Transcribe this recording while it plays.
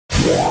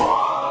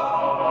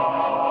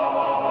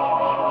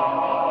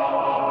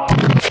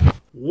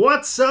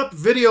What's up,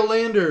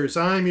 Videolanders?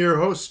 I'm your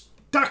host,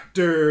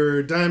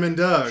 Dr. Diamond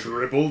Doug.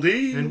 Triple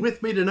D. And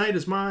with me tonight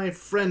is my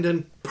friend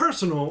and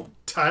personal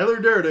Tyler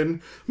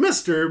Durden,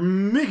 Mr.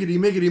 Miggity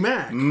Miggity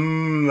Mac.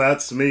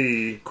 That's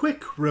me.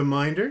 Quick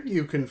reminder,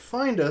 you can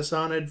find us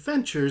on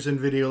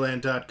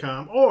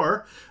adventuresinvideoland.com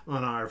or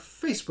on our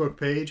Facebook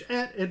page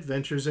at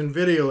Adventures in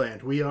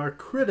Videoland. We are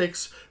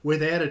critics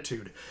with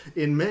attitude.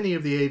 In many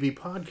of the AV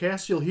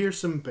podcasts, you'll hear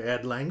some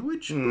bad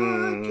language,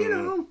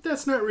 but,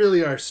 that's not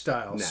really our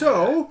style. Nah.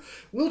 So,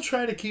 we'll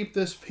try to keep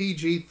this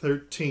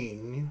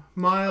PG-13.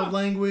 Mild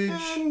language.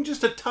 And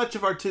just a touch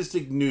of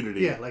artistic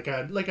nudity. Yeah, like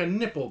a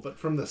nipple, but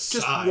from the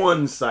Just side.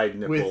 one side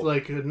nipple. With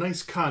like a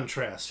nice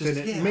contrast, and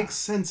it makes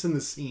sense in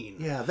the scene.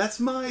 Yeah, that's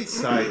my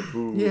side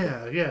boob.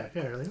 Yeah.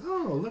 Like,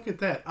 oh, look at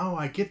that. Oh,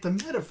 I get the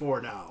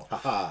metaphor now.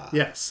 Haha.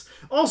 Yes.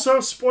 Also,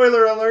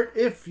 spoiler alert,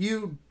 if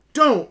you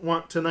don't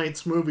want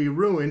tonight's movie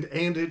ruined,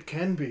 and it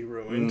can be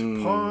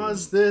ruined,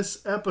 pause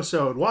this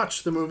episode,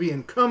 watch the movie,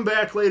 and come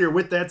back later.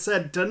 With that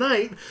said,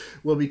 tonight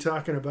we'll be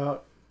talking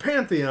about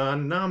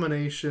Pantheon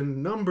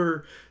nomination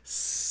number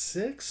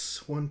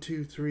 6. 1,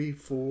 2, 3,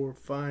 4,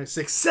 5,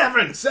 6,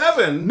 7.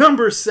 7.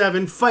 Number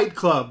 7, Fight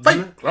Club.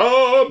 Fight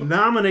Club.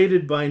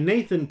 Nominated by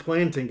Nathan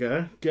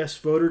Plantinga,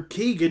 guest voter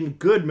Keegan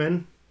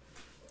Goodman.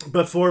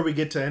 Before we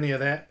get to any of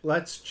that,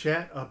 let's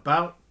chat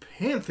about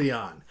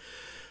Pantheon.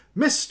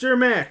 Mr.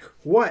 Mac,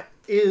 what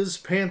is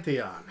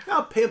Pantheon?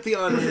 Now,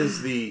 Pantheon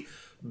is the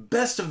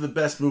best of the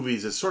best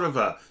movies. It's sort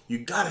of you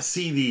gotta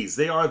see these.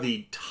 They are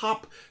the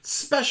top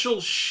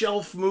special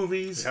shelf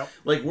movies. Yep.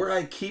 Like where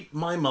I keep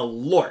my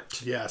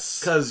malort.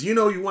 Yes. Because, you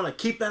want to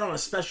keep that on a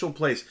special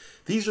place.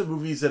 These are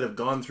movies that have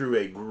gone through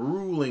a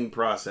grueling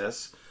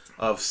process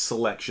of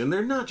selection.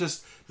 They're not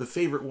just the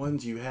favorite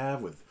ones you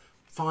have with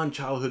fond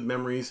childhood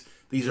memories.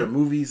 These are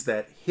movies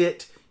that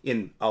hit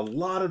in a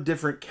lot of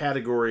different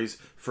categories.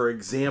 For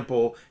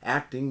example,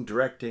 acting,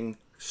 directing,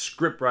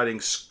 script writing,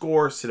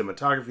 score,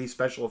 cinematography,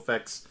 special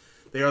effects.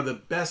 They are the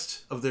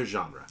best of their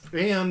genre.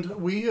 And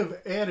we have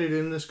added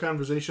in this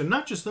conversation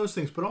not just those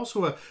things, but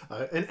also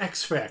an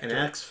X factor. An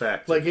X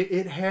factor. Like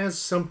it has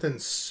something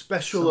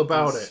special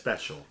about it.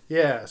 Special.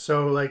 Yeah.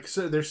 So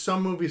there's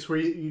some movies where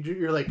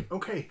you're like,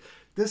 okay,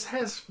 this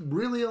has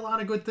really a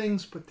lot of good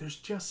things, but there's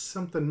just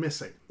something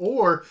missing.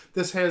 Or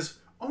this has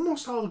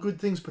almost all the good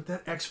things, but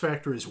that X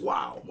factor is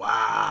wow.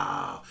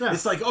 Wow. Yeah.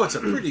 It's like, it's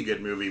a pretty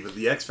good movie, but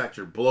the X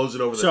factor blows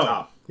it over the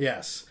top.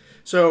 Yes.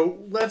 So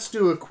let's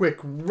do a quick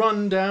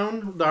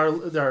rundown.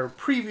 Our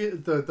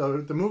previous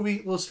the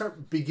movie. We'll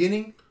start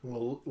beginning.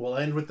 We'll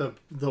end with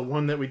the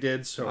one that we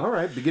did. So all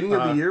right, beginning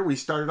of the year, we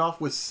started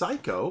off with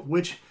Psycho,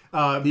 which the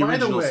by the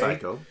original way,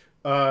 Psycho.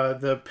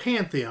 The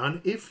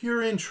Pantheon. If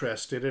you're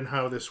interested in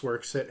how this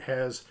works, it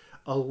has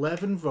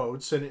 11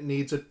 votes and it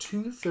needs a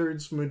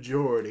 2/3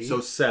 majority.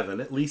 So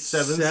 7, at least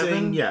 7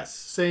 saying yes.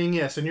 Saying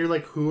yes, and you're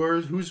like,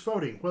 who's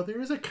voting? Well,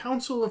 there is a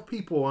council of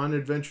people on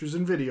Adventures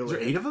in Videoland. Is there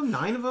 8 of them?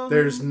 9 of them?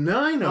 There's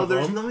 9 of them.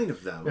 there's 9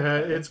 of them.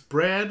 It's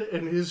Brad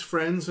and his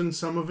friends and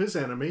some of his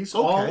enemies,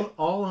 Okay.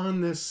 all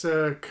on this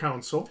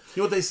council.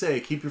 You know what they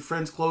say? Keep your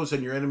friends close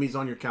and your enemies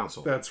on your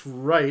council. That's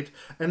right.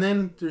 And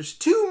then there's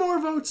 2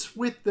 more votes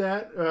with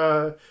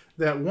that.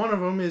 That one of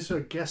them is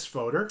a guest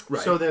voter,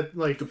 Right. So that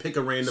To pick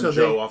a random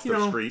Joe off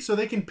the street. so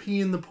they can pee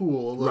in the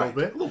pool a little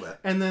bit. A little bit.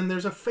 And then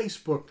there's a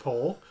Facebook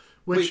poll,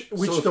 which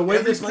so the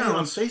way this everybody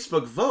counts on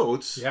Facebook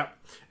votes. Yep.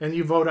 And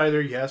you vote either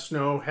yes,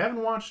 no,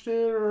 haven't watched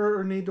it,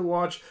 or need to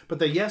watch. But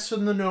the yes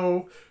and the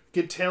no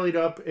get tallied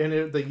up,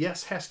 and the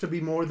yes has to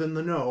be more than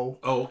the no.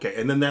 Oh, okay.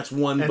 And then that's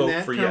one And vote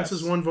that for counts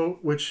yes. as one vote,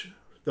 which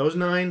those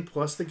 9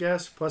 plus the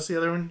guess plus the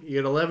other one,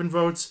 you get 11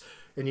 votes,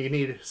 and you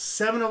need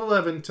 7 of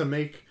 11 to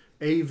make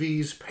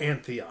AV's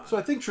Pantheon. So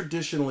I think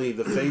traditionally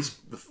the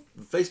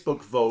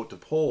Facebook vote to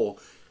poll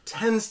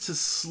tends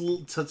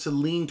to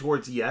lean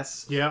towards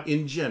yes. Yep.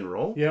 In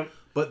general. Yep.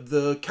 But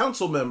the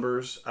council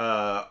members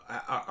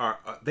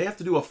they have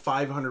to do a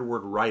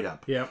 500-word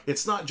write-up. Yep.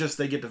 It's not just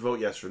they get to vote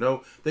yes or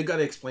no. They've got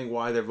to explain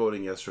why they're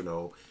voting yes or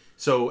no.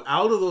 So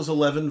out of those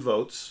 11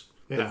 votes,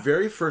 the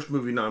very first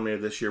movie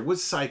nominated this year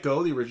was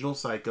Psycho, the original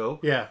Psycho.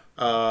 Yeah.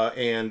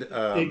 And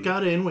it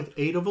got in with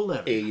 8 of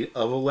 11. 8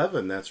 of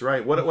 11, that's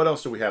right. What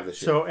else do we have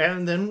this year? So,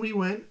 and then we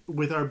went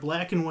with our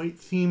black and white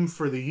theme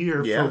for the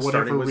year, for whatever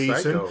starting with reason.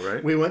 Psycho,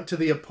 right? We went to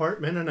The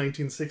Apartment, a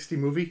 1960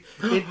 movie.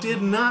 It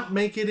did not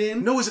make it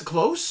in. No, is it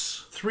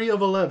close? 3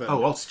 of 11.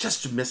 Oh, well, it's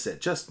just missed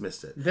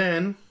it.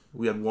 Then,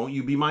 We had Won't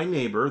You Be My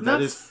Neighbor. not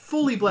That is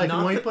fully black and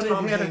not white, the but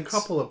Tom it had Hanks- a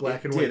couple of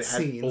black and white It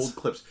had scenes. old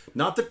clips.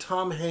 Not the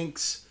Tom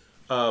Hanks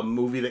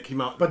movie that came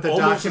out But the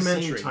almost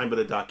documentary. the same time, but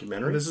a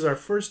documentary. This is our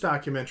first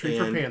documentary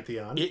And for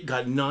Pantheon. It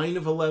got 9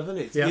 of 11.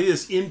 It Yep.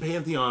 is in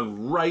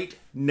Pantheon right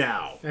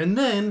now. And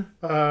then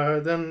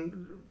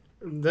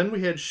Then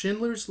we had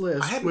Schindler's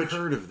List. I hadn't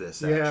heard of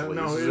this, actually. Yeah,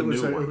 no, this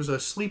is it was a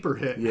sleeper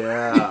hit.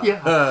 Yeah.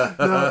 Yeah.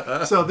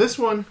 No, so this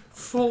one,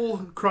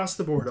 full across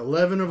the board,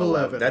 11 of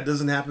 11. That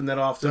doesn't happen that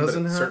often,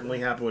 Doesn't but it happen. certainly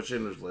happened with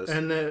Schindler's List.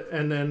 And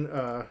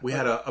then We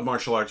had a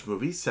martial arts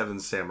movie, Seven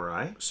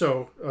Samurai.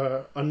 so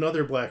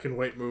another black and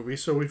white movie.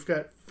 So we've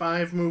got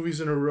 5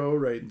 movies in a row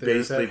right there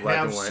Basically that black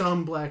have and white.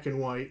 some black and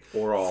white.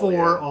 Or all, 4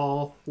 yeah.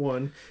 all,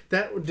 1.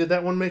 Did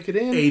that one make it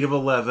in? 8 of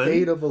 11.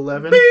 8 of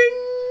 11. Bing!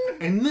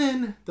 And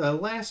then the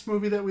last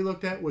movie that we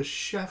looked at was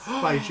Chef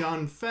by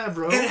Jon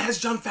Favreau. And it has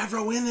Jon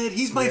Favreau in it.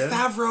 He's my Yeah.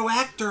 Favreau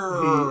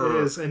actor. He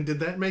is. And did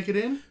that make it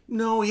in?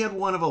 No, he had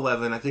 1 of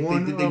 11. I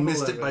think they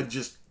missed it by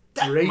just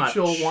that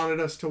Rachel much. wanted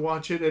us to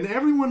watch it, and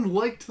everyone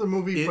liked the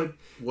movie, It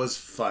was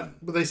fun.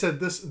 but they said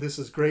this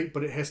is great,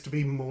 but it has to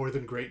be more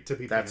than great to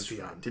be That's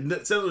Pantheon.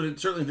 right.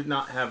 Certainly did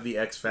not have the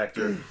X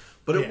factor,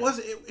 but it Yeah.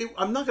 was.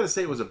 I'm not going to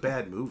say it was a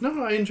bad movie.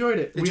 No, I enjoyed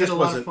it. It We had just a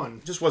lot wasn't. of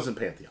fun. Just wasn't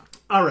Pantheon.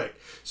 All right,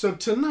 so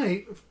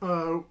tonight,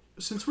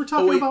 since we're Oh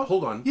talking wait, about,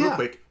 hold on, real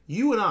quick.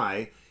 You and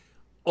I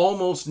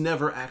almost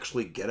never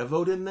actually get a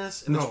vote in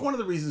this, and it's No. one of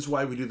the reasons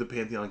why we do the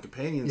Pantheon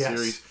Companion Yes.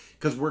 series,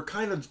 because we're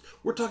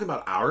talking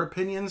about our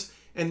opinions.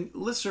 And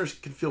listeners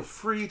can feel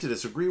free to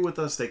disagree with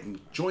us. They can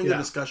join the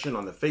discussion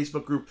on the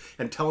Facebook group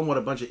and tell them what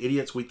a bunch of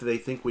idiots they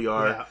think we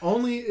are.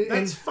 Yeah,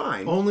 That's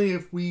fine. Only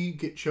if we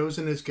get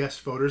chosen as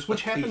guest voters,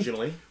 which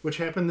Occasionally.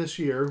 happened this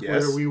year,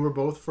 Yes. where we were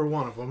both for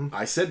one of them.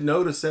 I said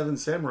no to Seven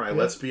Samurai.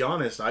 Let's be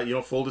honest.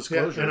 Full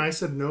disclosure. And I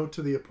said no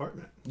to the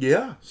apartment.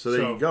 Yeah. So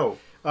there you go.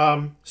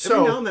 So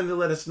Every now and then they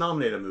let us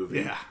nominate a movie.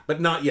 Yeah. But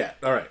not yet.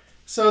 All right.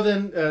 So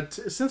then,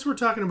 since we're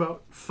talking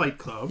about Fight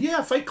Club,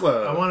 Yeah, Fight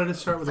Club. I wanted to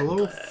start with a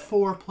little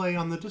foreplay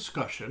on the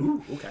discussion.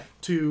 Ooh, okay.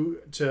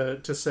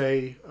 To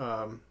say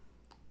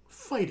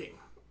fighting.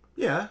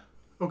 Yeah.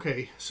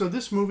 Okay, so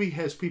this movie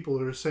has people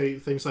who say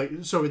things like,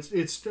 so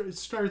it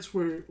starts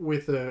with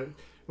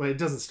well, it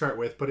doesn't start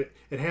with, but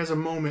it has a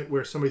moment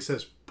where somebody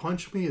says,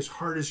 "Punch me as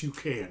hard as you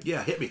can."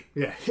 Yeah, hit me.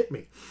 Yeah, hit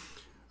me.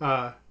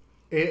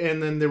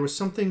 And then there was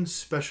something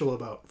special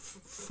about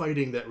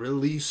fighting that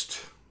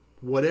released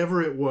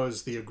whatever it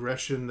was, the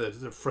aggression, the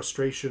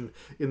frustration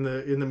in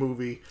the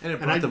movie, And it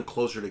brought them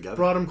closer together.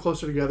 Brought them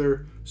closer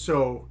together.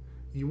 So,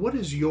 what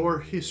is your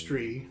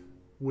history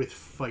with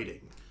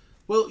fighting?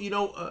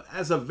 Well,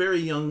 as a very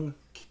young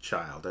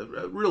child,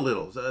 real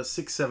little,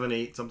 6, 7,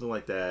 8, something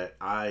like that,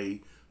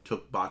 I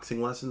took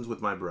boxing lessons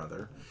with my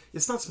brother.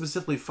 It's not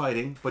specifically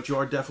fighting, but you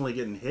are definitely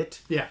getting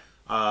hit. Yeah.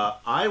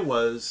 I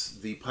was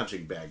the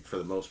punching bag for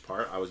the most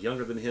part. I was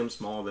younger than him,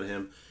 smaller than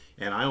him,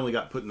 and I only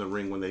got put in the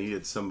ring when they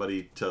needed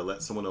somebody to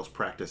let someone else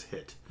practice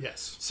hit.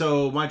 Yes.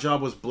 So my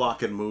job was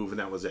block and move, and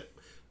that was it.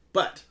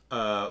 But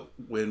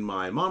when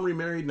my mom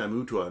remarried and I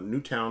moved to a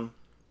new town,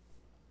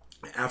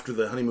 after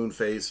the honeymoon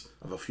phase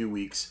of a few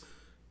weeks,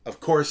 of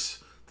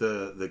course,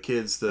 the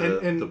kids,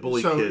 the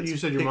bully so kids. You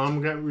said your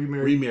mom got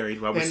remarried.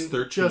 Remarried when I was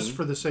 13. Just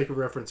for the sake of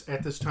reference,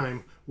 at this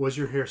time, was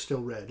your hair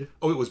still red?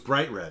 Oh, it was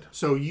bright red.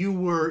 So you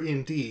were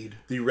indeed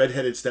The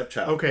redheaded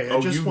stepchild. okay. I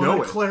just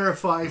want to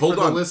clarify Hold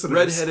for on. the listeners.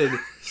 Redheaded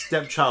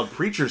stepchild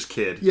preacher's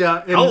kid.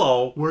 Yeah. And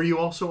Hello. Were you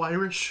also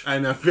Irish?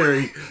 And a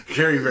very,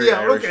 very, very Yeah.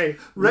 Irish. Okay.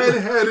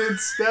 Redheaded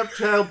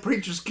stepchild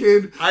preacher's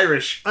kid.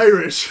 Irish.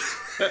 Irish.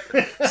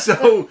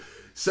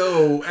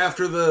 So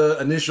after the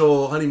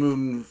initial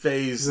honeymoon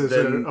phase,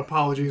 then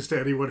apologies to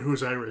anyone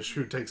who's Irish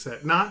who takes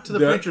that. Not to the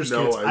No, preacher's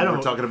no, kids. I I don't.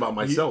 we're talking about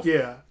myself.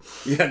 Yeah.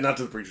 Yeah, not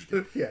to the preacher's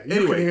kid. Yeah. You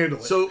Anyway, can handle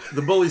it. so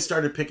the bullies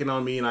started picking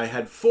on me, and I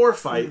had 4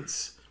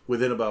 fights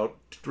within about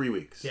 3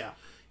 weeks. Yeah.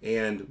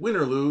 And win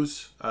or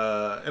lose,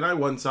 and I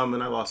won some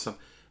and I lost some.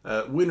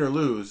 Win or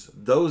lose,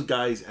 those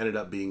guys ended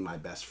up being my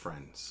best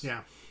friends.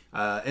 Yeah.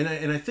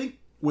 And I think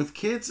with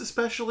kids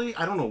especially,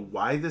 I don't know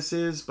why this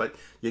is, but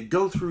you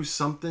go through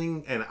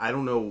something, and I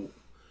don't know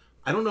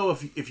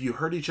if you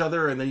hurt each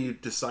other and then you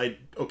decide,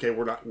 okay,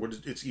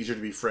 it's easier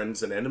to be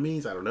friends than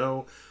enemies. I don't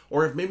know.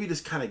 Or if maybe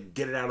just kind of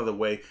get it out of the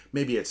way.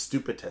 Maybe it's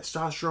stupid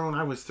testosterone.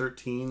 I was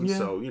 13,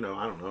 so,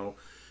 I don't know.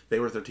 They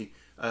were 13.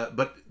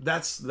 But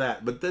that's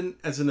that. But then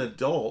as an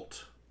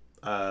adult,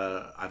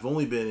 I've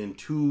only been in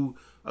 2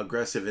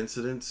 aggressive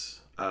incidents,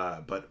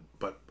 but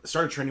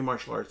started training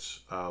martial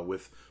arts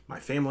with my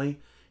family.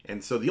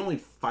 And so the only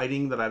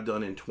fighting that I've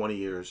done in 20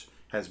 years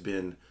has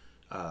been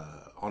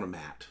on a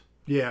mat.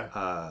 Yeah.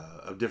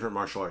 Of different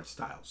martial arts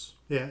styles.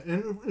 Yeah.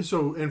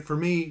 And for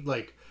me,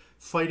 like,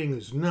 fighting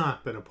has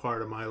not been a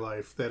part of my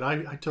life. That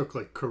I took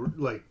like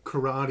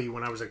karate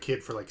when I was a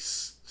kid for like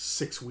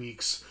 6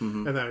 weeks,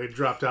 and then I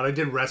dropped out. I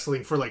did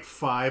wrestling for like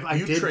 5. I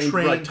did trained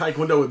train like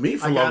Taekwondo with me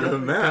for longer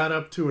than that. I got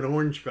up to an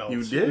orange belt.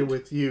 You did?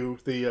 With you.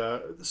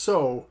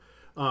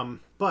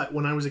 But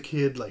when I was a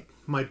kid, like,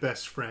 my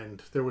best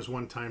friend, there was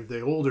one time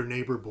the older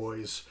neighbor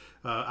boys,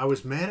 I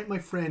was mad at my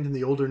friend, and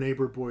the older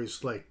neighbor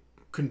boys like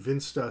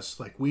convinced us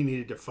like we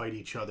needed to fight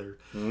each other,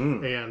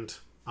 and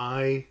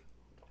I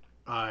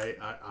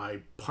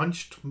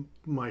punched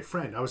my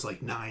friend. I was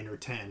like 9 or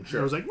 10. Sure.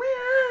 I was like,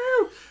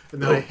 "Meow!"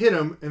 And then I hit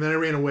him, and then I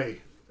ran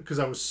away. because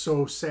I was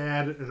so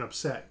sad and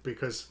upset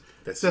because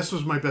This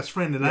was my best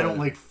friend, and I don't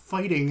like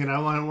fighting, and I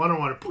don't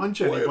want to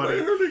punch anybody. Why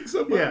am I hurting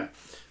somebody? Yeah.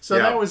 So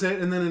that was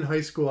it. And then in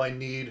high school, I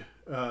need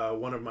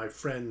one of my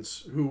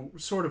friends,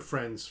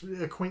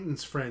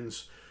 acquaintance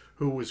friends,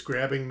 who was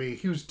grabbing me.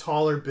 He was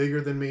taller,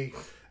 bigger than me,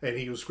 and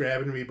he was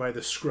grabbing me by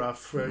the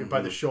scruff,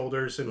 by the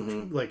shoulders,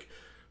 and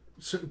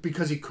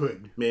because he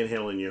could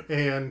manhandling you.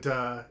 And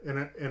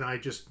I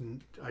just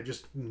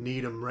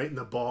need him right in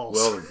the balls.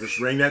 Well, just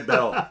ring that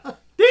bell.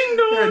 Ding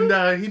dong.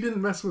 And he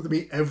didn't mess with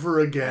me ever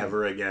again.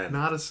 Ever again.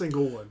 Not a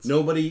single once.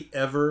 Nobody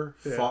ever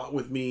fought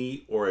with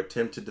me or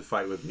attempted to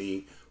fight with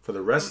me for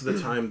the rest of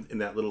the time in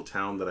that little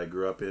town that I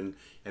grew up in.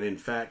 And in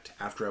fact,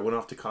 after I went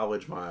off to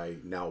college, my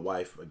now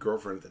wife, my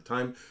girlfriend at the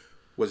time,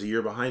 was a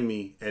year behind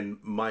me. And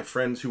my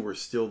friends who were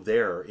still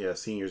there,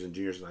 seniors and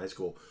juniors in high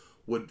school,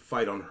 would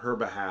fight on her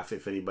behalf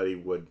if anybody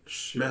would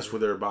mess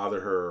with her,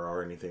 bother her,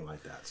 or anything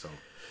like that. So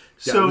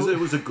it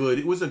was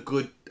a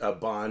good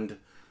bond.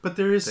 But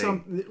there is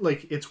some,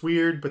 like, it's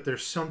weird, but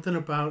there's something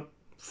about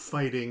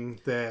fighting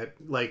that,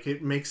 like,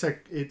 it makes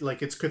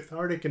it's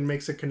cathartic and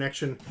makes a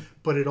connection,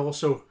 but it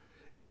also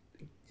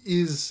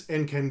is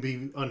and can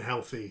be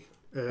unhealthy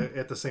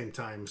at the same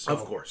time. So,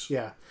 of course.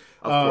 Yeah.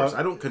 Of course.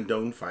 I don't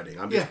condone fighting.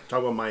 I'm just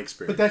talking about my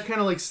experience. But that kind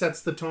of, like,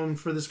 sets the tone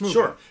for this movie.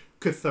 Sure.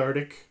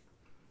 Cathartic.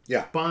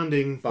 Yeah.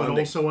 Bonding, but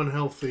also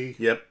unhealthy.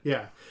 Yep.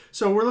 Yeah.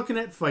 So we're looking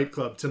at Fight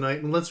Club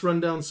tonight, and let's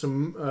run down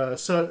some a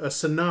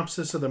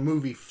synopsis of the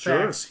movie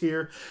facts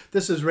here.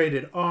 This is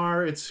rated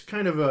R. It's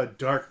kind of a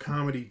dark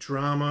comedy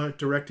drama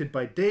directed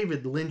by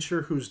David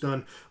Lyncher, who's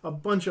done a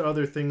bunch of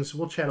other things.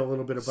 We'll chat a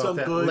little bit about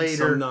that good,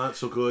 later. Some not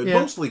so good. Yeah.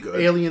 Mostly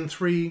good. Alien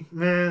 3,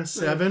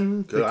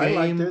 7, good. The Game,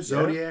 I like this,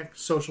 Zodiac,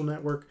 Social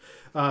Network.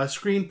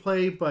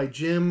 Screenplay by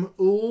Jim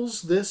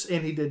Uhls.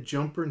 And he did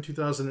Jumper in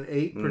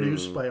 2008.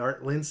 Produced by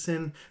Art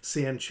Linson,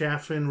 Sam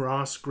Chaffin,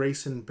 Ross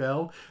Grayson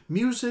Bell.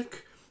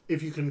 Music,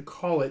 if you can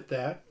call it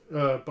that,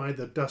 by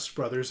the Dust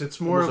Brothers. It's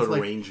more almost of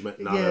like arrangement,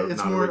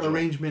 it's more original.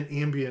 Arrangement,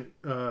 ambient,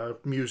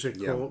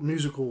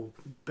 musical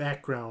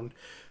background.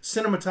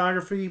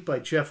 Cinematography by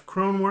Jeff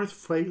Cronworth.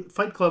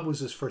 Fight Club was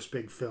his first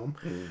big film.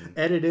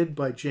 Edited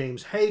by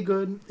James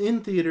Haygood.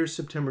 In theaters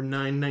September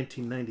 9,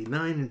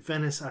 1999. In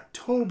Venice,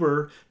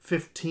 October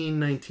 15,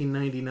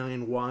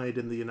 1999. Wide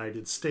in the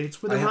United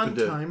States with a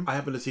runtime. I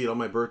happened to see it on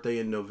my birthday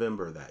in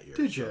November that year.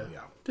 Did you? So, yeah.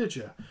 Did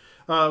you?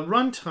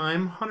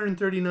 Runtime,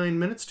 139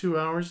 minutes, 2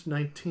 hours,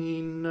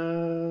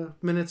 19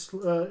 minutes. It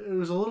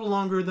was a little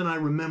longer than I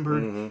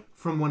remembered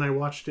from when I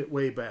watched it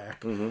way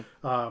back.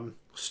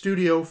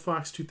 Studio,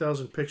 Fox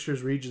 2000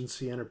 Pictures,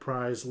 Regency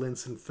Enterprise,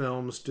 Linson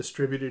Films,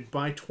 distributed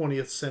by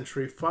 20th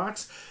Century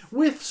Fox,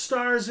 with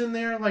stars in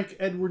there like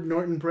Edward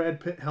Norton, Brad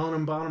Pitt, Helena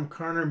Bonham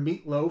Carter,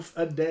 Meatloaf,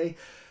 Ade,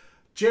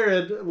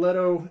 Jared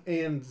Leto,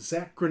 and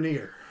Zach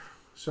Grenier.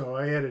 So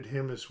I added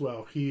him as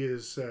well. He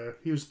was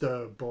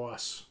the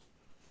boss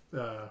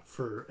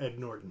for Ed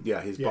Norton.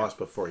 Yeah, he's boss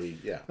before he...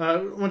 Yeah. Why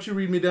don't you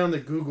read me down the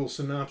Google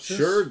synopsis?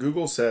 Sure.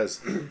 Google says,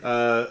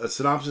 a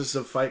synopsis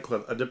of Fight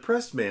Club. A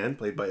depressed man,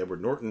 played by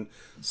Edward Norton,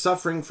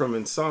 suffering from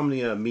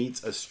insomnia,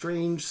 meets a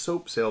strange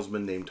soap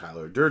salesman named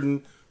Tyler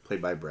Durden,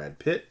 played by Brad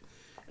Pitt,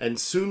 and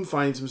soon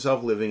finds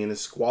himself living in a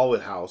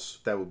squalid house.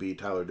 That would be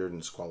Tyler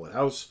Durden's squalid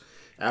house,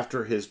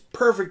 after his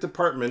perfect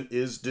apartment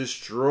is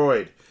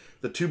destroyed.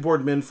 The two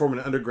bored men form an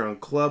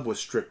underground club with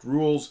strict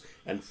rules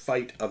and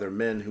fight other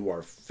men who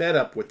are fed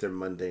up with their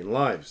mundane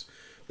lives.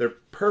 Their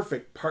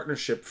perfect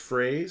partnership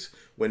phrase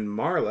when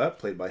Marla,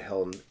 played by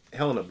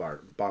Helena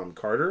Bonham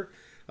Carter,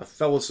 a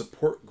fellow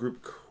support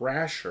group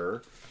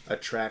crasher,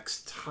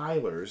 attracts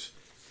Tyler's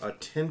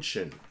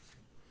attention.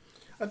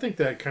 I think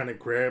that kind of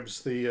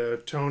grabs the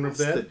tone of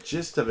that. That's the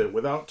gist of it,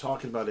 without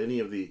talking about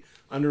any of the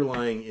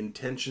underlying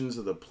intentions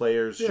of the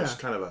players. Just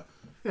kind of a...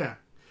 Yeah.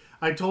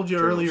 I told you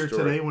earlier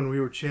today when we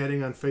were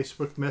chatting on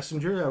Facebook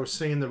Messenger, I was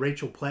singing the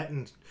Rachel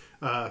Platten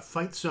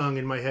fight song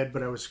in my head,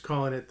 but I was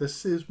calling it,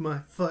 "This is my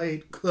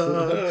fight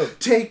club,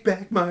 take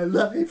back my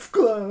life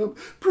club,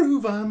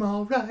 prove I'm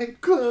alright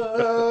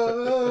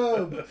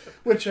club,"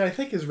 which I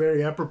think is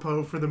very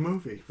apropos for the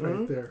movie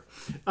right there.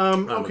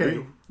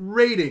 Okay,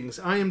 ratings.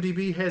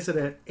 IMDb has it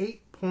at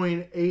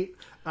 8.8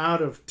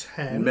 out of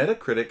 10.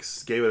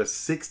 Metacritic gave it a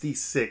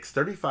 66,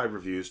 35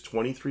 reviews,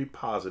 23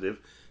 positive,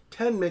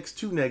 10 mixed,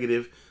 2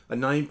 negative, a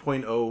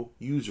 9.0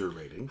 user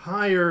rating.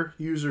 Higher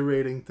user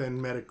rating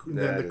than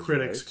the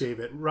critics right.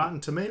 gave it.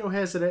 Rotten Tomato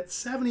has it at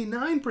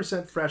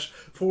 79% fresh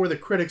for the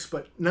critics,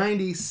 but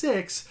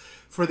 96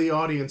 for the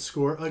audience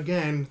score.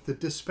 Again, the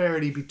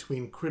disparity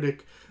between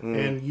critic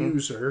and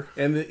user.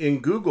 And in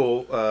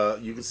Google,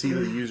 you can see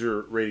the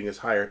user rating is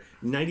higher.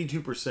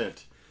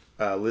 92%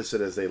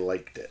 listed as they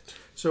liked it.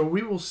 So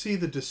we will see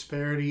the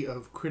disparity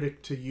of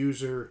critic to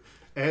user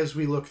as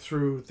we look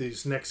through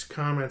these next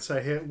comments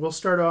I hit, we'll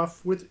start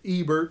off with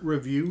Ebert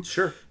review.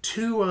 Sure.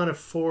 2 out of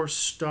 4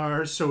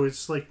 stars, so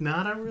it's like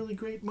not a really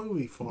great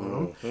movie for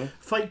him.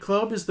 Fight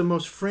Club is the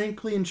most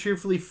frankly and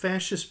cheerfully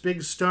fascist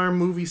big star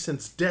movie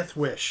since Death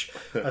Wish,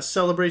 a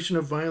celebration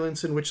of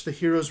violence in which the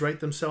heroes write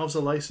themselves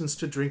a license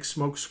to drink,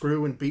 smoke,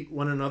 screw, and beat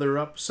one another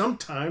up.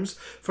 Sometimes,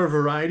 for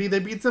variety, they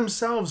beat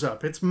themselves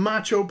up. It's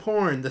macho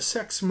porn, the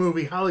sex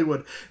movie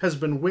Hollywood has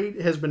been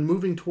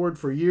moving toward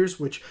for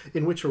years,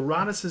 in which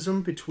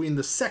eroticism between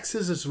the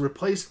sexes is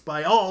replaced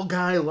by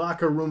all-guy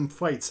locker room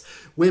fights.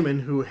 Women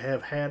who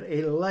have had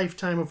a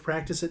lifetime of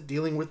practice at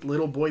dealing with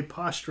little boy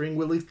posturing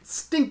will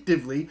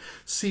instinctively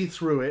see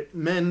through it.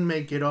 Men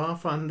may get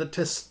off on the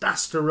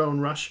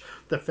testosterone rush.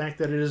 The fact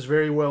that it is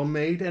very well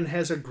made and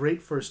has a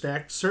great first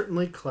act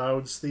certainly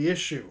clouds the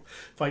issue.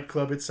 Fight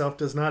Club itself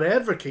does not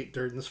advocate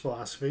Durden's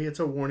philosophy. It's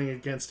a warning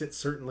against it.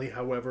 Certainly,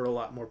 however, a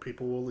lot more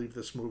people will leave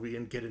this movie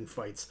and get in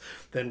fights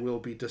than will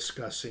be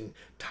discussing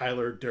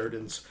Tyler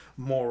Durden's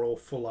moral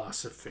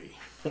philosophy.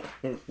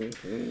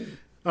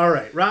 All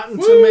right, Rotten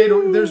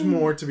Tomato. There's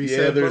more to be said.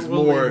 Yeah, there's but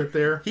we'll more. leave it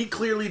there. He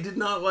clearly did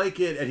not like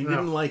it, and he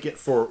didn't like it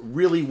for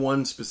really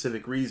one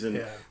specific reason: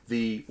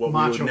 what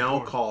Macho we would now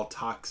porn. call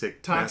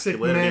toxic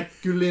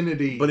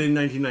Masculinity. But in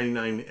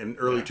 1999 and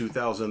early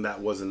 2000,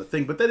 that wasn't a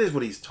thing. But that is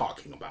what he's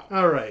talking about.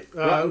 All right,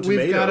 Rotten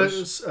we've got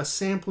Tomatoes. a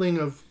sampling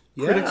of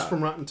critics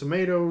from Rotten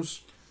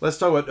Tomatoes. Let's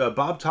talk about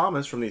Bob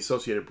Thomas from the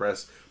Associated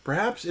Press.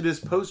 Perhaps it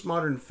is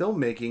postmodern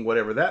filmmaking,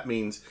 whatever that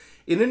means.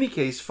 In any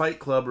case, Fight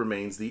Club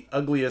remains the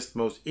ugliest,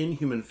 most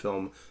inhuman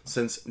film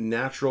since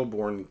Natural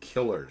Born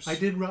Killers. I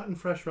did Rotten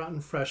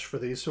Fresh for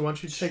these, so why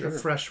don't you take a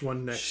fresh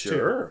one next?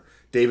 Sure.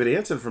 David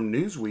Anson from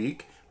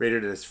Newsweek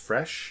rated it as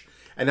fresh.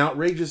 An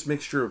outrageous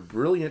mixture of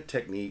brilliant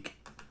technique,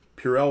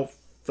 puerile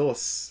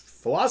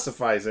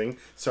philosophizing.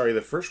 Sorry,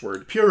 the first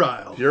word.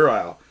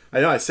 Puerile. I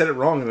know, I said it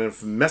wrong and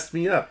it messed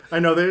me up. I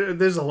know,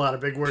 there's a lot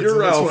of big words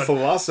Puerile in this one.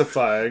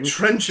 philosophizing,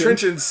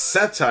 trenchant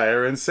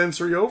satire, and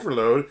sensory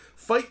overload.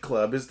 Fight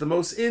Club is the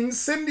most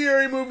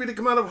incendiary movie to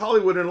come out of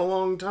Hollywood in a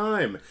long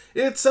time.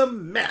 It's a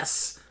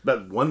mess,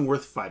 but one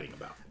worth fighting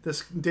about.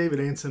 This David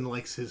Anson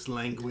likes his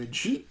language.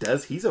 He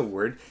does. He's a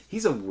word.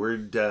 What's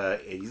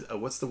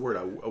the word?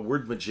 A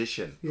word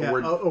magician. Yeah, a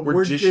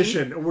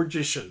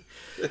wordician.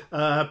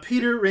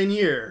 Peter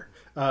Rainier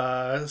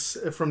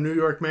from New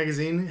York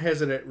Magazine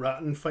has it at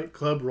Rotten. Fight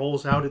Club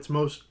rolls out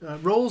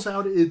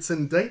its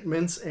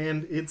indictments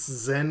and its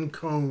Zen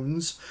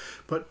cones,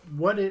 but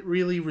what it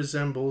really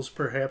resembles,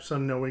 perhaps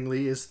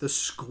unknowingly, is the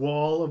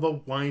squall of a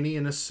whiny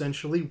and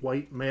essentially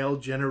white male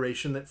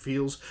generation that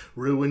feels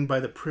ruined by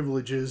the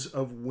privileges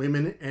of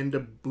women and a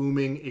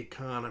booming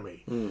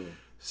economy.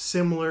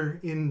 Similar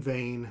in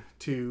vein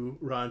to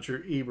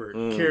Roger Ebert.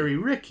 Carrie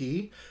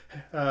Rickey,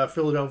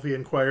 Philadelphia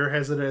Inquirer,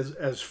 has it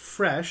as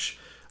fresh.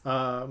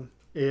 A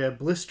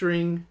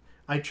blistering.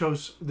 I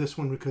chose this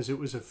one because it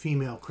was a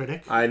female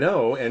critic. I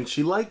know, and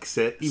she likes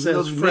it, even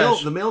though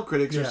the male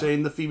critics are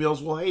saying the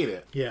females will hate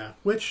it. Yeah,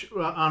 which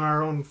on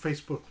our own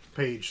Facebook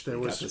page there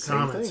was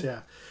comments.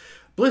 Yeah,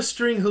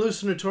 blistering,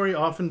 hallucinatory,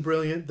 often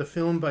brilliant. The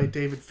film by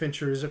David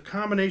Fincher is a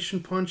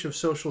combination punch of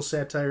social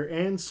satire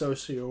and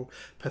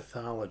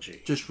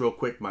sociopathology. Just real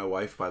quick, my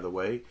wife, by the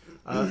way,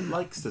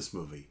 likes this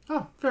movie.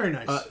 Oh, very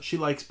nice. She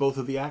likes both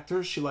of the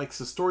actors. She likes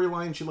the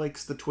storyline. She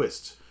likes the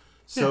twist.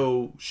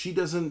 So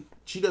she's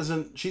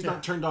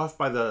not turned off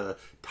by the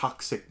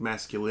toxic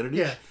masculinity.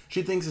 Yeah.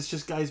 She thinks it's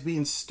just guys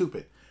being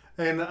stupid.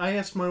 And I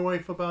asked my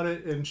wife about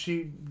it, and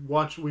we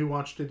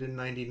watched it in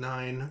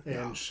 '99,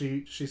 and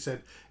she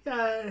said,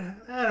 "Yeah,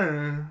 I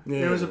don't know.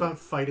 It was about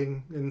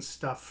fighting and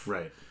stuff.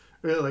 Right.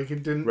 Like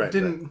it didn't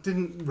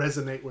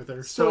resonate with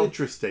her. So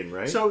interesting,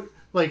 right? So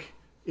like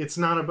it's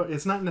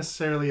not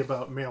necessarily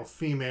about male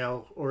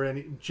female or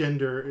any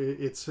gender.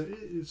 It's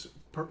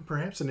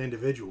perhaps an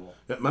individual.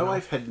 My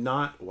wife had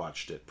not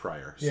watched it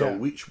prior, so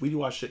we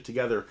watched it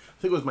together.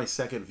 I think it was my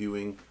second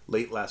viewing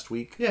late last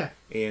week. Yeah.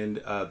 And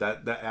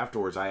that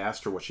afterwards, I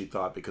asked her what she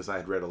thought because I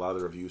had read a lot of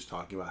the reviews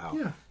talking about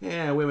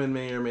how women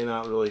may or may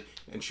not really,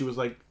 and she was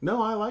like, "No,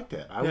 I liked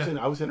it. I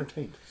was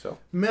entertained." So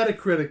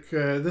Metacritic.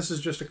 This is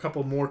just a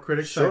couple more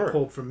critics I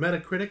pulled from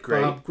Metacritic.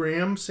 Great. Bob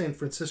Graham, San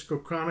Francisco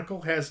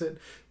Chronicle has it.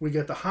 We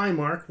get the high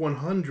mark,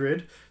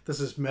 100. This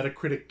is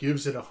Metacritic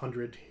gives it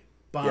 100.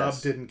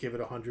 Bob didn't give it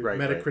 100.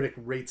 Metacritic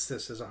rates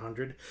this as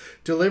 100.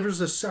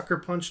 Delivers a sucker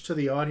punch to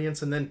the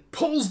audience and then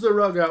pulls the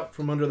rug out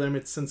from under them.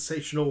 It's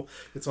sensational.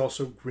 It's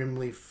also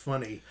grimly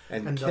funny.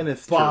 And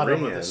Kenneth the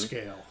bottom Turan of the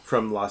scale.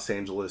 From Los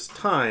Angeles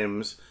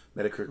Times,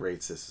 Metacritic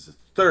rates this as a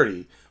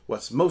 30.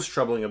 What's most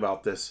troubling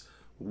about this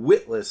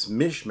witless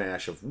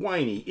mishmash of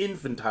whiny,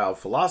 infantile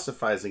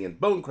philosophizing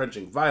and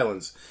bone-crunching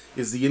violence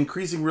is the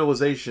increasing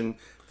realization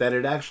that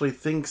it actually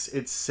thinks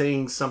it's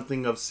saying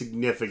something of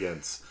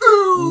significance.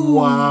 Ooh.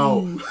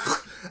 Wow.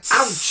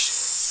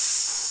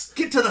 Ouch.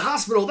 Get to the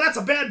hospital. That's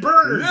a bad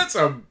bird. That's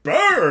a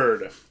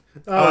bird.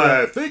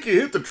 I think you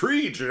hit the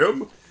tree,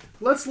 Jim.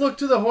 let's look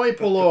to the hoi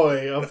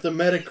polloi of the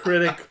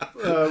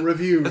Metacritic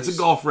reviews. That's a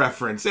golf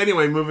reference.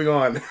 Anyway, moving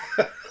on.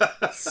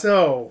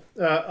 So,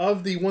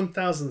 of the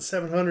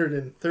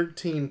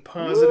 1,713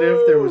 positive,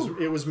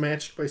 it was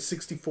matched by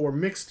 64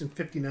 mixed and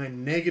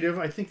 59 negative.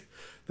 I think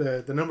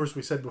the numbers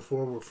we said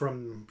before were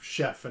from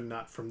Chef and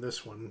not from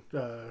this one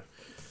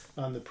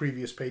on the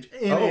previous page.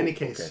 In any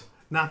case, okay.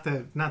 Not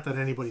that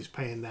anybody's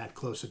paying that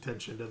close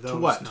attention to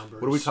those numbers.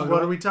 What are we talking about?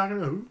 What are we talking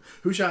about?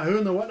 Who shot who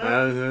and the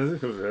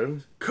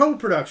whatnot?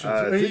 Co-productions.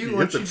 I think you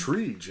hit the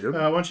tree, Jim.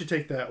 Why don't you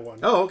take that one?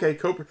 Oh, okay.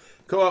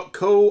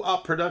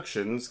 Co-op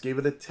Productions gave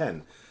it a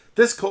 10.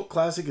 This cult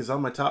classic is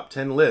on my top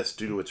 10 list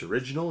due to its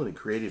original and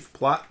creative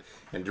plot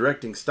and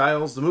directing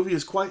styles. The movie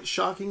is quite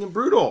shocking and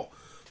brutal.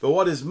 But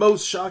what is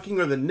most shocking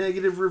are the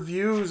negative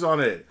reviews on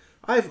it.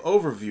 I've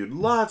overviewed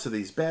lots of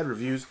these bad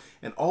reviews,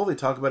 and all they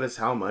talk about is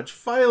how much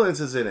violence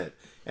is in it,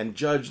 and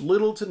judge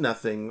little to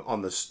nothing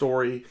on the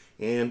story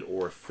and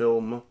or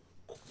film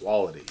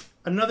quality.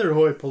 Another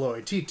hoi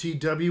polloi,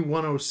 TTW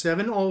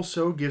 107,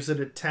 also gives it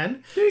a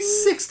 10. Ding.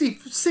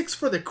 66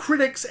 for the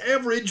critics'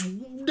 average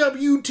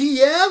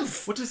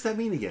WTF. What does that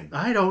mean again?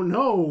 I don't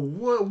know.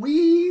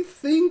 We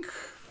think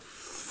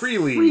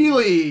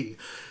freely.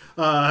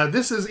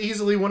 This is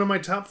easily one of my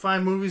top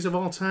 5 movies of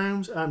all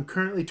times. I'm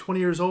currently 20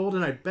 years old,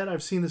 and I bet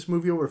I've seen this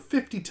movie over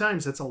 50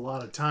 times. That's a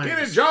lot of times.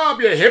 Get a job,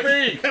 you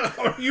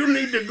hippie! You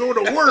need to go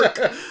to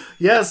work.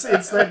 Yes,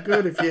 it's that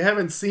good. If you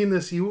haven't seen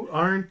this, you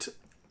aren't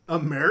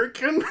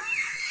American?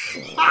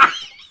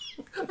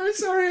 I'm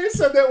sorry I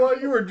said that while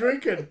you were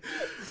drinking.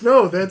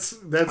 No, that's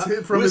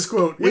it from his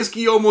quote.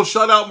 Whiskey almost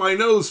shut out my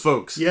nose,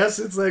 folks. Yes,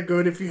 it's that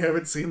good. If you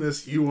haven't seen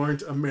this, you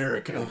aren't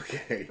American.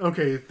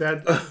 Okay,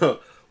 that...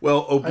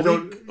 Well,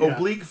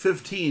 Oblique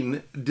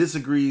 15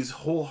 disagrees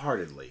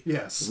wholeheartedly.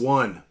 Yes.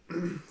 1.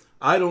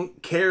 I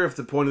don't care if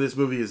the point of this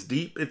movie is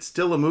deep. It's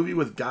still a movie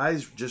with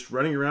guys just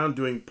running around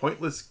doing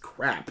pointless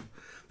crap.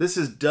 This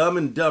is Dumb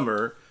and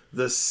Dumber,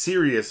 the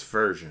serious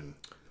version.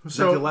 Is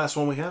that the last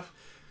one we have?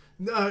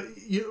 Let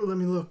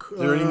me look. Is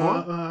there any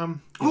more?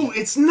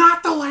 It's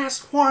not the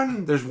last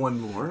one. There's one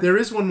more. There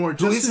is one more.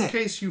 Just in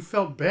case you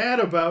felt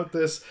bad about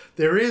this,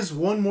 there is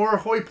one more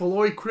hoi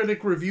polloi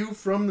critic review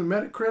from the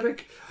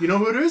Metacritic. You know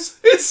who it is?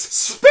 It's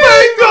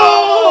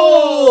Spangle!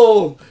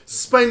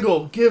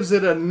 Spangle gives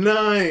it a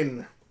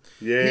 9.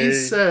 Yay. He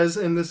says,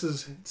 and this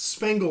is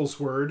Spangle's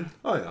word.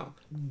 Oh, yeah.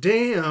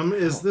 Damn,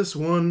 is this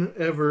one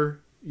ever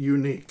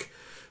unique.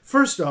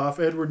 First off,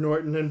 Edward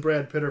Norton and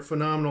Brad Pitt are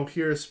phenomenal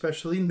here,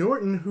 especially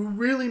Norton, who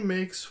really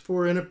makes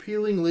for an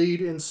appealing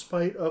lead in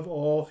spite of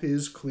all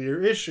his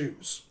clear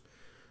issues.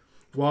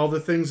 While the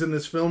things in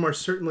this film are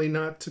certainly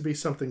not to be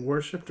something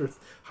worshipped or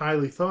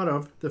highly thought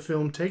of, the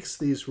film takes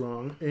these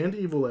wrong and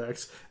evil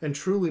acts and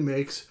truly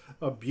makes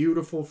a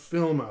beautiful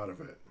film out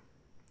of it.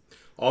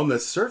 On the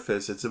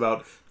surface, it's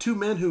about 2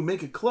 men who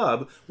make a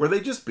club where they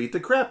just beat the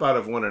crap out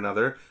of one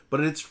another, but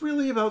it's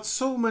really about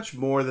so much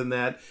more than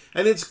that,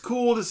 and it's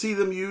cool to see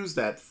them use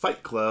that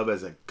Fight Club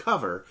as a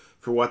cover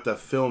for what the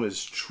film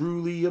is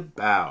truly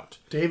about.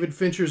 David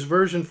Fincher's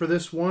version for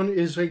this one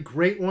is a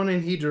great one,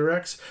 and he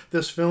directs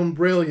this film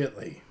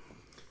brilliantly.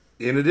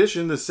 In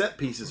addition, the set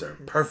pieces are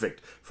perfect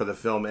for the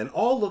film and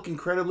all look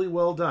incredibly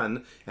well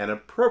done and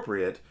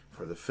appropriate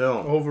for the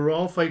film.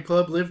 Overall, Fight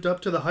Club lived up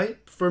to the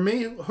hype for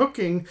me,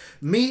 hooking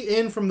me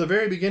in from the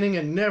very beginning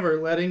and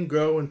never letting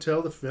go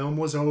until the film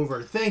was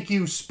over. Thank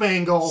you,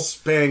 Spangle.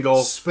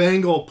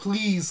 Spangle,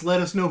 please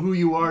let us know who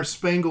you are,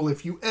 Spangle,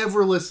 if you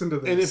ever listen to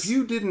this. And if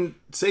you didn't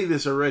say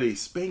this already,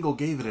 Spangle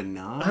gave it a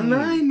 9. A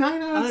 9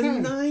 out of 10. A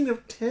 9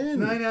 of 10.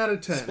 9 out of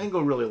 10.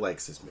 Spangle really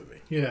likes this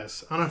movie.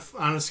 Yes.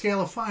 On a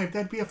scale of 5,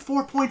 that'd be a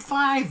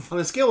 4.5. On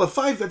a scale of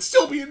 5, that'd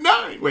still be a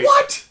 9. Wait.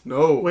 What?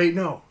 No. Wait,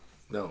 no.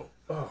 No.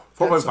 Oh,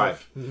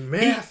 4.5.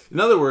 Math.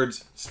 In other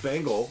words,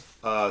 Spangle,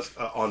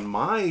 on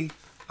my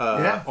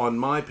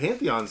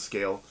Pantheon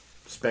scale,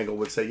 Spangle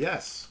would say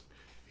yes.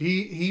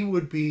 He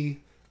would be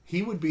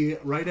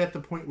right at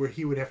the point where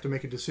he would have to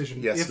make a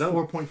decision if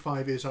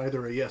 4.5 is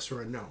either a yes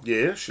or a no.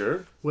 Yeah,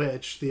 sure.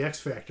 Which the X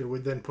Factor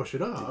would then push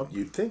it up.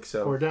 You'd think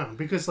so. Or down.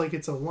 Because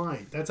it's a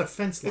line. That's a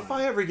fence line. If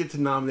I ever get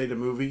to nominate a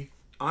movie,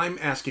 I'm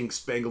asking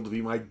Spangle to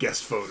be my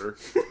guest voter.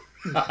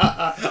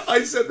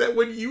 I said that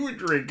when you were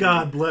drinking.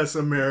 God bless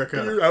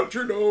America. You're out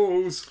your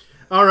nose.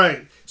 All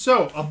right.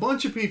 So a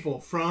bunch of people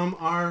from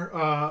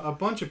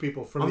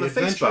the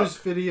Adventures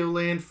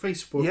Videoland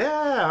Facebook.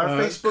 Yeah, our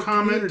Facebook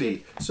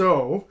community.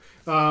 So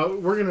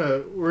we're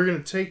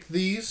gonna take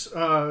these.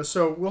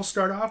 So we'll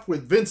start off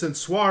with Vincent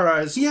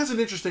Suarez. He has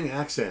an interesting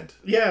accent.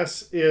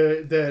 Yes,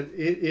 that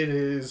it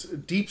is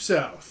deep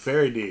south.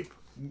 Very deep.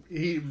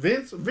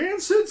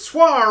 Vincent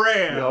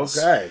Suarez.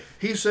 Okay.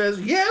 He says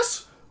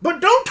yes. But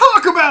don't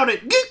talk about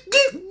it.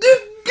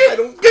 I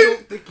don't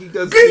think he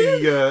does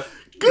the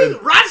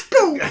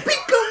Roscoe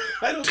Pico.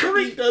 I don't think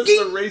he does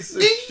the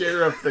racist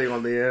sheriff thing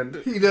on the end.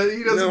 He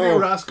doesn't do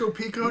Roscoe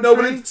Pico. No,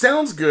 but it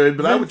sounds good.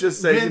 But I would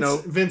just say,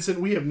 Vincent,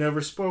 we have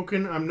never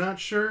spoken. I'm not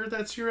sure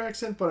that's your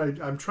accent,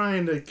 but I'm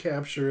trying to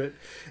capture it.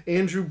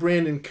 Andrew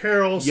Brandon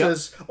Carroll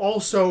says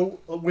also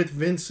with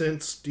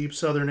Vincent's deep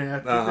Southern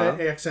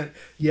accent,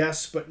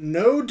 yes, but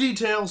no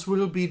details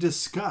will be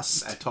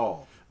discussed at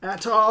all.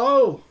 At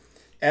all.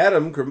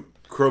 Adam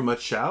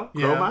Cromachow?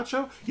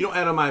 Yeah.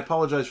 Adam, I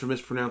apologize for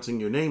mispronouncing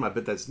your name. I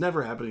bet that's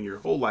never happened in your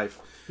whole life.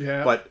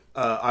 Yeah. But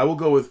I will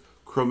go with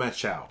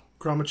Cromachow.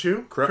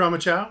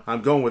 Cromachow?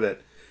 I'm going with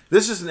it.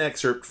 This is an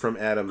excerpt from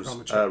Adam's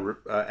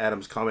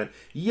comment.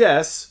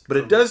 Yes, but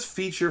it does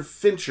feature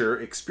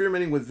Fincher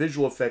experimenting with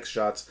visual effects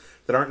shots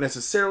that aren't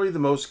necessarily the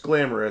most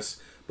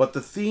glamorous, but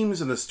the themes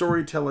and the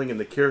storytelling and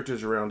the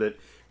characters around it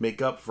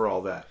make up for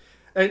all that.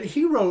 And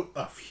he wrote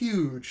a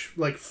huge,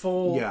 almost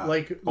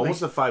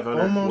a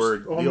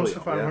 500-word dealio. Almost a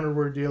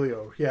 500-word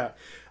dealio, yeah.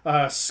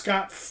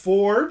 Scott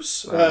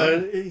Forbes,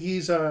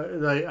 he's,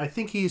 I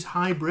think he's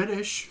high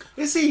British.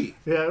 Is he?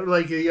 Yeah,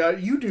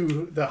 you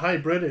do the high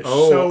British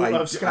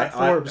of Scott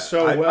Forbes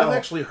so well. I've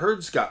actually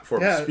heard Scott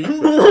Forbes speak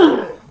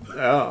before.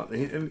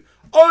 And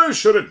I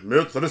should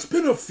admit that it's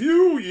been a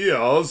few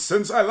years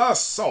since I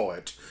last saw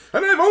it,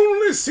 and I've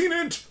only seen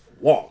it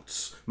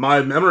once.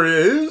 My memory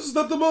is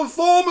that the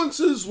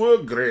performances were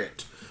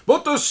great,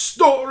 but the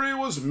story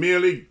was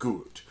merely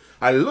good.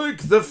 I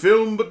like the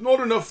film, but not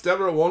enough to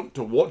ever want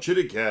to watch it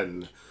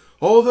again.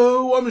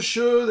 Although I'm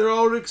sure there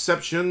are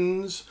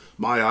exceptions,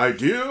 my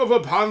idea of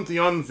a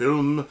Pantheon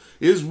film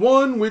is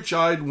one which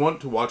I'd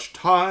want to watch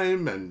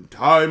time and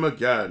time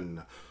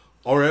again,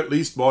 or at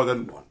least more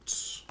than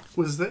once.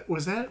 Was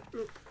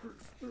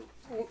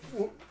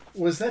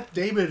that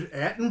David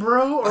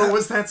Attenborough, or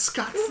was that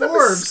Scott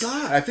Forbes?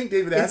 Scott. I think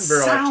David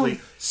Attenborough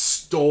actually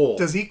stole.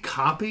 Does he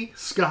copy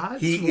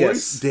Scott's voice?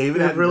 Yes,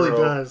 David Attenborough really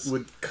does.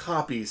 would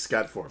copy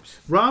Scott Forbes.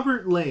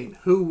 Robert Lane,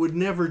 who would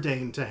never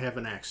deign to have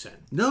an accent.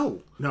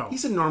 No.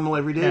 He's a normal,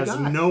 everyday guy. Has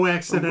no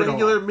accent at all. A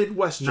regular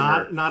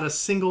Midwesterner. Not a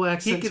single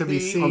accent to be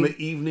seen. He could be on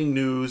the evening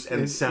news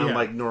and sound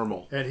like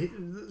normal.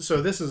 And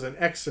so this is an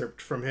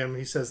excerpt from him.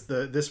 He says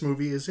this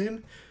movie is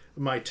in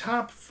my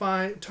top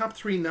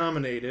 3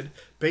 nominated,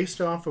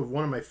 based off of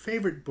one of my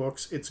favorite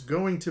books. It's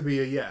going to be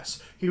a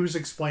yes. He was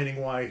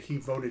explaining why he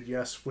voted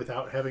yes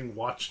without having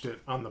watched it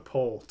on the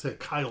poll to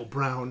Kyle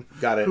Brown,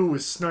 who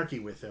was snarky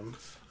with him.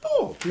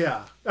 Oh,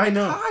 yeah, I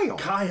know.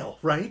 Kyle,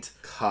 right?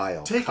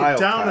 Kyle. Take it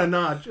down a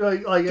notch.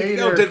 Like hey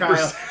there,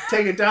 Kyle.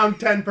 Take it down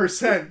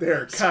 10%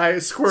 there,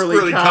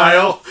 Squirrely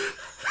Kyle.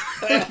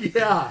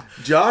 Yeah.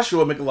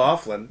 Joshua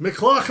McLaughlin.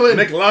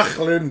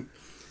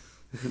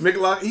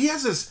 He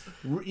has this.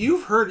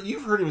 You've heard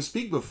him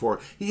speak before.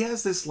 He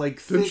has this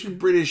thick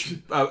British,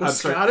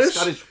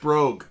 Scottish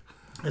brogue.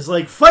 It's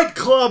like Fight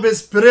Club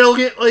is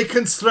brilliantly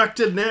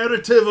constructed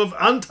narrative of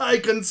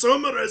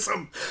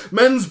anti-consumerism,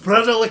 men's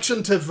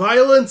predilection to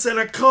violence, and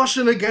a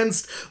caution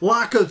against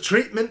lack of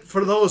treatment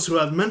for those who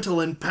have mental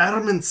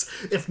impairments.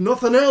 If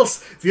nothing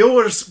else,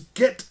 viewers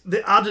get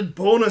the added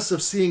bonus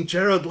of seeing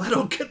Jared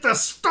Leto get the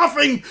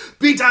stuffing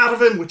beat out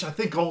of him, which I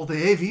think all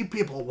the AV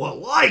people will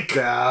like.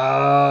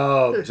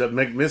 Oh,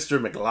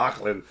 Mr.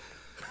 McLaughlin.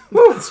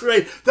 That's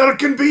right. There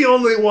can be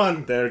only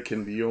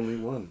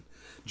one.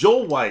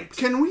 Joel White.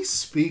 Can we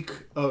speak,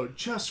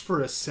 just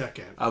for a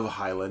second, of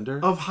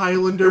Highlander?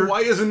 And why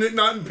isn't it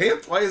not in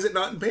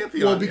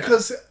Pantheon? Well,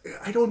 because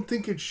I don't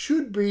think it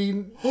should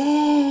be.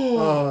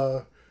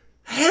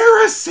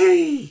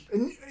 Heresy.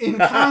 In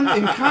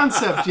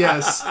concept,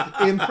 yes.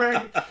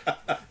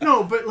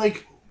 No, but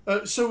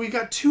so we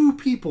got 2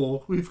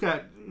 people. We've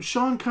got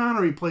Sean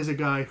Connery plays a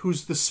guy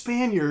who's the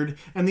Spaniard,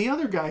 and the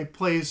other guy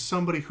plays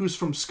somebody who's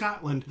from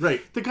Scotland.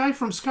 Right. The guy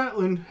from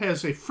Scotland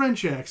has a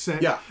French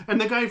accent, yeah,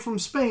 and the guy from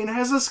Spain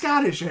has a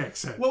Scottish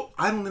accent. Well,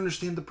 I don't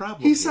understand the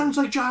problem. He sounds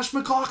like Josh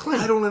McLaughlin.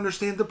 I don't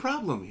understand the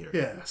problem here.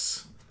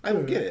 Yes. I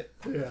don't get it.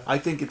 Yeah. I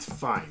think it's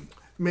fine.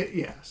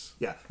 Yes.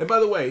 Yeah. And by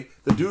the way,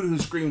 the dude who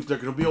screams there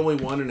can be only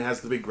one and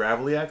has the big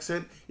gravelly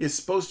accent is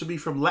supposed to be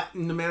from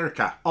Latin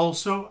America.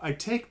 Also, I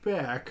take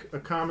back a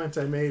comment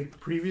I made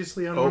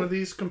previously on one of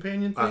these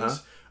companion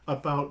things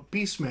about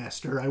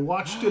Beastmaster. I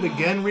watched it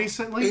again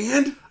recently.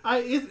 And?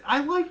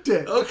 I liked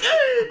it.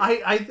 Okay.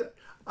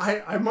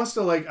 I must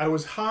have I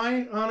was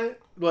high on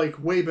it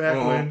way back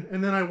when,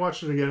 and then I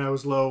watched it again. I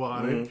was low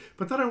on it,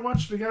 but then I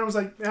watched it again. I was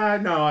like,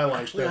 no, I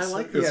like this. I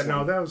like this. Yeah,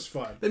 no, that was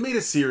fun. They made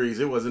a series.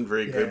 It wasn't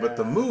very good, but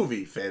the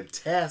movie,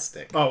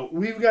 fantastic. Oh,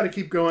 we've got to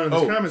keep going in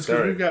these comments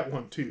because we've got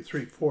 1, 2,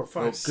 3, 4,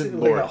 5, 6,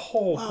 a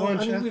whole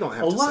bunch. We don't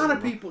have a lot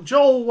of people.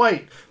 Joel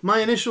White. My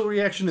initial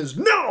reaction is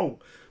no.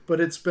 But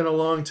it's been a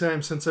long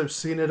time since I've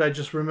seen it. I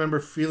just remember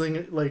feeling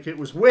it like it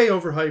was way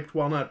overhyped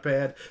while not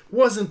bad.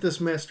 Wasn't this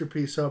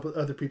masterpiece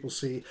other people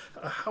see.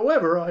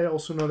 However, I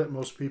also know that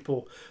most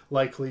people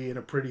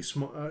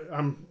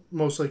I'm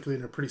most likely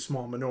in a pretty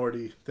small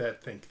minority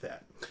that think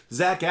that.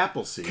 Zach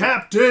Appleseed.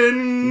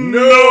 Captain!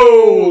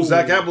 No!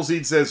 Zach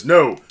Appleseed says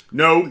no.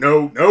 No.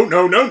 Definite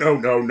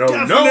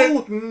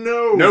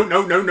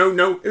no.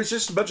 No. It was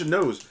just a bunch of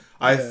no's.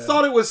 I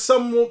thought it was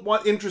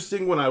somewhat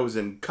interesting when I was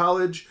in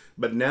college,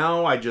 but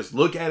now I just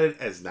look at it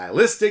as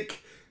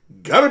nihilistic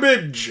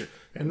garbage.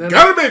 And then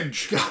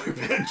garbage.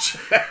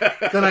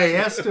 Then I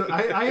asked him.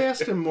 I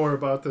asked him more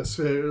about this.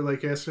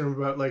 Asked him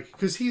about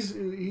because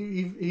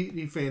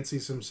he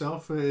fancies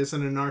himself as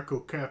an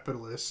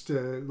anarcho-capitalist.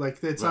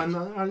 It's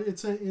right.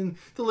 It's in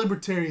the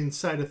libertarian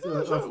side of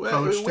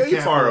approach to way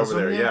capitalism. far over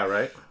there. Yeah,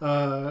 right.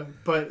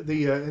 But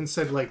and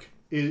said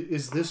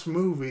is this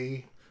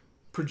movie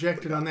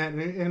projected on that?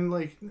 And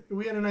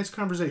we had a nice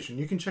conversation.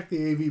 You can check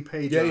the AV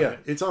page. Yeah, on yeah, it.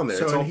 it's on there.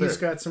 So it's all he's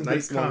there. got some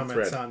nice good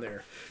comments on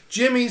there.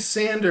 Jimmy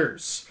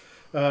Sanders.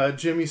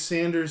 Jimmy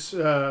Sanders,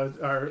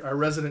 our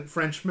resident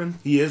Frenchman.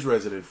 He is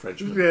resident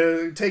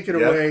Frenchman. Take it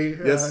away,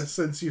 yes.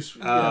 Since you.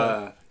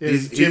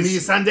 He's Jimmy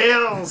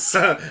Sanders.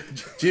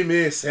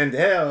 Jimmy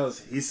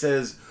Sanders. He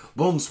says,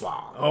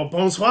 bonsoir. Oh,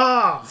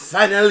 bonsoir.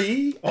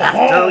 Finally,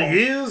 after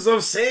years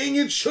of saying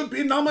it should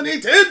be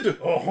nominated.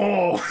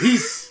 Oh,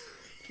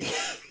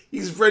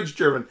 He's French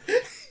German.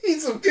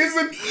 he's an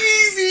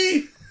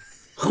easy.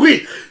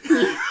 Oui.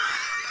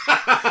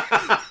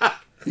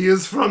 He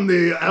is from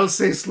the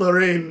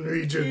Alsace-Lorraine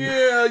region.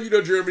 Yeah,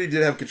 Germany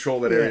did have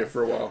control of that area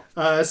for a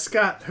while.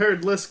 Scott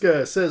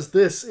Herdliska says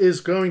this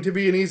is going to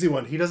be an easy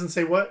one. He doesn't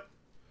say what.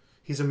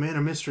 He's a man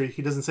of mystery.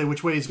 He doesn't say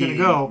which way he's going to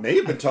go. May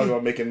have been talking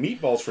about making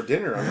meatballs for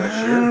dinner. I'm not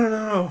I sure. don't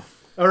know.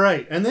 All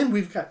right, and then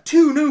we've got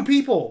 2 new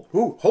people.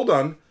 Ooh, hold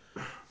on.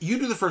 You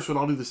do the first one.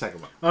 I'll do the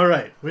second one. All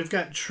right, we've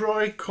got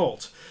Troy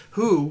Colt,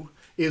 who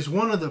is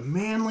one of the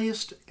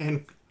manliest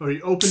and... Or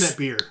you open that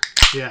beer.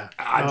 Yeah.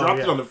 I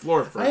dropped it on the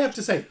floor first. I have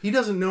to say, he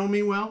doesn't know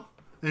me well,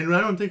 and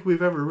I don't think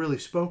we've ever really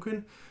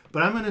spoken,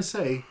 but I'm going to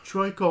say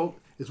Troy Colt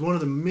is one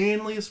of the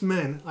manliest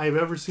men I've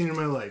ever seen in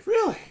my life.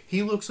 Really?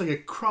 He looks like a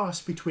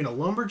cross between a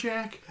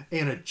lumberjack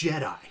and a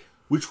Jedi.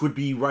 Which would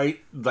be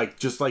right,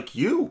 just like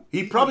you.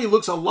 He probably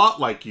looks a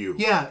lot like you.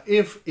 Yeah,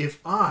 if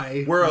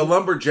I... We're a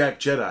lumberjack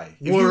Jedi.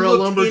 If We're you a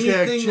looked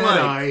lumberjack anything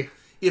Jedi.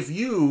 If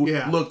you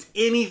Yeah. looked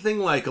anything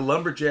like a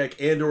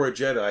lumberjack and or a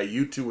Jedi,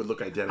 you two would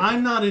look identical.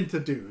 I'm not into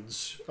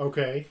dudes,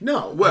 okay?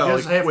 No, well, I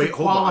guess I have wait, to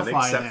hold on,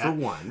 qualify except that. for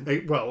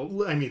one.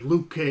 Well, I mean,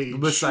 Luke Cage.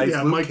 Besides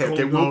Luke Michael,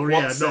 Cage.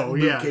 Okay,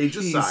 Luke Cage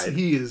He's- aside.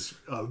 He is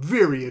a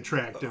very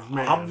attractive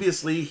man.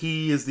 Obviously,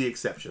 he is the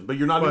exception, but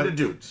you're not into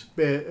dudes.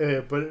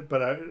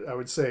 But I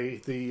would say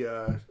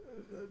the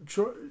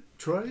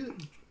Troy,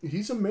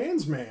 he's a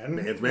man's man.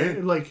 Man's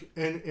man.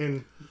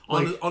 And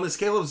On a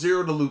scale of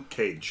 0 to Luke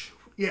Cage.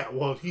 yeah,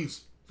 well,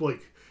 he's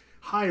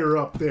higher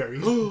up there.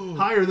 He's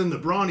higher than the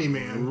Brawny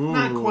Man. Ooh.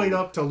 Not quite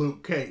up to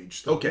Luke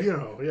Cage. Though, Okay.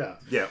 Yeah.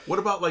 Yeah. What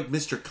about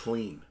Mr.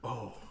 Clean?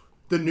 Oh.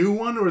 The new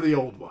one or the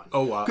old one?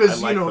 Oh,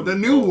 because I like the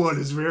new one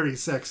is very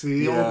sexy.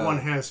 The Yeah. old one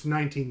has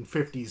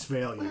 1950s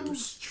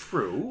values.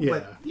 True. Yeah.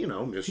 But,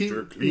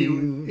 Mr.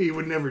 Clean. He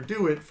would never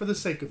do it for the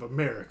sake of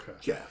America.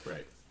 Yeah,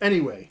 right.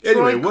 Anyway,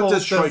 what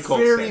does Troy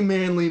Colt very say?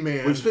 manly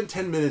man. We've spent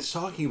 10 minutes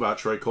talking about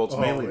Troy Colt's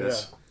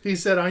manliness. Yeah. He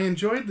said, I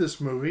enjoyed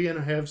this movie and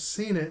I have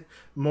seen it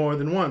more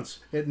than once.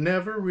 It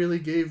never really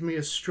gave me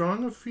as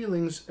strong of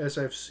feelings as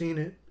I've seen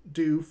it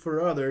do for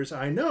others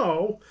I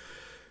know.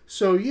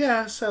 So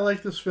yes, I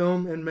like this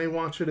film and may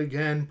watch it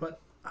again, but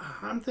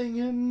I'm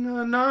thinking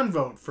a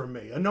non-vote for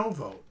me, a no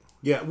vote.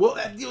 Yeah, well,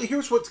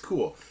 here's what's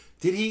cool.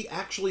 Did he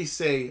actually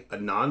say a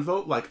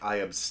non-vote, like I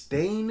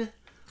abstain,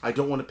 I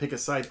don't want to pick a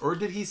side, or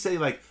did he say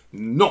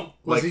no,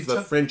 like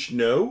the French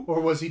no? Or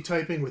was he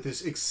typing with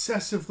his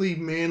excessively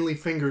manly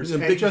fingers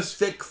and big,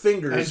 thick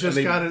fingers, and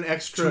just got an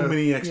extra too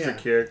many extra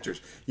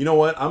characters? You know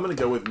what? I'm going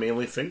to go with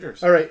manly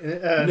fingers. All right,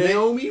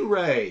 Naomi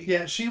Ray.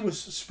 Yeah, she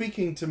was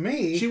speaking to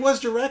me. She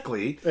was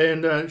directly,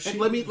 and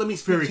let me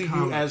speak to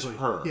you as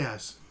her.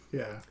 Yes,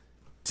 yeah.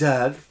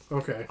 Doug.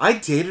 Okay. I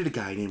dated a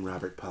guy named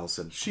Robert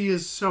Paulson. She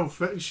is so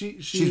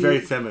she's very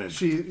feminine.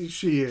 She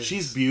is.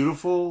 She's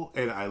beautiful,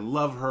 and I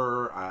love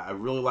her. I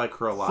really like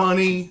her a lot.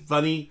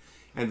 Funny,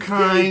 and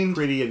kind, very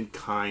pretty and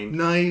kind.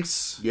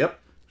 Nice. Yep.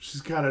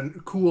 She's got a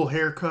cool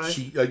haircut.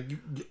 She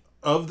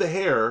of the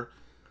hair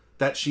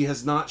that she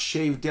has not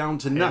shaved down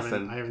to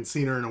nothing. I haven't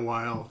seen her in a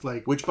while.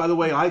 Which, by the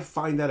way, I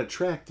find that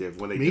attractive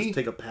when they just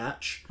take a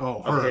patch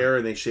of hair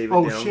and they shave it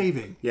down. Oh,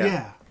 shaving.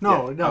 Yeah.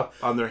 No.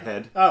 On their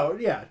head. Oh,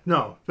 yeah.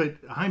 No, but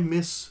I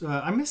miss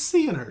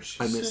seeing her.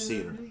 I miss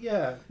seeing her.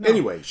 Yeah. No.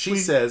 Anyway, she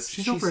says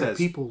she's over at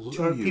People's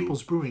Brewing.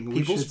 People's Brewing.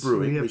 We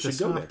should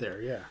go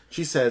there. Yeah.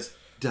 She says,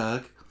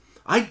 Doug,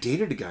 I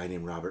dated a guy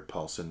named Robert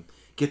Paulson.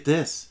 Get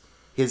this.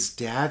 His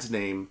dad's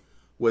name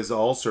was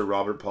also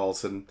Robert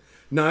Paulson.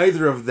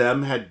 Neither of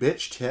them had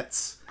bitch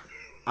tits.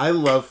 I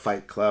love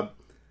Fight Club.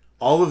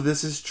 All of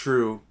this is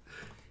true.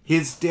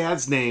 His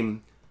dad's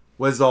name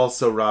was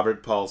also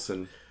Robert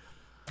Paulson.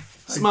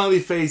 Smiley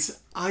face,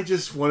 I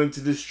just wanted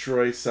to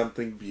destroy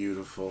something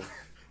beautiful.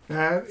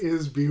 That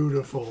is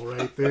beautiful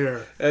right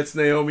there. That's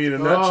Naomi in a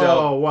nutshell.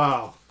 Oh,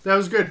 wow. That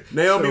was good.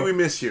 Naomi, we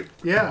miss you.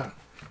 Yeah.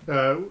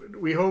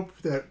 We hope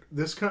that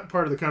this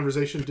part of the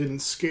conversation didn't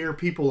scare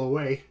people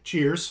away.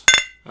 Cheers.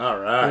 All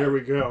right. There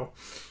we go.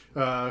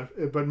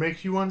 But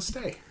makes you want to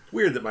stay.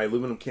 Weird that my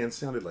aluminum can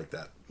sounded like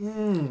that.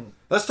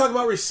 Let's talk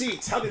about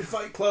receipts. How did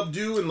Fight Club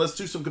do? And let's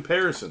do some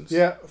comparisons.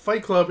 Yeah,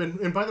 Fight Club.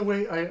 And by the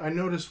way, I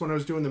noticed when I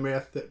was doing the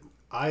math that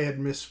I had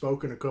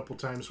misspoken a couple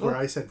times where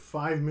I said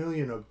 5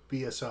 million of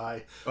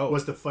BSI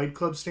was the Fight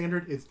Club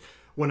standard. It's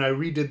when I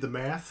redid the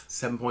math.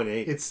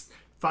 7.8. It's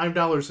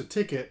 $5 a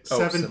ticket.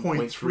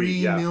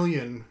 7.3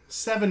 million.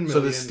 7 million. So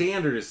the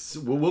standard is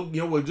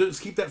we'll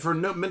just keep that for a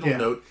mental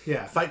note.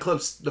 Yeah.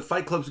 The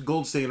Fight Club's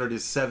gold standard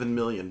is 7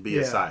 million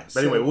BSI. Yeah,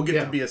 but anyway, we'll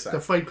get to BSI. The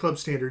Fight Club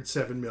standard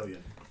 7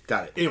 million.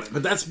 Got it. Anyway,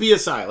 but that's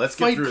BSI. Let's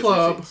get through Fight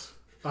Club,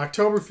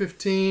 October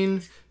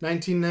 15,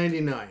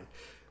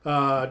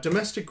 1999.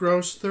 Domestic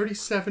gross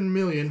 37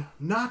 million.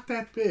 Not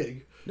that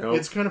big. No.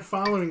 It's kind of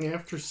following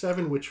after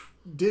 7, which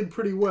did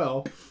pretty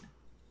well.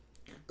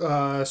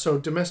 So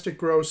domestic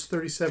gross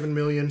 37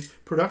 million,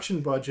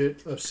 production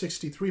budget of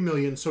 63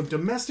 million. So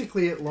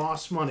domestically it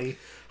lost money.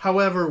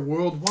 However,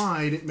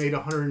 worldwide it made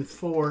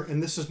 104,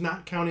 and this is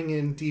not counting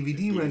in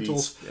DVD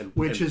rentals,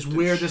 which is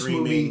where this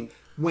movie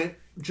went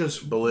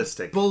just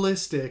ballistic.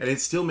 And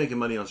it's still making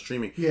money on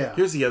streaming. Yeah.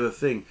 Here's the other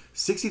thing.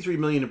 63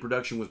 million in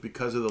production was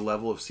because of the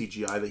level of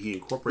CGI that he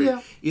incorporated.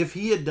 Yeah. If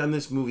he had done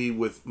this movie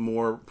with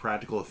more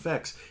practical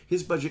effects,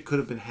 his budget could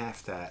have been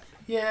half that.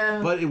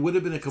 Yeah. But it would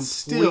have been a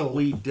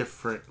completely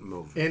different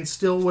movie. And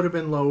still would have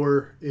been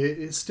lower.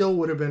 It still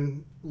would have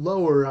been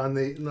lower on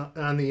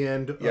the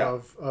end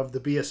of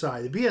the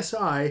BSI. The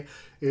BSI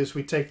is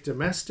we take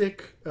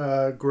domestic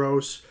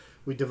gross,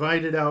 we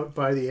divide it out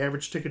by the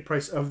average ticket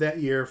price of that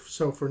year.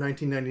 So for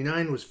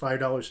 1999 was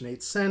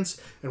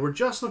 $5.08. And we're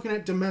just looking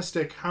at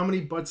domestic. How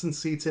many butts and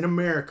seats in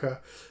America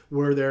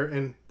were there?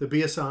 And the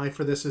BSI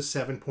for this is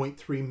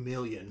 7.3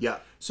 million. Yeah.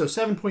 So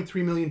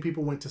 7.3 million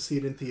people went to see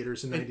it in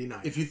theaters in 99.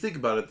 If you think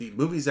about it, the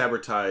movie's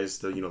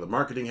advertised, the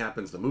marketing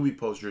happens, the movie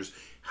posters.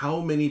 How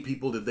many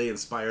people did they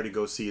inspire to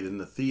go see it in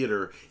the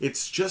theater?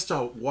 It's just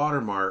a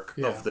watermark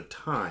of the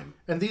time.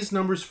 And these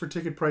numbers for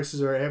ticket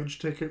prices are average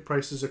ticket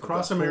prices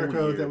across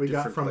America that we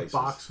got from places.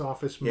 Box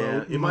Office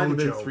Mojo. Yeah, it might have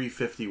been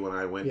 $3.50 when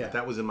I went, but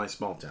that was in my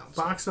small town.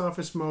 So. Box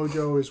Office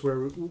Mojo is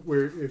where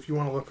if you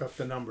want to look up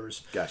the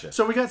numbers. Gotcha.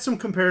 So we got some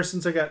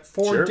comparisons. I got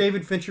 4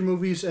 David Fincher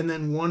movies and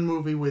then 1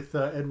 movie with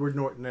Edward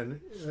Norton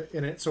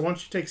in it. So why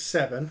don't you take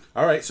 7?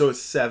 All right, so it's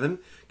 7.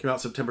 Came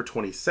out September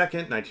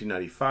 22nd,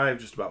 1995,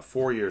 just about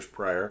 4 years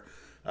prior.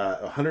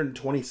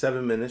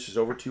 127 minutes, just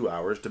over 2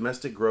 hours.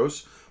 Domestic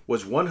gross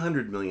was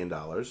 $100 million.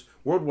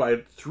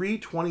 Worldwide,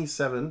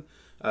 327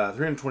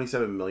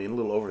 million, a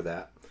little over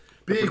that.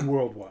 Big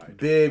worldwide.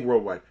 Big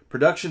worldwide.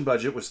 Production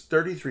budget was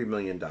 $33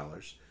 million.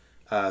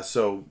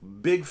 So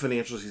big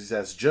financial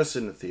success just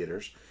in the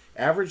theaters.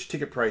 Average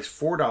ticket price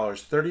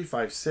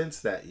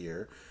 $4.35 that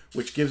year,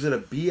 which gives it a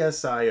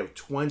BSI of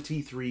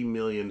 23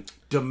 million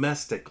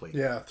domestically.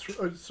 Yeah,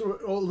 so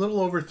a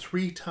little over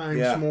 3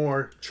 times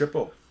more.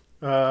 Triple.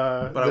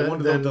 But I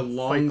wonder what the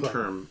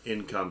long-term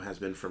income has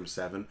been from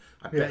 7.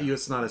 I bet you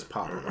it's not as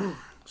popular.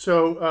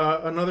 So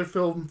another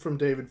film from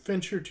David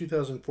Fincher,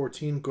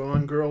 2014,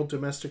 Gone Girl,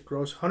 domestic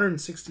gross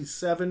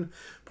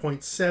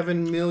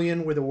 167.7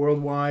 million with a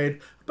worldwide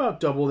about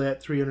double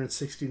that,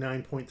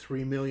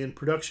 369.3 million.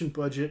 Production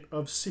budget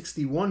of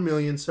 61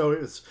 million, so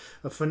it's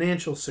a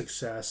financial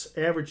success.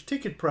 Average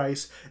ticket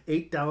price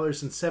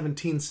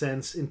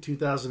 $8.17 in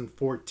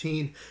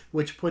 2014,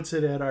 which puts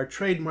it at our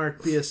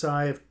trademark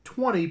BSI of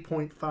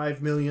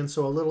 20.5 million,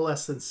 so a little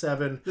less than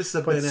 7. This is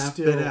a Ben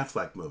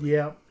Affleck movie.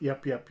 Yep.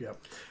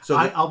 So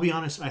I'll be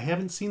honest, I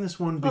haven't seen this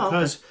one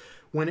because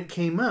when it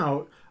came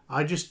out,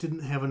 I just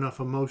didn't have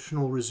enough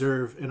emotional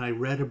reserve, and I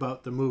read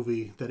about the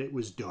movie that it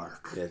was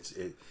dark.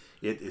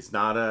 It's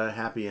not a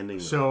happy ending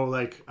movie. So,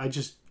 like, I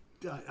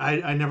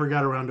never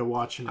got around to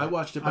watching it. I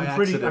watched it by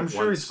accident I'm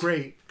sure it's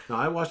great. No,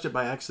 I watched it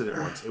by accident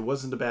once. It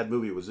wasn't a bad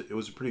movie. It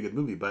was a pretty good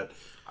movie, but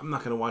I'm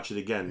not going to watch it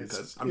again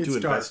because I'm too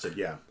invested.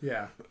 Yeah.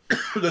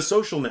 The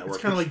Social Network.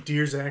 It's kind of like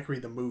Dear Zachary,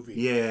 the movie.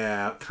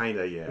 Yeah, kind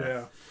of,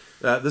 yeah.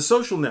 The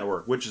Social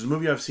Network, which is a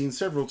movie I've seen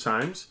several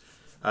times,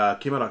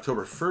 came out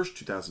October 1st,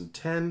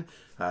 2010.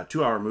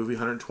 2-hour movie,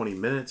 120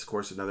 minutes. Of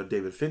course, another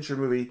David Fincher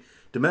movie.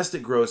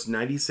 Domestic gross,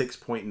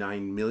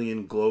 96.9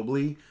 million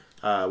globally.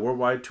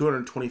 Worldwide,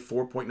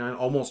 224.9,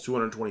 almost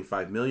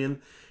 225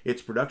 million.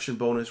 Its production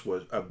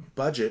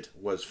budget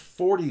was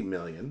 40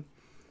 million.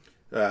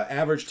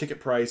 Average ticket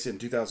price in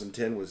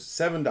 2010 was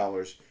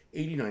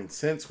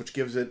 $7.89, which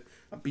gives it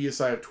a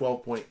BSI of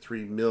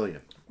 12.3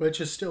 million.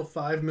 Which is still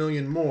 5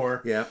 million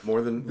more. Yeah,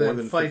 more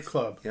than Fight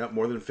Club. Yeah,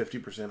 more than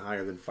 50%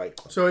 higher than Fight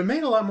Club. So it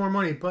made a lot more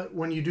money, but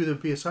when you do the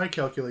BSI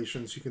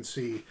calculations, you can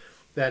see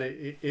that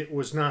it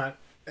was not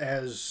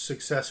as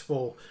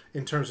successful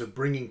in terms of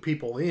bringing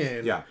people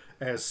in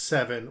as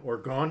 7 or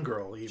Gone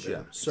Girl even.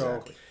 Yeah, so,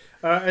 exactly.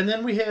 And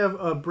then we have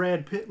a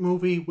Brad Pitt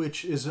movie,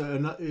 which is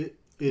not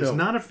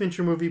a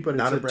Fincher movie, but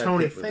it's a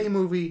Tony Fay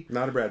movie.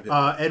 Not a Brad Pitt.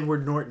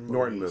 Edward Norton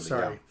movie.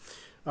 Sorry.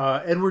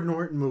 Yeah. Edward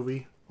Norton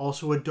movie,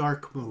 also a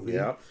dark movie.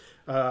 Yeah.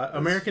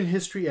 American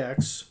History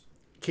X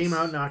came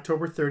out in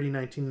October 30,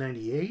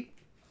 1998.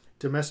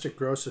 Domestic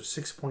gross of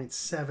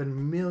 $6.7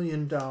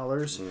 million.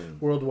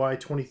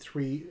 Worldwide,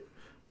 23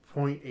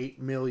 $8.8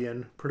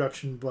 million,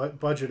 production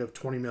budget of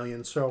 $20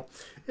 million. So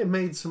it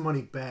made some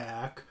money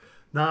back.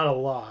 Not a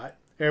lot.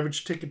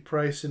 Average ticket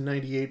price in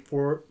 '98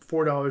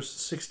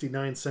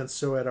 $4.69.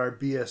 So at our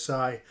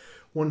BSI,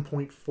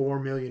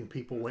 1.4 million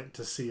people went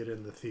to see it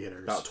in the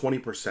theaters. About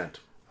 20%.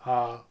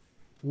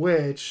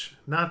 Which,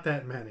 not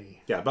that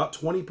many. Yeah, about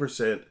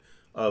 20%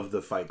 of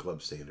the Fight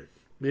Club standard.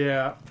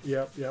 Yeah,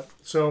 yep.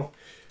 So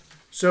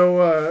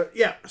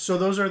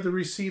those are the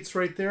receipts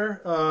right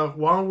there.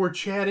 While we're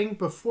chatting,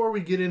 before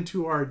we get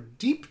into our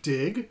deep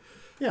dig,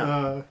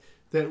 that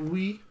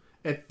we,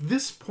 at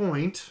this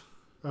point,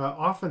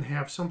 often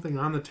have something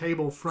on the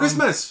table from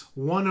Christmas!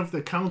 One of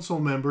the council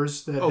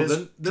members that has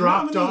the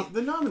dropped off.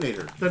 The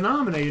nominator. The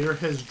nominator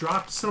has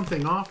dropped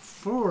something off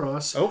for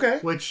us. Okay.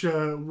 Which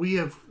we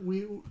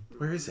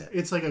Where is it?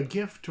 It's like a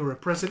gift or a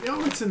present.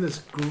 Oh, it's in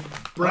this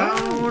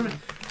brown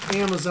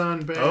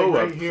Amazon bag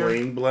right here.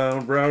 Plain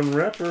brown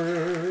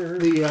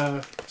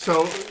wrapper.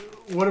 So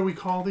what do we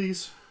call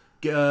these?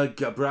 Bribes.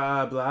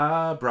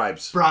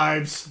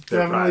 Bribes. They're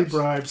Definitely bribes.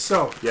 bribes.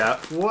 So Yeah.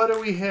 what do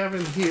we have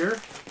in here?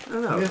 I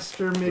don't know.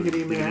 Mr.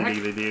 Miggity Mac.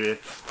 Mac.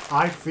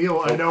 I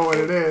feel I know what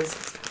it is.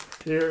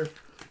 Here.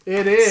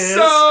 It is.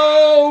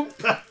 Soap!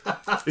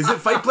 Is it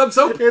Fight Club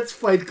soap? It's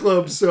Fight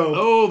Club soap.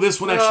 Oh,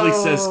 this one actually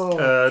says...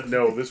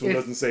 no, this one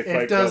doesn't say Fight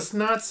Club. It does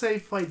not say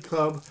Fight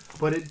Club,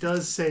 but it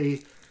does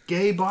say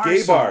Gay Bar Gay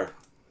soap. Bar.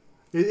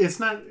 It's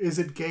not... Is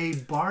it Gay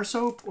Bar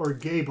soap or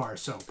Gay Bar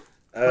soap?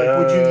 Like,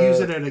 would you use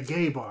it at a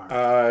gay bar?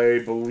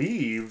 I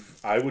believe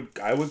I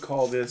would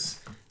call this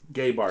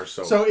Gay Bar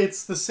soap. So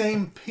it's the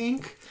same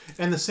pink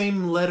and the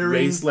same lettering.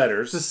 Raised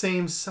letters. The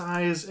same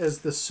size as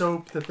the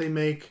soap that they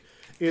make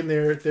in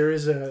there.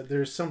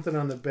 There's something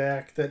on the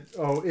back that...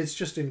 Oh, it's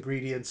just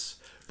ingredients.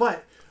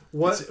 But...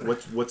 What's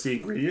the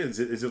ingredient?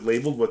 Is it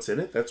labeled what's in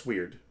it? That's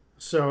weird.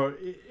 So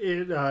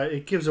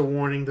it gives a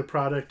warning. The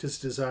product is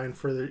designed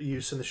for the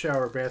use in the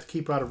shower or bath.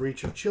 Keep out of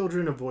reach of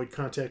children. Avoid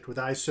contact with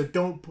eyes. So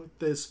don't put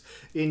this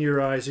in your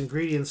eyes.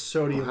 Ingredients: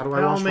 sodium How do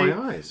I wash palmate,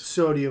 my eyes?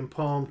 sodium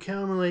palm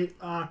camelate,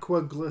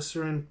 aqua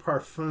glycerin,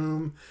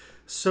 parfum,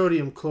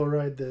 sodium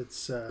chloride. That's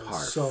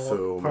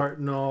salt,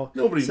 partinol.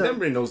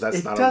 Nobody knows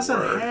that's not a word. It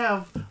doesn't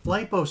have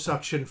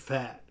liposuction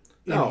fat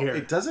in here.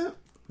 It doesn't?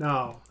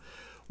 No.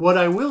 What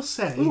I will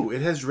say... Ooh,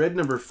 it has red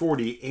number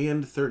 40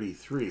 and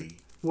 33.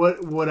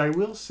 What I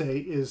will say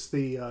is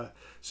a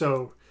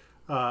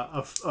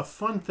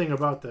fun thing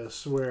about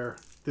this, where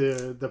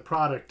the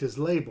product is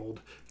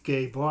labeled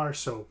Gay Bar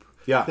Soap.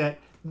 Yeah. That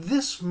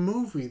this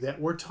movie that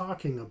we're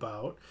talking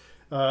about,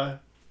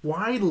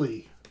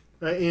 widely,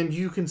 and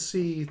you can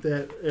see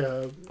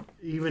that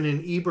even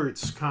in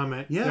Ebert's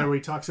comment, where he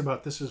talks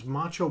about this is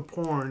macho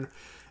porn,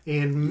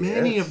 and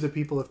many of the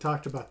people have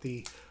talked about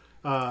the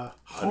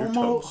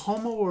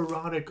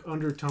homoerotic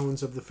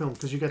undertones of the film,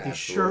 because you got these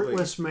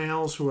shirtless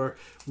males who are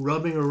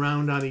rubbing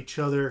around on each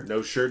other.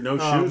 No shirt, no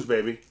shoes,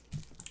 baby.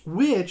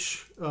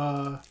 Which,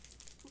 and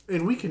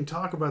we can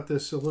talk about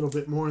this a little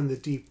bit more in the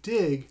deep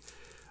dig,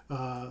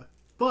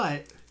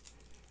 but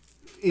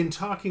in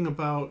talking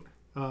about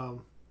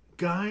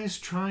guys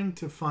trying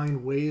to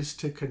find ways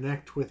to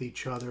connect with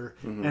each other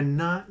and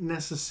not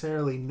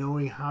necessarily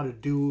knowing how to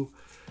do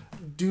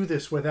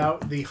this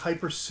without the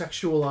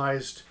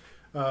hypersexualized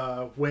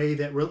way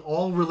that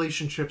all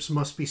relationships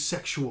must be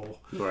sexual,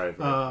 right.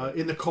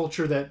 In the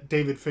culture that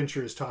David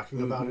Fincher is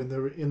talking about in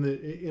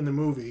the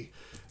movie,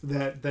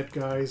 that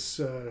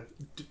guys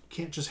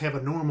can't just have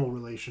a normal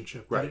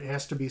relationship. Right. It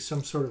has to be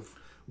some sort of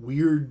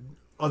weird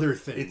other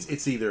thing.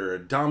 It's either a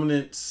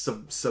dominant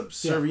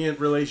subservient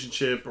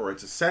relationship, or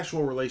it's a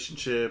sexual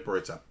relationship, or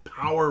it's a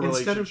power relationship.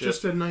 Instead of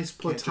just a nice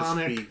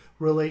platonic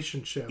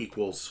relationship.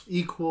 Equals.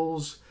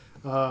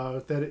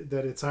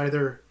 That it's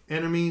either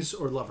enemies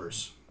or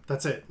lovers.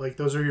 That's it. Like,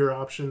 those are your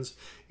options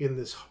in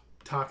this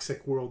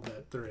toxic world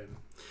that they're in.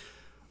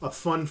 A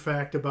fun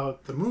fact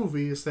about the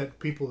movie is that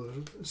people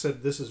have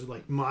said this is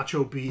like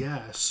macho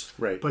BS.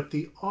 Right. But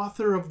the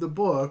author of the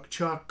book,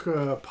 Chuck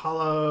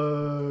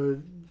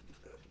Palahniuk,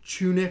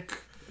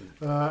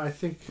 I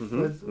think.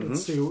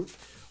 Let's see.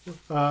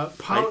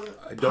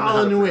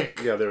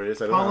 Palahniuk. Yeah, there it is.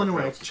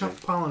 Chuck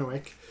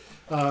Palahniuk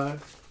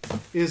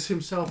is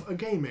himself a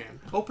gay man.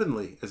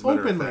 Openly, as a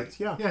matter of fact.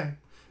 Yeah.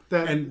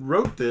 And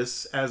wrote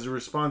this as a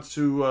response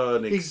to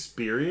an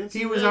experience.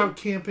 He was out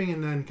camping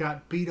and then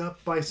got beat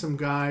up by some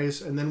guys,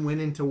 and then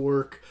went into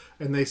work,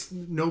 and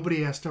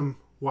nobody asked him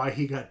why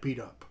he got beat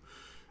up.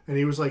 And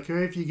he was like,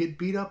 hey, if you get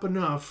beat up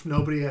enough,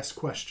 nobody asks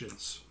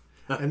questions.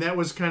 And that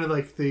was kind of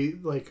like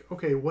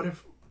okay, what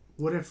if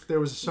there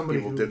was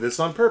somebody who did this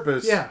on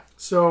purpose? Yeah.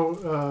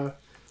 So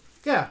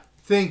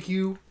thank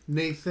you,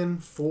 Nathan,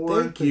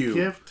 for the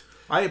gift.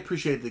 I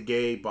appreciate the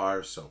Gay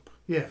Bar Soap.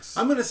 Yes.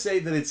 I'm going to say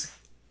that it's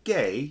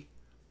Gay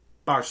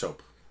Bar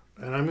Soap.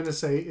 And I'm going to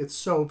say it's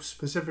soap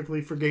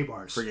specifically for gay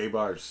bars. For gay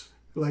bars.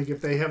 Like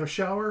if they have a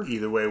shower.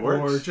 Either way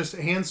works. Or just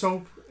hand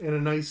soap in a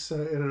nice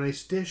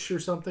dish or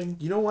something.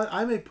 You know what?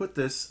 I may put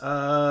this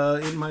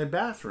in my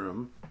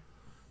bathroom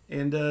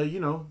and,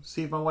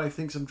 see if my wife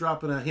thinks I'm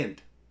dropping a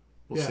hint.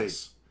 We'll see.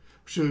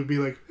 She would be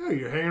like, oh,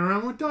 you're hanging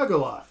around with Doug a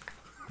lot.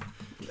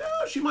 No,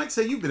 she might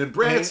say you've been at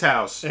Brad's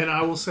house. And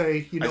I will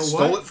say, you know I what?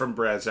 stole it from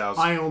Brad's house.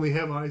 I only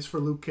have eyes for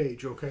Luke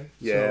Cage, okay?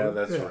 Yeah, So,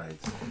 that's right.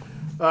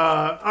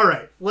 All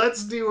right,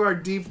 let's do our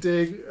deep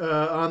dig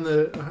on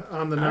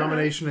the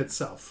nomination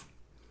itself.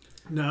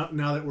 Now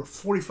that we're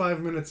 45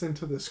 minutes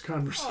into this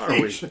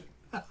conversation.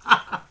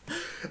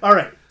 All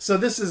right, so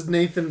this is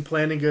Nathan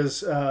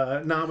Plantinga's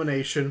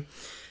nomination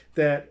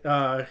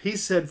that he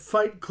said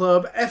Fight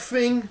Club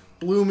effing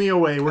blew me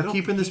away. We're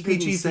keeping this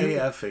PG. Say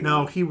effing.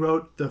 No, he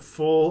wrote the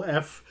full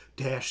F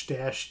dash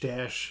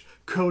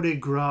coup de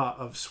grace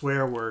of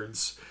swear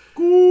words.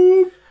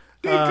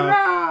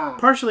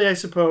 Partially, I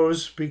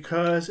suppose,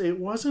 because it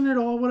wasn't at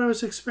all what I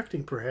was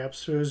expecting.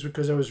 Perhaps it was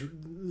because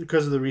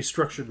of the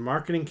restructured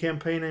marketing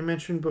campaign I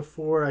mentioned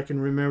before. I can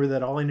remember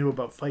that all I knew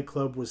about Fight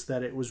Club was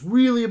that it was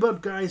really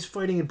about guys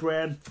fighting and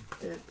Brad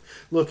Pitt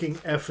looking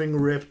effing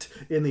ripped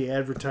in the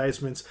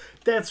advertisements.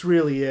 That's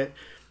really it.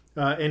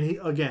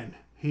 And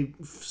he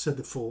said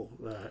the full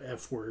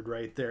F word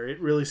right there. It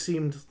really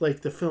seemed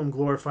like the film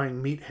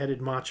glorifying meat-headed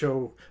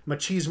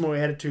machismo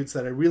attitudes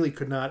that I really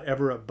could not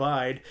ever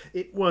abide.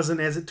 It wasn't,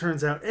 as it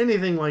turns out,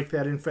 anything like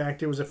that. In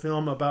fact, it was a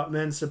film about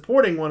men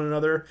supporting one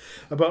another,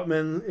 about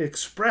men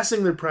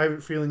expressing their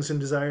private feelings and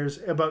desires,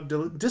 about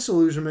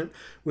disillusionment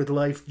with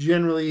life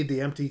generally,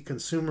 the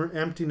emptiness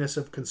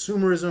of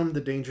consumerism,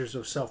 the dangers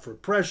of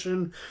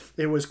self-repression.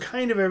 It was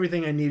kind of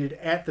everything I needed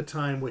at the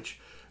time, which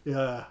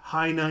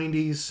high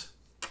 90s...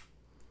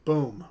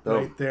 Boom,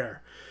 right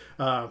there.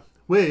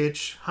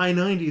 Which, high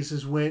 90s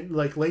is when,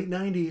 like late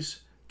 90s,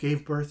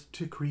 gave birth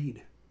to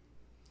Creed.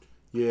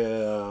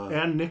 Yeah.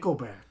 And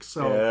Nickelback.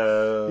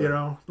 So,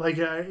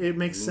 it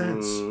makes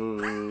sense.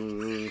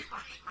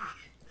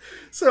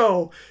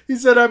 So, he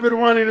said, I've been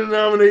wanting to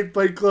nominate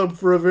Fight Club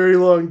for a very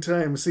long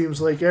time.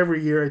 Seems like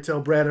every year I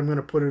tell Brad I'm going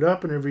to put it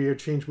up, and every year I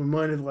change my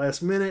mind at the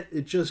last minute.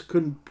 It just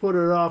couldn't put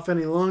it off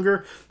any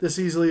longer. This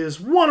easily is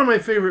one of my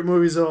favorite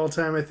movies of all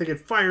time. I think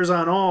it fires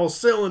on all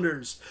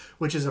cylinders,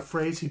 which is a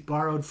phrase he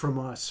borrowed from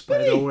us,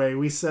 by the way.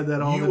 We said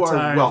that all the time. You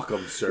are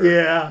welcome, sir.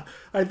 Yeah.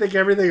 I think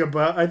everything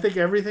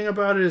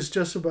about it is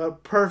just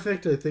about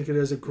perfect. I think it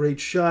has a great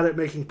shot at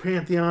making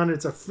Pantheon.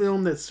 It's a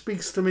film that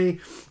speaks to me,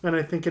 and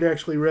I think it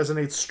actually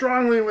resonates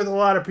strongly with a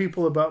lot of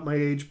people about my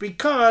age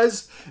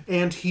because,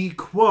 and he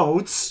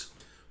quotes,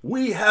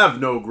 "We have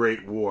no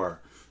great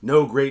war,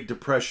 no great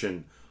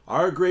depression.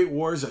 Our great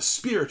war is a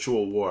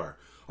spiritual war.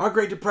 Our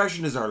great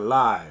depression is our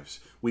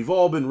lives. We've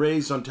all been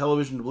raised on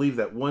television to believe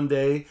that one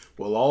day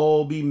we'll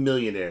all be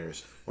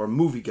millionaires or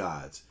movie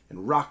gods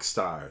and rock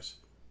stars.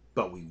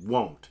 But we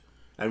won't.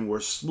 And we're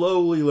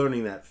slowly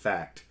learning that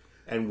fact.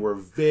 And we're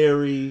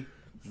very,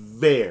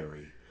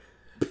 very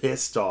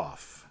pissed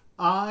off."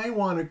 I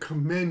want to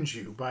commend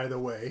you, by the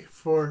way,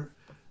 for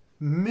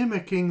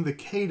mimicking the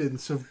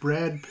cadence of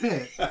Brad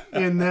Pitt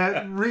in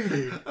that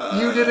reading.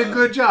 You did a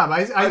good job.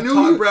 I knew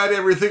taught Brad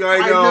everything I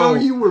know. I know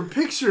you were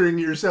picturing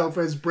yourself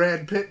as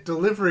Brad Pitt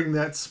delivering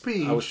that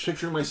speech. I was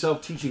picturing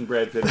myself teaching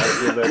Brad Pitt how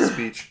to give that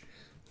speech.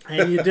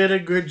 And you did a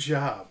good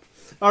job.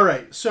 All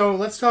right, so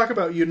let's talk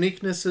about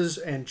uniquenesses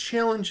and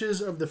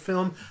challenges of the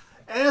film.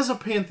 As a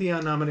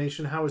Pantheon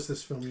nomination, how is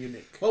this film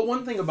unique? Well,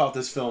 one thing about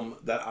this film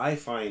that I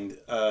find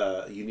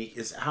unique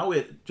is how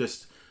it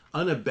just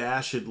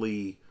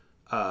unabashedly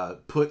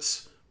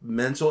puts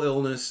mental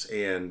illness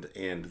and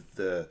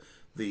the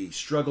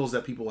struggles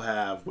that people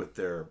have with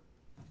their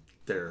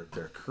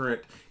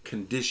current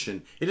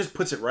condition. It just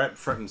puts it right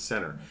front and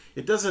center.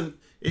 It doesn't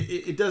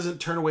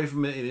turn away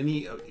from it in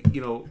any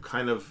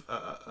kind of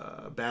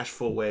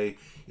bashful way.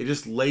 It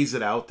just lays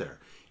it out there.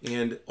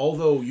 And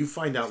although you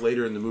find out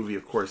later in the movie,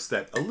 of course,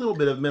 that a little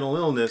bit of mental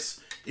illness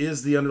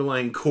is the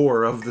underlying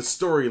core of the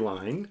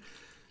storyline,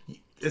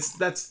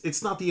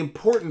 it's not the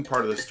important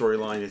part of the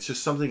storyline. It's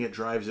just something that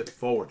drives it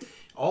forward.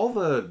 All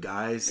the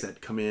guys that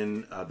come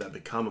in that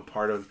become a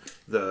part of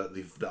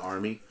the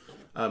army,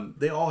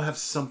 they all have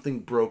something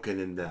broken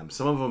in them.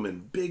 Some of them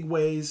in big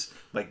ways,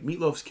 like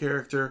Meatloaf's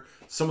character.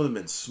 Some of them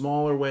in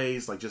smaller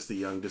ways, like just the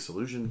young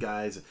disillusioned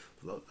guys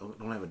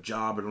don't have a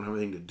job or don't have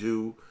anything to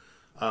do.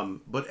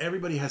 But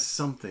everybody has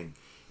something,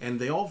 and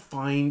they all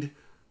find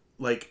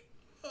like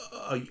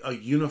a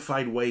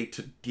unified way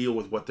to deal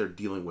with what they're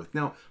dealing with.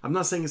 Now, I'm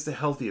not saying it's the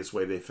healthiest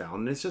way they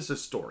found, and it's just a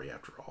story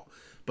after all.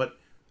 But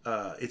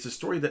it's a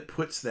story that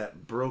puts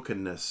that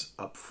brokenness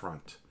up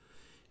front.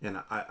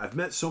 And I've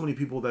met so many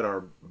people that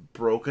are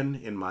broken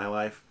in my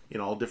life in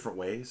all different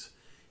ways,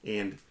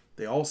 and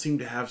they all seem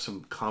to have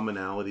some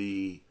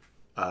commonality,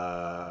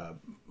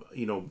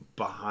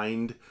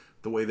 behind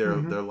the way their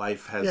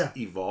life has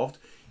evolved.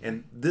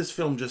 And this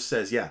film just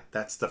says,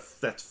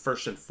 that's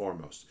first and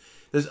foremost.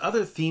 There's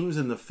other themes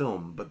in the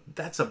film, but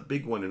that's a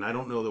big one, and I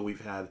don't know that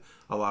we've had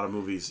a lot of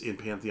movies in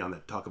Pantheon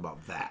that talk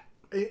about that.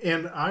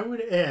 And I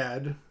would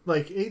add,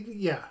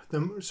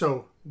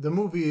 so the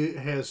movie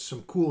has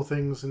some cool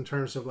things in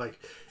terms of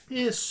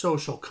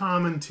social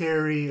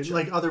commentary, and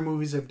like other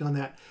movies have done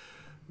that.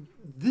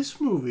 This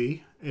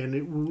movie,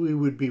 and we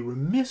would be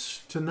remiss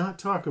to not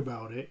talk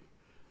about it,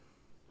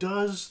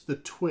 does the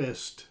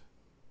twist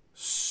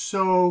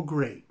so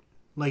great.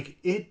 Like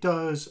it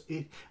does.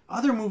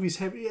 Other movies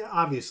have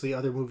obviously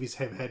other movies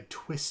have had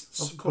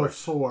twists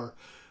before,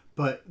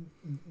 but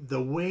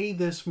the way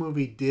this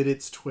movie did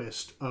its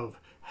twist of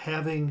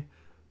having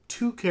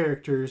two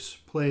characters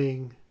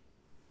playing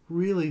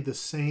really the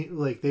same,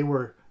 like they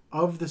were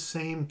of the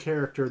same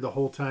character the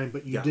whole time,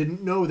 but you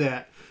didn't know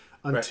that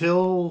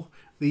until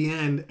the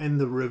end, and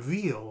the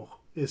reveal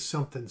is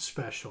something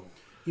special.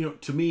 You know,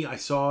 to me,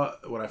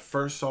 when I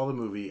first saw the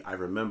movie, I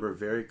remember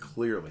very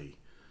clearly.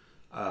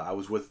 I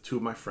was with two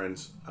of my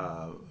friends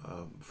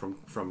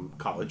from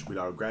college. We'd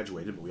all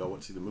graduated, but we all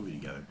went to see the movie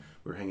together.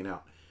 We were hanging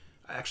out.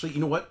 Actually, you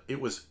know what?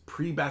 It was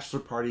pre-bachelor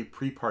party,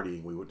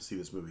 pre-partying. We went to see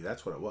this movie.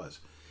 That's what it was.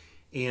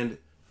 And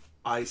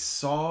I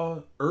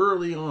saw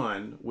early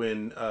on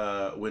when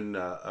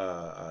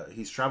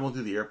he's traveling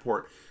through the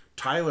airport,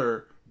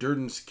 Tyler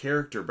Durden's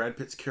character, Brad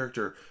Pitt's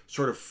character,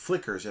 sort of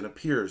flickers and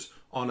appears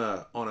on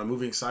a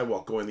moving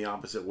sidewalk going the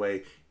opposite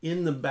way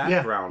in the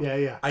background.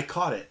 Yeah. I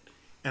caught it.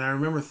 And I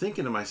remember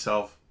thinking to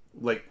myself,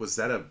 like, was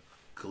that a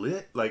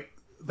glitch? Like,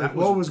 that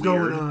was what was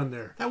weird. going on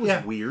there? That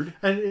was weird.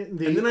 And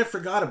then I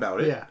forgot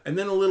about it. Yeah. And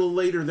then a little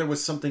later, there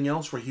was something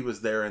else where he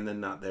was there and then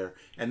not there.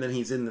 And then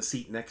he's in the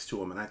seat next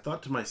to him. And I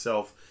thought to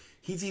myself,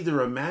 he's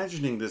either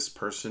imagining this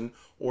person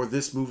or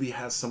this movie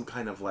has some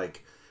kind of,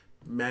 like,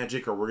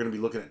 magic, or we're going to be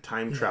looking at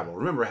time travel.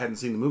 Remember, I hadn't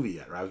seen the movie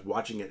yet. Right? I was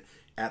watching it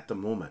at the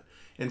moment.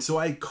 And so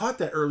I caught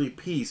that early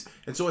piece.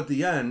 And so at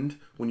the end,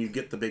 when you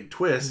get the big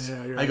twist,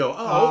 I go,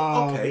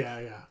 okay.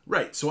 Yeah.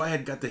 Right. So I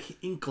had got the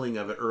inkling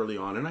of it early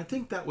on. And I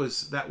think that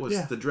was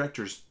the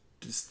director's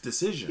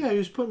decision. Yeah, he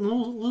was putting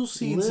little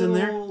seeds in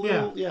there.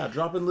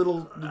 Dropping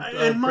little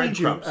and mind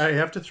you, breadcrumbs. I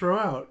have to throw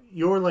out,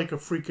 you're like a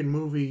freaking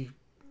movie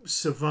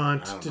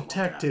savant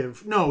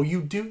detective. No,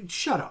 you do.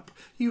 Shut up.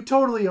 You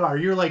totally are.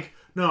 You're like,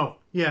 no,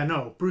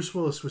 Bruce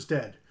Willis was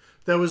dead.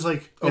 That was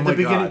like at the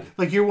beginning. God.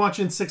 Like you're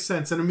watching Sixth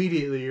Sense and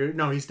immediately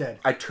he's dead.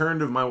 I turned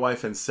to my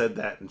wife and said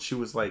that, and she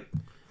was like,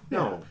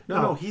 no,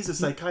 he's a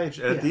psychiatrist.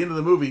 And at the end of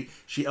the movie,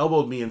 she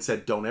elbowed me and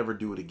said, don't ever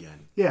do it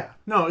again. Yeah.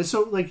 No,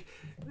 so like,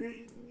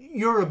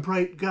 you're a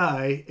bright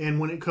guy,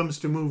 and when it comes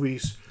to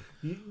movies,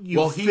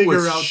 you he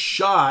was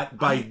shot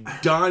by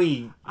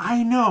Donnie.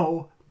 I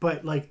know,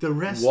 but like the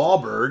rest...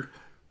 Wahlberg.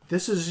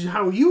 This is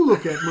how you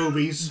look at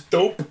movies.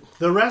 Dope.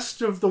 The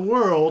rest of the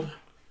world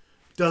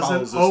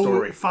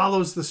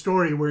follows the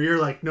story where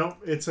you're like, nope,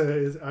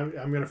 I'm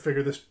going to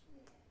figure this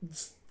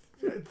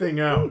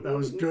thing out. I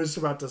was just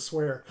about to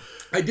swear.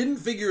 I didn't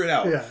figure it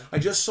out. Yeah. I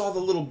just saw the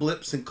little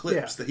blips and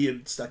clips that he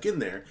had stuck in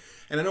there.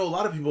 And I know a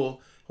lot of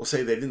people will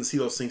say they didn't see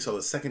those things till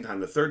the second time,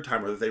 the third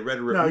time, or that they read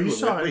a review. No, you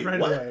saw it right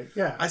away.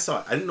 Yeah. I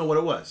saw it. I didn't know what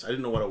it was.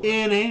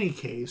 In any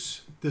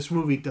case, this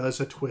movie does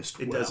a twist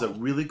well. It does a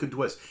really good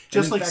twist.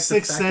 Just like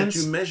Sixth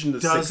Sense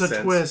does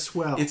a twist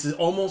well. It's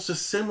almost a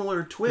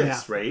similar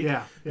twist, right?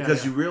 Yeah.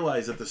 Because you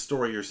realize that the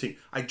story you're seeing...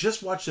 I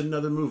just watched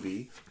another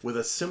movie with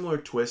a similar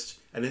twist,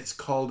 and it's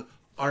called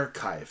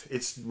Archive.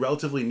 It's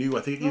relatively new.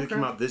 I think it either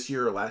came out this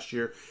year or last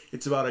year.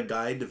 It's about a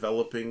guy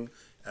developing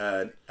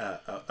a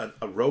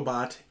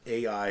robot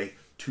AI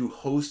to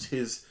host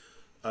his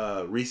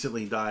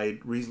recently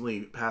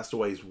passed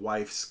away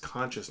wife's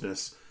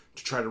consciousness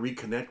to try to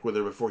reconnect with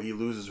her before he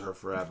loses her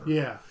forever.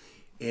 Yeah.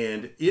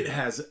 And it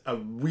has a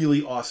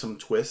really awesome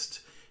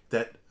twist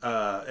that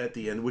at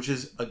the end, which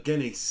is,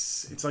 again,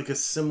 it's like a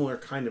similar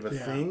kind of a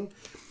thing.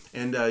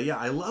 And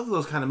I love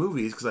those kind of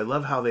movies because I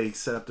love how they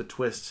set up the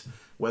twist,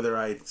 whether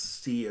I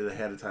see it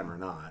ahead of time or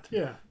not.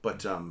 Yeah.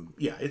 But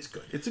it's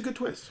good. It's a good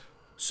twist.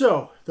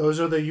 So, those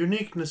are the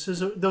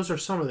uniquenesses. Those are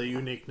some of the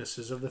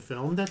uniquenesses of the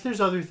film. That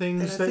there's other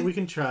things that we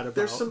can chat about.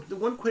 There's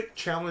one quick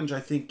challenge I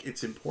think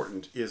it's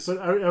important is... But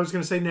I was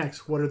going to say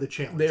next, what are the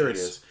challenges? There it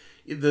is.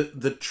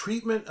 The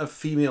treatment of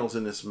females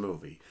in this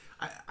movie.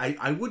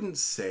 I wouldn't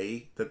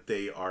say that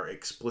they are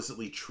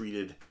explicitly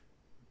treated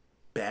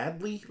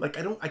badly. Like,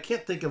 I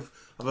can't think of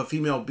a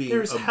female being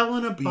There's abused.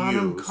 Helena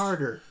Bonham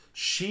Carter.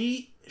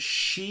 She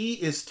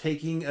is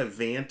taking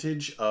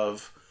advantage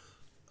of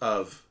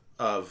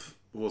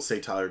we'll say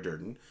Tyler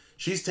Durden.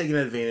 She's taking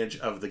advantage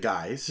of the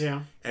guys.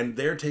 Yeah. And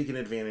they're taking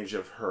advantage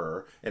of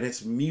her. And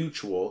it's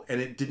mutual. And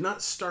it did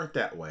not start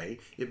that way.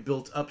 It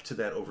built up to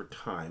that over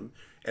time.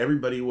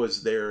 Everybody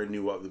was there and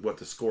knew what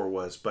the score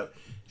was. But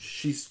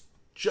she's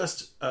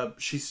just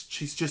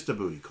she's just a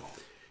booty call.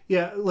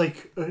 Yeah,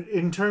 like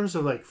in terms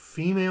of like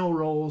female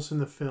roles in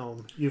the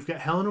film, you've got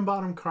Helena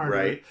Bonham Carter.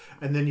 Right.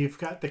 And then you've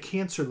got the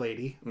cancer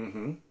lady.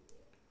 Mm-hmm.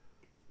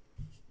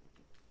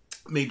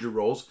 Major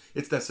roles.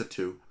 That's a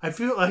 2. I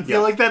feel like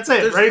that's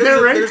it. Right?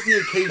 There's the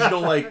occasional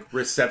like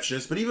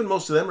receptionist, but even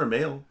most of them are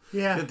male.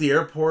 Yeah. At the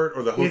airport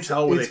or the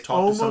hotel where they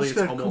talk to somebody,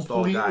 it's almost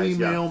all guys. It's a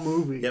completely male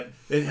movie. Yep.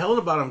 And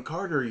Helena Bonham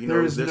Carter,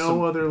 there's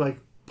no other like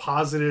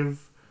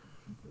positive,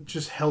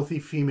 just healthy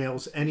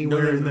females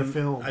anywhere in the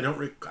film. I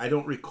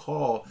don't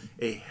recall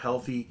a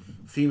healthy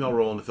female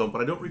role in the film,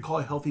 but I don't recall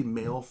a healthy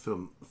male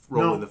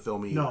role in the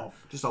film either. No.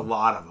 Just a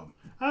lot of them.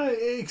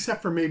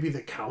 Except for maybe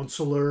the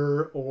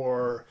counselor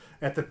or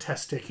at the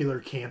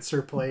testicular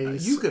cancer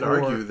place. You could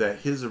argue that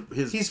his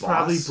he's boss,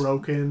 probably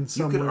broken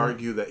somewhere. You could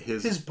argue that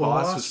his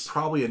boss was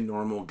probably a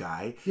normal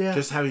guy,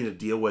 just having to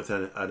deal with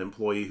an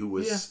employee who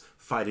was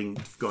fighting,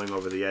 going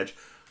over the edge.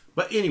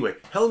 But anyway,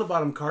 Helena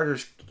Bonham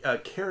Carter's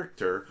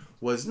character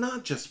was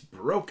not just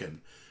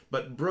broken,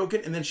 but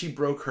broken, and then she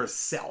broke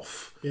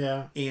herself.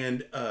 Yeah.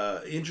 And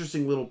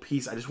interesting little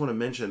piece. I just want to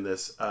mention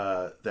this: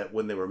 that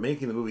when they were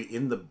making the movie,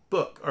 in the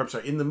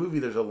movie,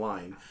 there's a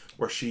line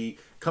where she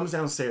comes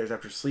downstairs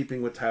after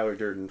sleeping with Tyler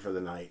Durden for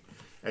the night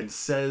and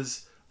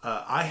says,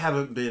 "I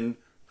haven't been,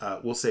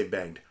 we'll say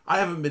banged. I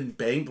haven't been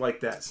banged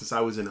like that since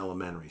I was in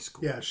elementary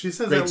school." Yeah, she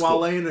says that while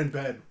laying in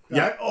bed.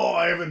 Yeah.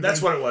 I haven't.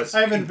 That's what it was.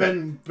 I haven't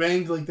been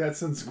banged like that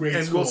since grade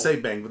school. And we'll say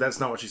banged, but that's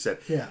not what she said.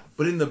 Yeah.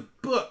 But in the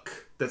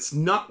book, that's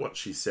not what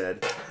she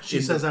said.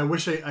 She says, "I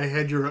wish I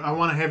had your. I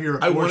want to have your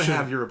abortion. I want to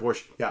have your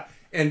abortion." Yeah.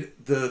 And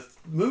the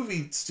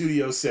movie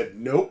studio said,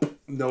 "Nope,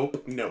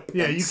 nope, nope."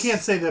 Yeah, you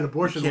can't say that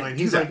abortion line.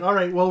 He's like, "All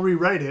right, well,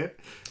 rewrite it."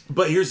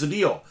 But here's the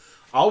deal: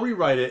 I'll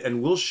rewrite it,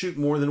 and we'll shoot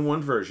more than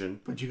one version.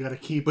 But you got to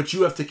keep. But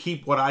you have to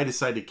keep what I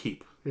decide to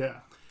keep. Yeah.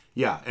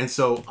 Yeah, and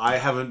so I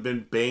haven't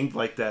been banged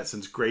like that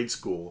since grade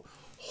school.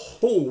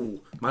 Oh,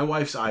 my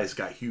wife's eyes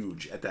got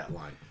huge at that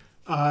line.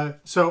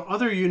 So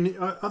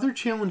other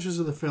challenges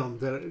of the film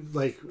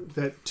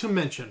that to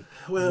mention.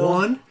 Well,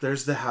 one,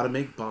 there's the how to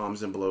make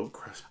bombs and blow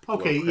crap.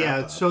 Okay, yeah.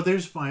 Up. So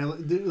there's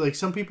violence. Like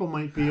some people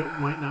might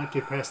not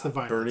get past the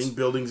violence. Burning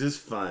buildings is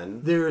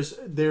fun.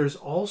 There's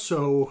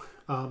also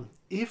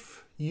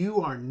if you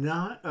are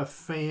not a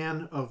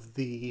fan of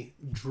the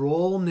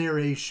droll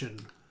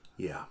narration.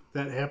 Yeah.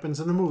 That happens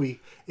in the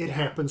movie. It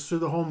happens through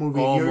the whole movie.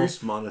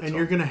 Almost monotone. And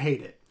you're gonna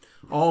hate it.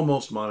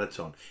 Almost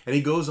monotone, and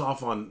he goes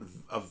off on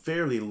a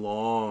fairly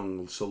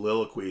long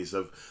soliloquies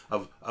of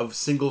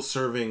single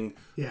serving,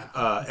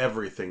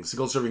 everything,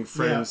 single serving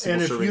friends,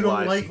 single serving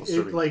lives. And if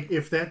you don't like it,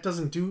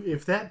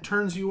 if that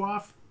turns you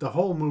off, the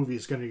whole movie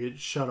is going to get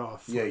shut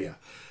off. Yeah.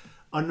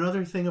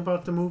 Another thing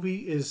about the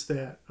movie is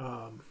that,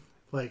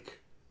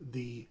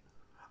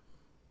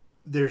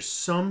 there's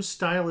some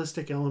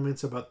stylistic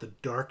elements about the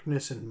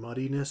darkness and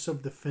muddiness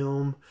of the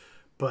film,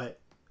 but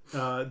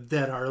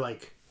that are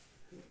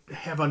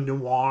have a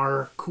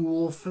noir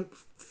cool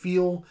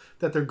feel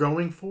that they're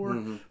going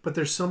for, but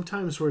there's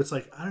sometimes where it's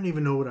like I don't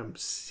even know what I'm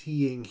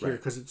seeing here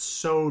because it's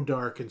so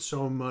dark and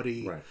so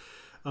muddy.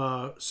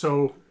 Right.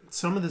 So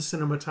some of the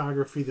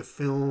cinematography, the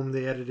film,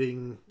 the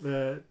editing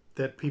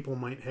that people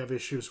might have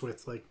issues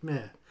with,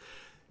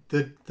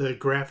 the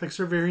graphics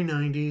are very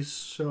 90s.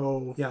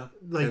 So yeah,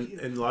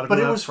 and a lot of but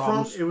people it was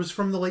problems. It was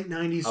from the late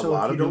 90s. A so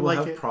lot if of you don't people like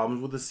have it,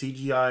 problems with the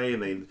CGI,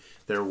 and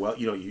they're well.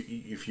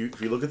 If you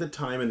look at the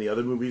time and the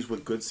other movies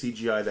with good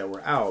CGI that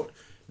were out,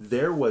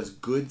 there was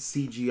good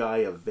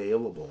CGI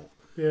available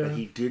that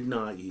he did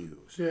not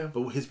use. Yeah,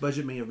 but his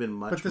budget may have been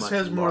much. But this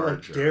has more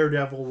like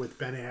Daredevil with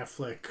Ben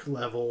Affleck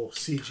level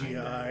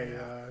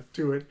CGI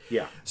to it.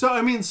 Yeah. So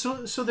I mean,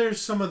 so there's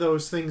some of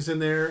those things in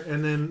there,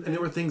 and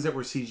there were things that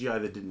were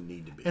CGI that didn't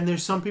need to be. And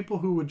there's some people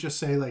who would just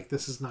say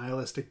this is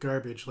nihilistic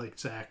garbage, like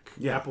Zach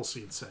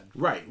Appleseed said.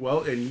 Right.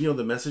 Well, and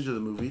the message of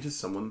the movie to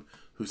someone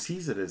who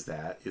sees it as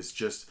that is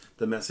just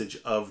the message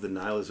of the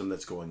nihilism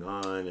that's going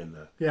on and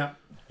the yeah.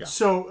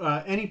 So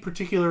any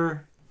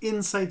particular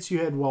insights you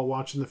had while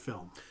watching the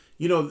film?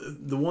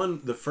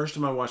 The first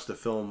time I watched the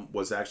film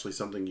was actually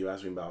something you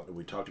asked me about and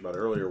we talked about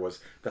earlier, was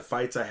the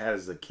fights I had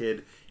as a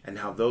kid and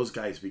how those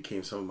guys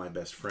became some of my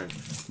best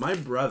friends. My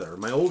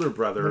older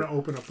brother. I'm going to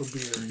open up a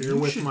beer here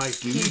with my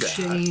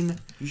keychain.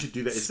 You should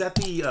do that. Is that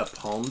the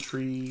palm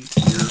tree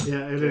beer?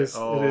 Yeah, it is.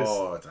 Oh, it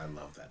is. I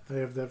love that. I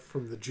have that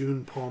from the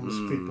June Palms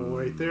people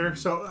right there.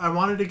 So I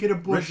wanted to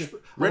get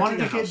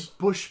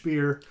Busch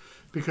beer.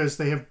 Because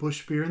they have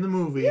Busch beer in the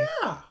movie.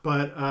 Yeah.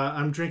 But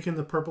I'm drinking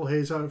the Purple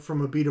Haze out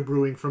from Abita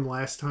Brewing from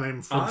last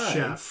time from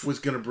Chef. I was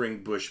going to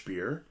bring Busch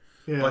beer.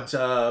 Yeah.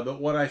 But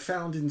what I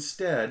found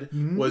instead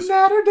was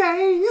Natter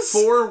Days.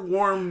 4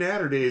 warm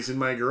Natter Days in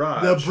my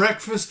garage. The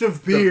breakfast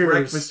of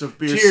beers.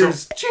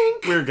 Cheers. So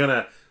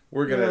chink.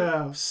 We're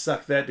gonna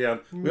suck that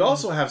down. We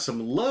also have some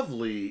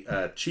lovely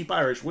cheap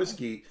Irish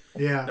whiskey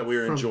that we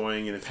are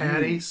enjoying. And if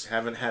Patties. you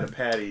haven't had a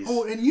Patties,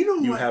 and you know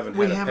what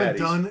we haven't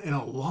done in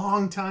a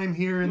long time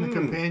here in the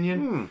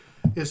Companion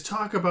is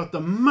talk about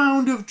the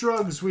mound of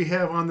drugs we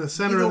have on the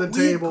center of the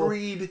table.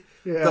 We agreed.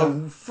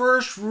 The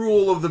first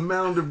rule of the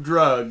Mound of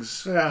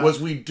Drugs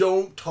was we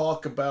don't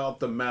talk about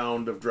the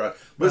Mound of Drugs.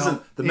 Listen,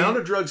 the Mound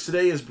of Drugs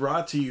today is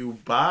brought to you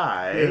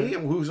by...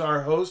 Who's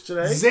our host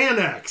today?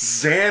 Xanax.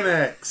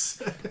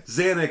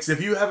 Xanax.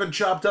 If you haven't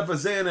chopped up a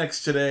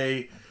Xanax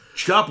today,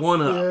 chop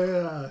one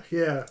up.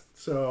 Yeah.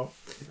 So...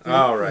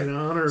 All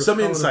right. Some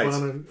insights.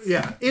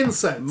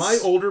 Insights. My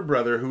older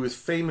brother, who is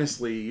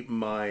famously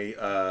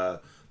my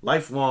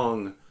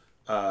lifelong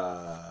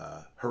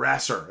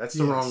harasser. That's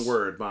the wrong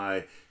word.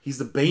 He's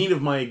the bane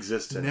of my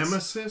existence.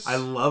 Nemesis? I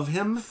love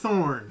him.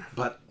 Thorn.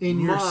 But in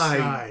your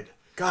side.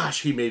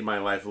 Gosh, he made my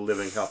life a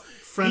living hell.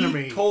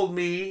 Frenemy. He told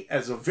me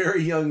as a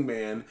very young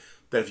man,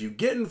 that if you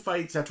get in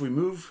fights after we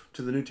move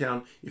to the new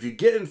town, if you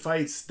get in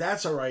fights,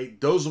 that's all right.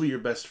 Those will be your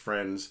best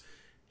friends.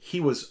 He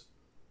was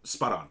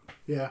spot on.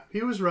 Yeah,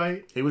 he was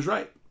right. He was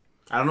right.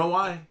 I don't know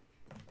why.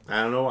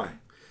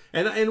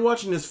 And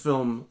watching this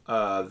film,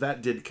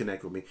 that did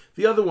connect with me.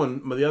 The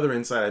other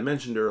insight I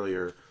mentioned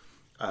earlier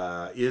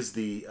is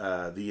the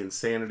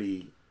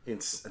insanity.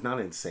 Not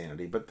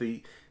insanity, but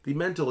the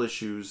mental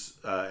issues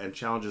and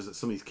challenges that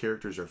some of these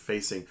characters are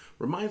facing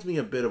reminds me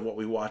a bit of what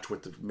we watched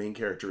with the main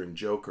character in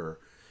Joker.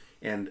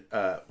 And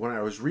when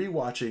I was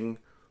rewatching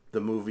the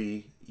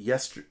movie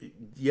yesterday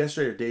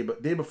or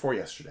day before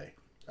yesterday,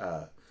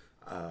 I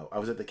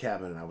was at the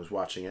cabin and I was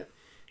watching it,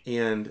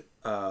 and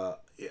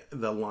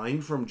the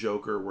line from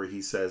Joker where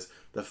he says,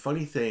 "The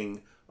funny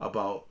thing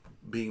about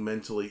being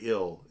mentally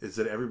ill is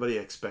that everybody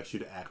expects you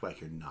to act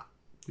like you're not."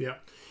 Yeah.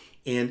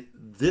 And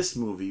this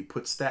movie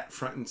puts that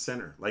front and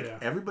center.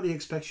 Everybody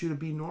expects you to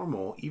be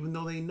normal, even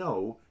though they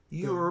know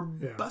you're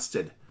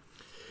busted.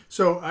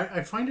 So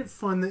I find it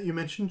fun that you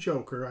mentioned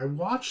Joker. I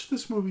watched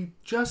this movie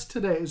just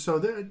today.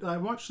 So I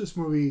watched this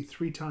movie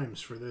 3 times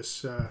for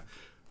this.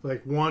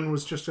 One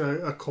was just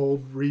a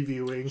cold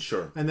reviewing.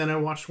 Sure. And then I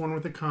watched one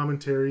with the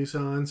commentaries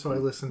on. So I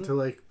listened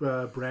to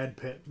Brad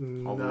Pitt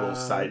and all the little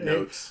side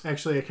notes.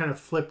 Actually, I kind of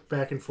flipped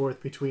back and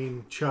forth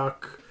between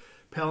Chuck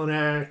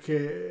Palahniuk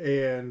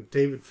and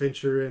David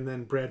Fincher and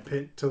then Brad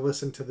Pitt to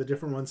listen to the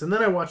different ones. And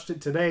then I watched it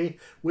today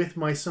with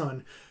my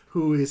son,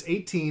 who is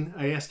 18.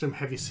 I asked him,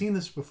 "Have you seen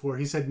this before?"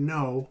 He said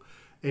no.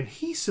 And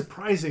he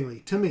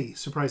surprisingly,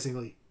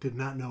 did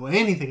not know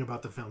anything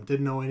about the film.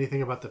 Didn't know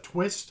anything about the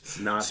twist. It's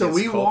not so his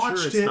we culture.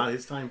 Watched it's it. not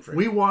his time frame.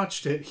 We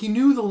watched it. He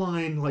knew the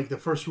line, like the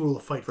first rule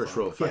of Fight Club. First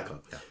rule of Fight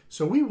Club, yeah.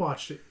 So we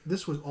watched it.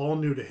 This was all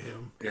new to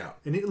him. Yeah.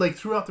 And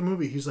throughout the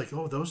movie, he's like,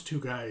 "Oh, those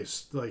two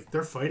guys,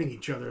 they're fighting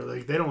each other.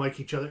 They don't like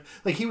each other."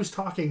 He was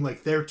talking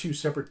like they're two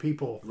separate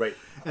people. Right.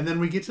 And then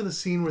we get to the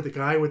scene where the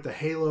guy with the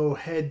halo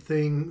head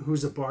thing,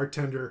 who's a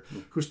bartender,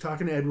 who's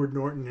talking to Edward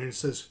Norton, and it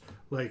says,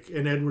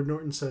 and Edward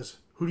Norton says,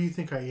 "Who do you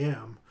think I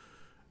am?"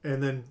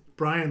 And then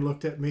Brian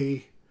looked at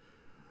me,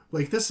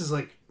 this is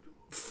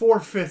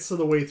 4/5 of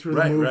the way through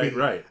the movie.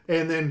 Right.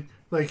 And then,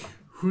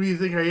 "Who do you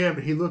think I am?"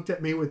 And he looked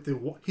at me with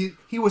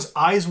he was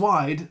eyes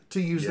wide,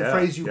 to use the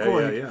phrase you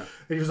coined. Yeah.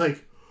 And he was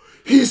like,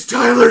 "He's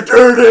Tyler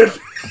Durden."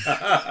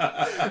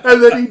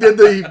 And then he did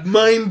the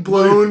mind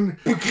blown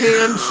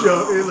hand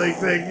show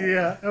thing.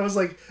 Yeah, I was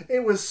like,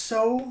 it was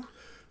so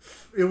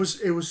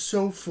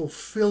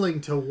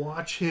fulfilling to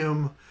watch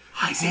him.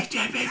 I see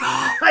dead people.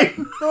 I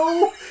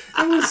know,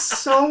 it was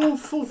so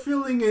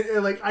fulfilling,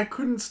 and I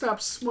couldn't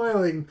stop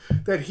smiling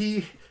that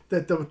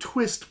the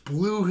twist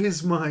blew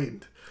his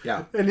mind.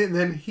 Yeah, and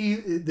then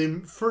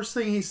the first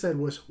thing he said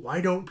was,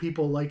 "Why don't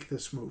people like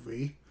this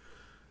movie?"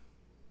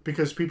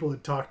 Because people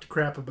had talked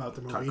crap about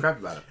the movie. Talked crap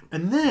about it.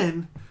 And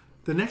then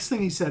the next thing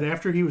he said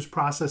after he was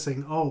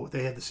processing,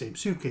 they had the same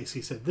suitcase.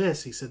 He said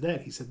this, he said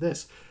that, he said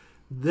this.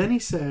 Then he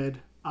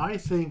said, "I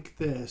think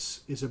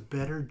this is a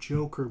better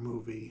Joker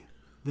movie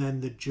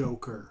than the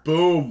Joker."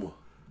 Boom.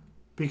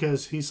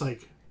 Because he's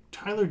like,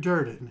 Tyler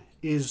Durden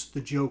is the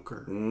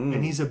Joker.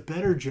 And he's a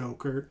better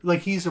Joker.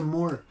 He's a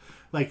more,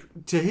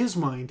 to his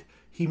mind,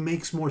 he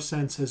makes more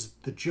sense as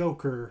the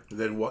Joker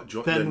than what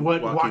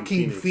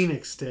Joaquin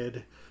Phoenix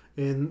did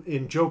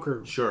in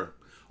Joker. Sure.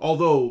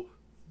 Although,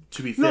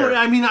 to be fair... No,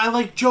 I mean, I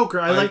like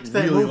Joker. I liked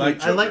that movie.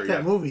 I liked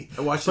that movie.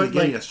 I watched it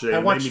again yesterday.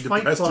 It made me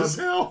depressed as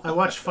hell. I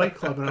watched Fight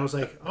Club and I was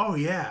like, oh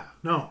yeah.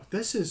 No,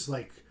 this is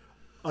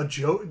a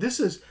joke.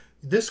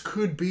 This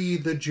could be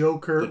the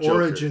Joker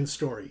origin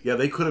story. Yeah,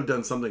 they could have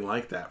done something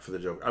like that for the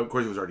Joker. Of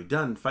course, it was already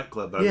done, Fight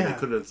Club, but they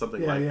could have done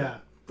something like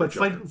that. But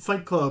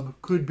Fight Club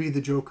could be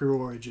the Joker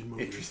origin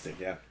movie. Interesting,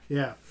 yeah.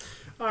 Yeah.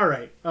 All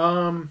right.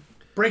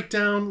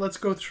 Breakdown. Let's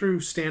go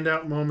through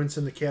standout moments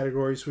in the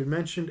categories. We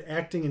mentioned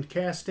acting and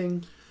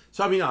casting.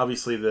 So, I mean,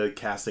 obviously the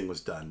casting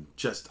was done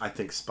I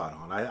think, spot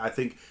on. I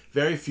think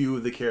very few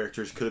of the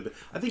characters could have been...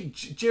 I think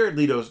Jared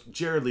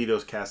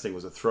Leto's casting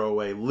was a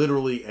throwaway.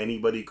 Literally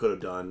anybody could have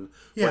done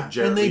what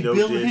Jared Leto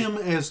did. And they build him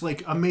as,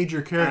 a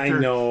major character. I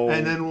know.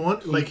 And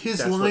then,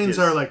 his lines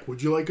are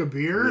would you like a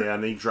beer? Yeah,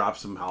 and he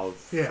drops them all the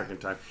freaking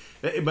time.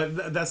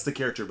 But that's the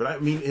character. But, I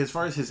mean, as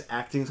far as his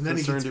acting's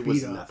concerned, it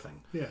was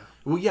nothing. Yeah.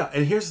 Well, yeah,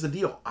 and here's the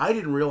deal. I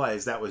didn't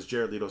realize that was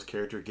Jared Leto's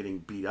character getting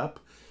beat up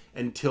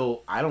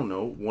until, I don't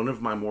know, one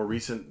of my more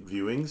recent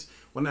viewings,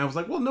 when I was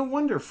like, well, no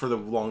wonder for the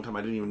long time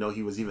I didn't even know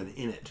he was even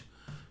in it.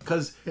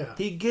 Because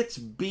he gets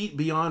beat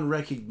beyond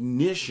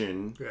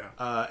recognition,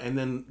 and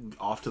then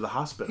off to the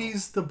hospital.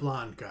 He's the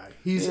blonde guy.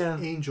 He's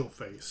Angel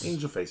Face.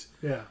 Angel Face.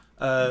 Yeah.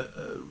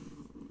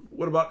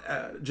 What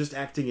about just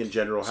acting in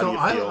general? How do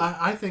you feel?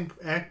 I think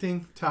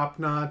acting,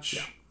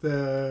 top-notch.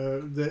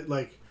 Yeah.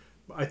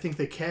 I think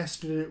they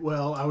casted it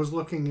well. I was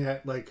looking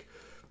at,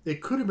 it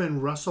could have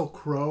been Russell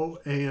Crowe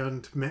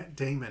and Matt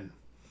Damon.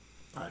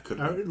 Could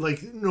have been.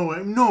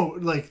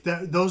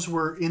 Those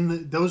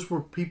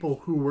were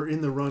people who were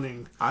in the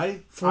running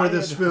for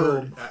this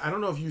film. I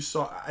don't know if you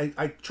saw.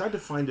 I tried to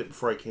find it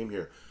before I came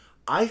here.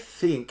 I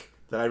think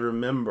that I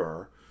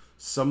remember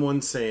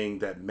someone saying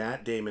that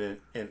Matt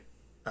Damon and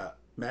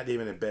Matt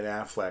Damon and Ben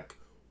Affleck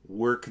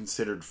were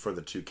considered for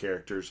the two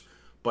characters,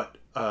 but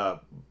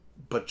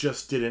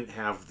just didn't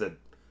have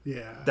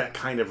that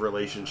kind of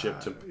relationship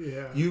to.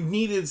 You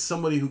needed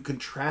somebody who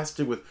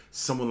contrasted with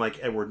someone like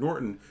Edward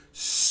Norton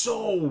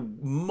so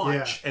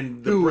much,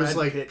 and the who Brad was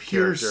like Pitt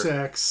pure character,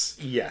 sex,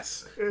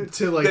 yes,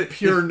 to like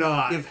pure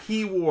not. If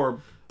he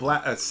wore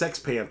Sex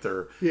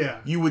Panther, Yeah.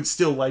 you would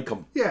still like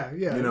him. Yeah.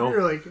 You know?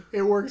 You're like,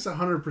 it works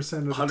 100%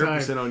 of the time.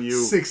 100% on you.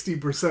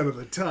 60% of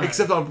the time.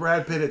 Except on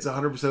Brad Pitt, it's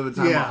 100% of the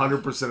time, Yeah.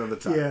 100% of the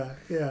time.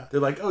 Yeah. They're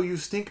like, oh, you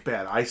stink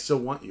bad. I still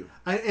want you.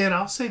 And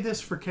I'll say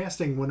this for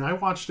casting. When I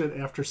watched it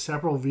after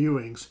several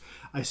viewings,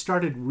 I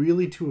started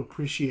really to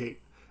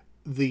appreciate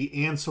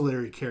the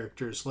ancillary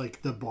characters,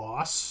 like the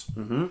boss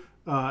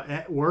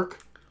at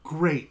work.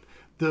 Great.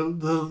 The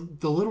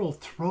little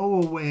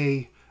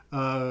throwaway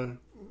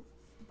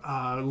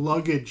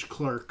luggage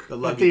clerk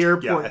at the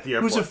airport,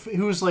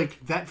 who's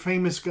like that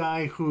famous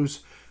guy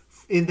who's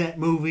in that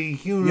movie,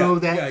 thing,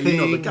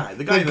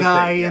 the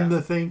guy in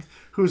the thing,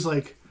 who's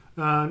like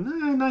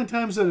 9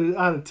 times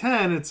out of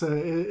 10 it's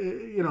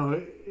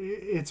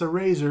a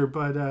razor,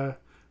 but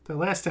the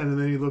last 10, and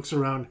then he looks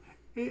around,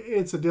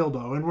 it's a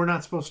dildo, and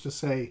we're supposed to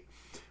say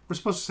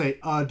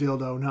a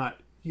dildo,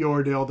 not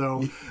your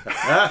dildo.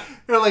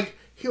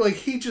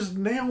 He just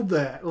nailed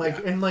that.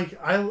 And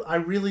I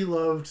really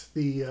loved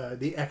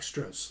the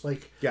extras.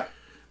 There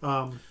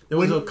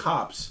was no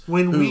cops.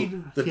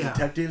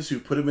 Detectives who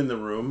put him in the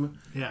room,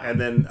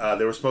 and then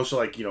they were supposed to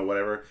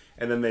whatever,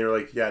 and then they were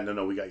like,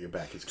 no, we got your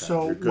back. It's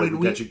covered. You're good.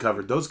 We got you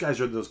covered. Those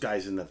guys are those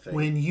guys in the thing.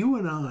 When you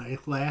and I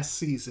last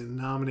season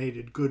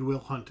nominated Good Will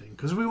Hunting,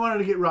 because we wanted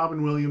to get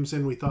Robin Williams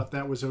in, we thought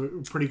that was a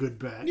pretty good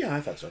bet. Yeah,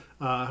 I thought so.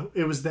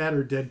 It was that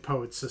or Dead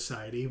Poets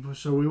Society,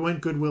 so we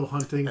went Good Will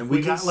Hunting, and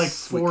we got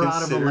 4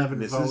 out of 11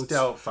 votes. Mrs.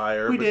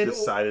 Doubtfire, we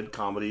decided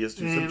comedy is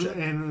too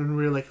subjective. And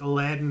we were like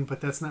Aladdin,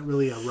 but that's not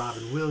really a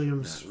Robin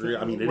Williams.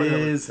 I mean, it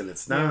is, and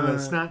it's not. Yeah,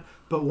 it's not.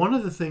 But one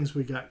of the things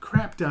we got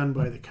crapped on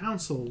by the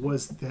council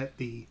was that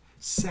the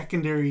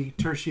secondary,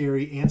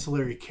 tertiary,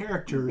 ancillary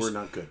characters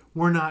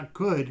were not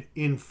good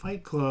in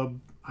Fight Club.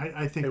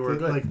 I think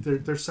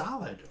they're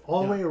solid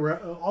all the way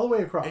around, all the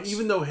way across. And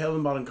even though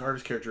Helen Bonham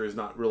Carter's character is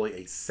not really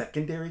a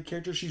secondary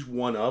character, she's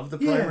one of the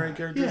primary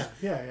characters.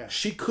 Yeah.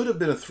 She could have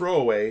been a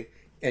throwaway,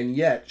 and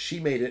yet she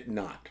made it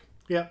not.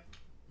 Yep.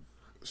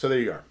 So there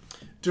you are.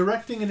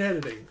 Directing and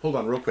editing. Hold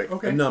on, real quick.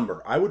 Okay. A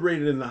number. I would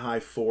rate it in the high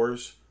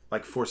 4s,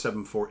 like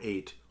 4.7,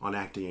 4.8 on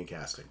acting and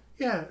casting.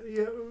 Yeah.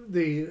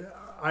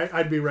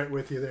 I'd be right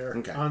with you there.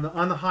 Okay. On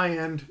the high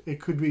end, it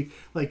could be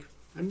like,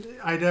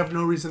 I'd have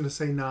no reason to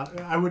say not.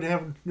 I would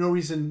have no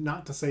reason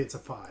not to say it's a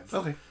 5.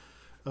 Okay.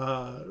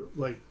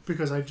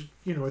 Because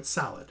it's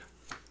solid.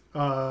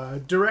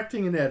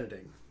 Directing and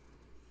editing.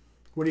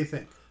 What do you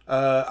think?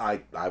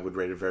 I would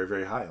rate it very,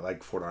 very high,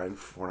 like 4.9,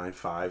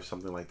 4.95,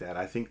 something like that.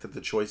 I think that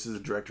the choices the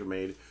director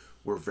made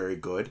were very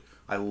good.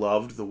 I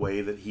loved the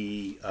way that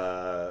he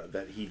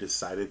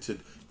decided to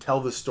tell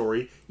the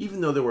story,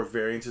 even though there were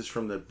variances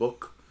from the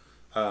book.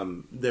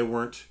 They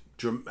weren't,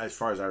 as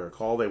far as I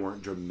recall, they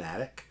weren't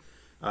dramatic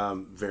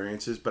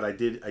variances, but I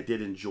did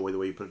enjoy the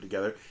way he put it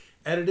together.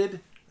 Edited,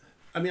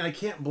 I mean, I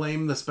can't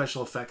blame the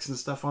special effects and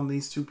stuff on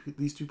these two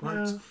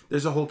parts.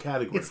 There's a whole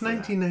category. It's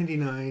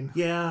 1999.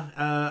 Yeah,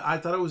 I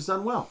thought it was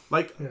done well.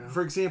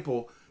 For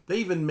example, they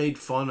even made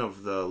fun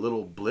of the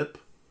little blip,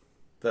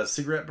 the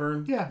cigarette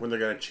burn, when they're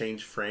going to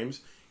change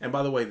frames. And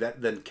by the way,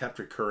 that then kept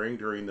recurring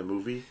during the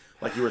movie.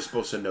 Like you were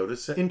supposed to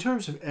notice it. In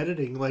terms of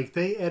editing,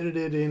 they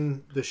edited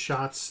in the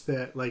shots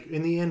that,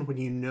 in the end, when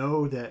you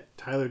know that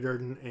Tyler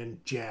Durden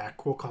and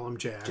Jack, we'll call him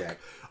Jack.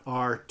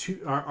 Are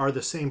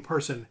the same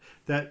person,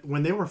 that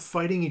when they were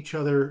fighting each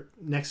other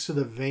next to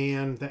the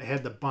van that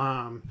had the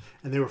bomb,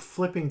 and they were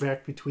flipping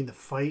back between the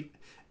fight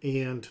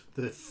and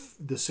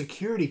the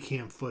security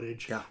cam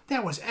footage,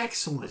 that was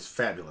excellent. It's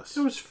fabulous.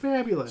 It was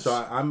fabulous.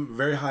 So I'm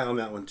very high on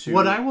that one too.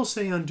 What I will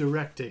say on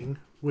directing,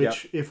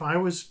 which if I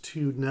was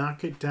to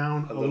knock it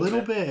down a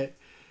little bit,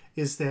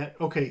 is that,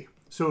 okay,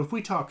 so if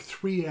we talk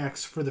 3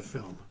 acts for the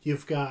film,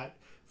 you've got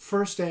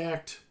first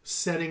act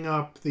setting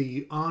up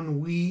the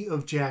ennui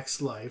of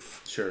Jack's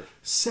life. Sure.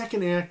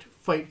 Second act,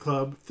 Fight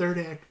Club. Third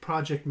act,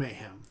 Project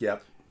Mayhem.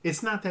 Yep.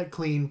 It's not that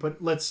clean,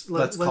 but let's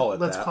call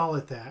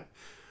it that.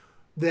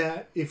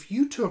 That if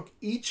you took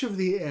each of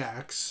the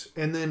acts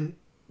and then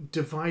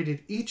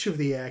divided each of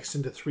the acts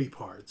into 3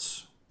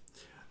 parts,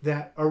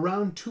 that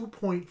around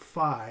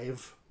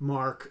 2.5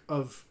 mark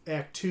of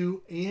Act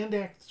 2 and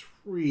Act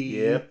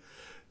 3,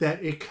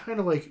 that it kind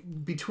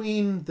of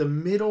between the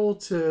middle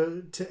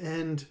to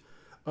end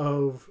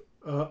of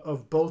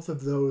both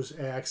of those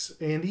acts,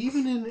 and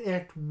even in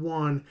Act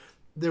 1,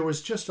 there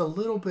was just a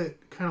little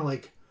bit kind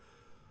of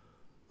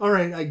all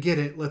right, I get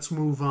it, let's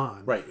move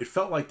on. Right. It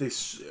felt like they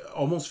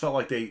almost felt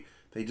like they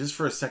just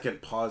for a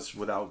second paused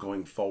without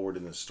going forward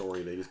in the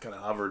story. They just kind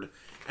of hovered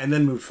and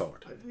then moved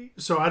forward.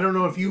 So I don't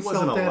know if you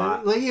felt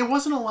that. It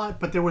wasn't a lot,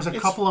 but there was a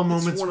couple of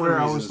moments where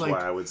I was like,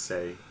 why I would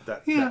say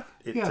that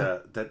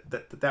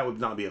that would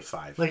not be a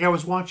 5. I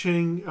was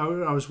watching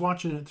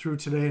it through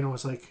today, and I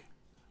was like,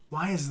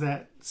 why is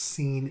that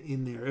scene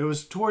in there? It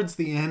was towards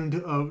the end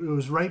of, it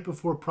was right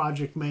before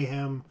Project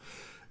Mayhem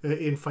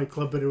in Fight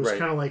Club, but it was Right.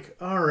 kind of like,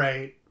 all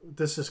right,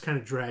 this is kind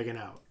of dragging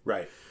out.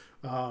 Right.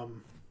 All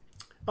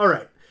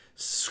right.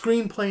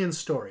 Screenplay and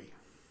story.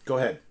 Go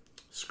ahead.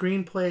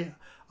 Screenplay,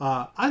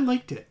 I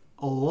liked it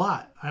a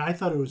lot. I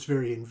thought it was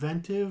very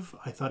inventive.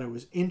 I thought it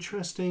was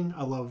interesting.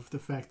 I love the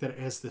fact that it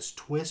has this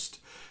twist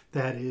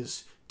that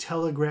is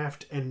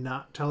telegraphed and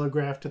not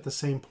telegraphed at the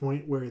same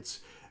point, where it's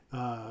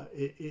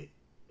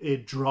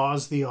it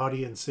draws the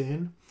audience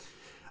in.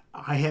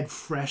 I had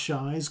fresh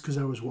eyes because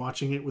I was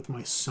watching it with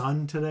my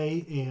son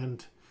today,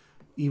 and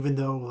even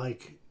though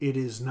like it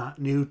is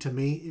not new to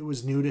me, it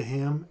was new to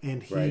him,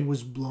 and he Right.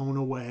 was blown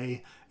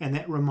away, and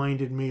that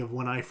reminded me of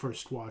when I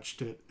first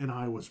watched it and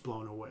I was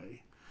blown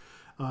away.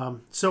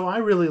 So I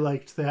really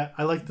liked that.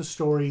 I liked the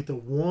story. The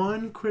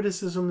one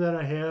criticism that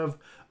I have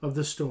of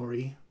the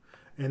story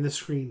and the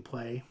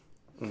screenplay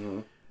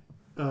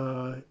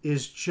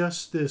is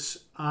just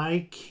this: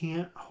 I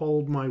can't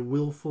hold my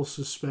willful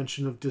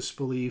suspension of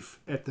disbelief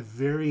at the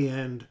very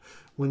end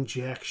when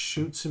Jack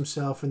shoots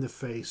himself in the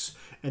face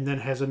and then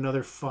has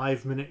another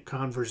 5-minute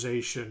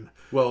conversation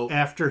Well,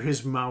 after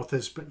his mouth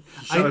has been...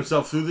 shot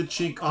himself through the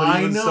cheek. But I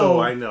even know. So,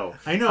 I know.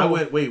 I know. I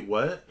went, wait,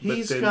 what?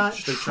 He's but then got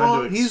they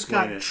tried to he's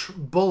explain got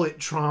it. bullet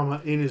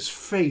trauma in his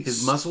face.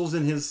 His muscles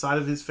in his side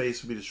of his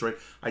face would be destroyed.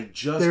 I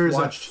just There's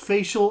watched. a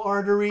facial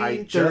artery. I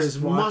There just is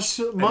watched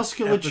an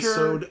musculature.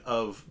 episode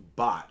of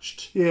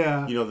Botched.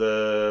 Yeah. You know,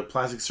 the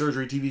plastic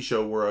surgery TV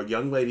show where a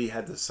young lady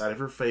had the side of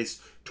her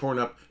face torn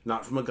up,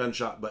 not from a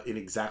gunshot, but in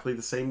exactly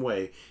the same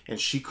way, and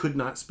she could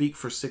not speak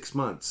for 6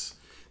 months.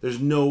 There's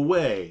no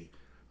way.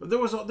 There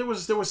was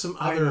some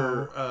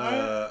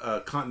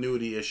other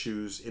continuity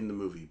issues in the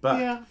movie, but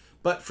Yeah.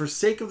 but for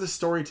sake of the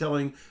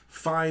storytelling,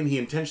 fine. He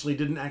intentionally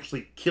didn't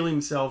actually kill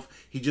himself.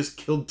 He just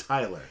killed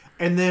Tyler.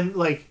 And then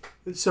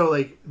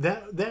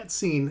that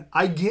scene,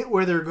 I get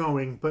where they're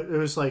going, but it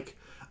was like,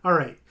 all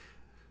right,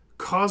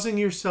 causing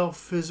yourself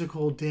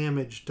physical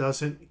damage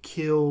doesn't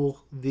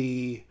kill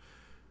the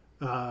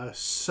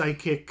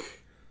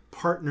psychic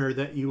partner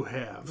that you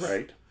have.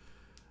 Right.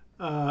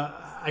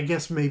 I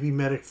guess maybe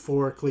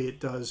metaphorically it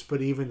does,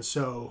 but even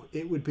so,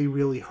 it would be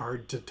really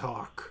hard to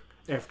talk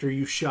after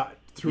you shot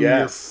through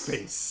your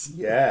face.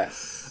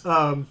 Yes.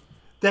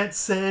 That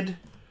said,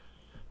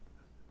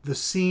 the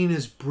scene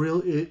is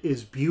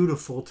is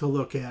beautiful to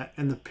look at,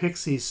 and the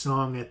Pixies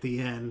song at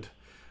the end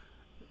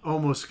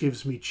almost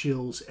gives me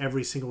chills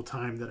every single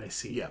time that I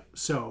see it. Yeah.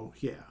 So,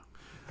 yeah.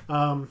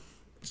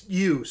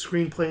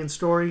 Screenplay and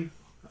story?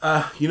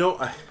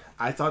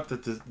 I thought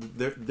that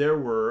there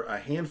were a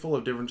handful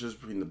of differences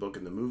between the book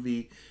and the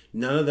movie.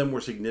 None of them were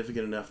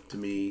significant enough to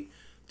me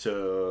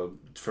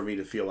for me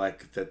to feel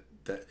like that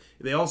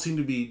they all seem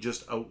to be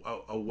just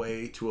a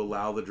way to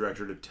allow the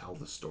director to tell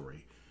the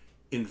story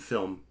in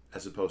film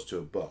as opposed to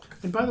a book.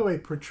 And by the way,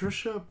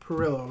 Patricia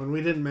Perillo, and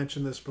we didn't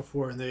mention this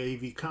before in the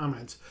AV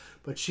comments,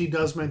 but she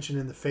does mention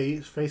in the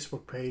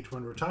Facebook page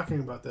when we're talking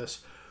about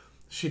this,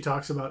 she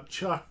talks about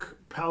Chuck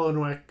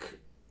Palahniuk,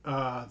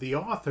 the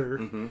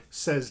author,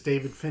 says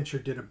David Fincher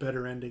did a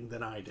better ending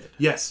than I did.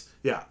 Yes,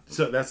 yeah.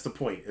 So that's the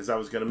point as I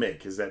was going to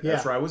make, is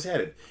that's where I was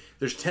headed.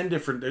 There's 10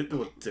 different,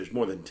 well, there's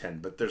more than 10,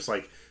 but there's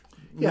like,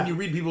 when you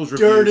read people's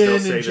reviews, Durden they'll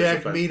say and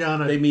Jack meet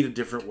they meet a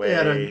different way.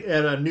 At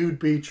a nude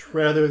beach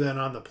rather than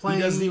on the plane.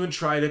 He doesn't even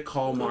try to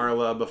call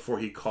Marla before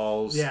he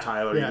calls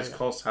Tyler. He just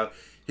calls Tyler.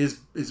 His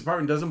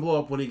apartment doesn't blow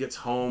up when he gets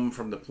home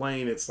from the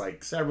plane. It's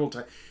like several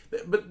times.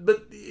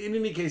 But in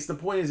any case, the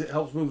point is it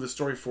helps move the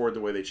story forward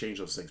the way they change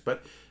those things.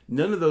 But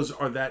none of those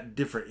are that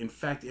different. In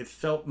fact, it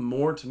felt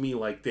more to me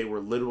like they were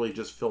literally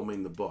just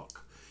filming the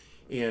book.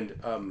 And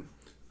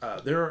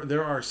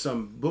there are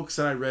some books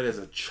that I read as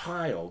a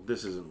child.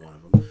 This isn't one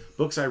of them.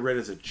 Books I read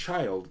as a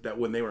child that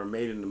when they were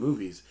made into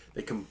movies,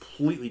 they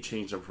completely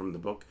changed them from the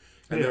book.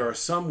 And there are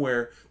some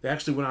where they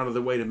actually went out of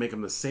their way to make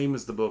them the same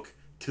as the book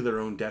to their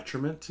own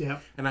detriment. Yeah.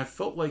 And I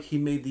felt like he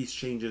made these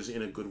changes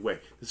in a good way.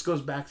 This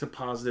goes back to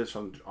positives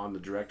on the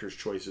director's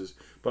choices,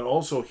 but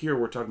also here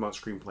we're talking about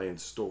screenplay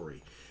and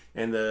story.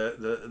 And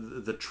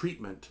the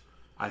treatment,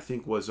 I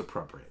think, was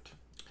appropriate.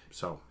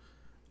 So,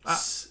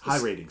 high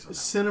ratings on that.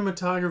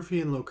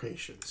 Cinematography and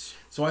locations.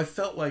 So I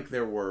felt like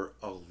there were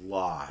a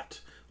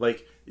lot.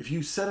 Like, if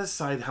you set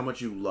aside how much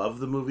you love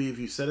the movie, if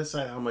you set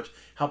aside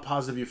how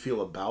positive you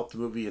feel about the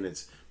movie and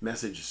its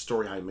message,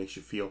 story, how it makes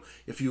you feel,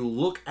 if you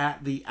look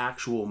at the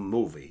actual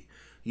movie,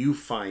 you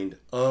find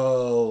a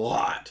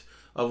lot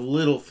of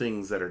little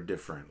things that are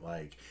different.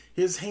 Like,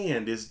 his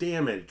hand is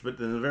damaged, but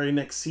in the very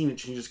next scene it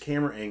changes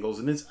camera angles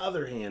and his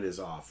other hand is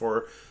off,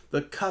 or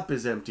the cup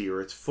is empty, or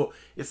it's full.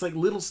 It's like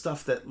little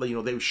stuff that,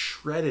 they've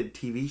shredded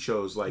TV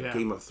shows like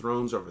Game of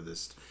Thrones over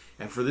this.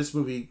 And for this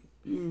movie,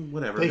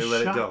 whatever, they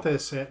let it go. They shot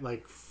this at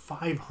like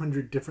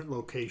 500 different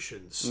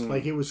locations.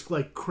 Like, it was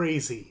like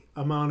crazy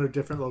amount of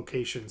different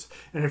locations.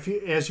 And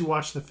as you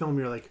watch the film,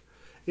 you're like,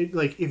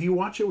 if you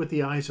watch it with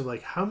the eyes of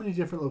like, how many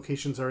different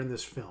locations are in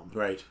this film?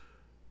 Right.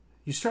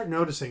 you start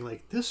noticing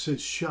like this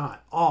is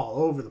shot all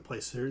over the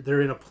place.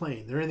 They're in a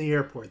plane, they're in the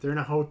airport, they're in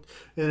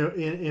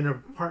in an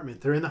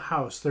apartment, they're in the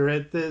house, they're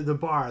at the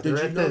bar, they're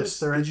at this,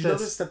 they're at this. Did you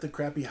notice that the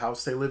crappy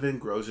house they live in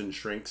grows and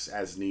shrinks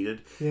as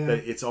needed? Yeah. That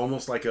it's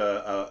almost like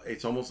a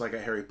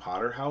Harry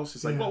Potter house.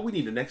 It's like, Yeah. well, we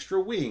need an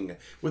extra wing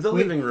with a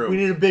living room. We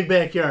need a big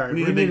backyard.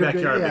 We need a big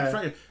backyard. yeah.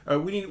 Big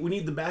front. We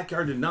need the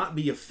backyard to not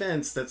be a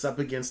fence that's up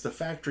against the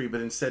factory, but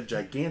instead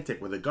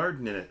gigantic with a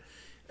garden in it.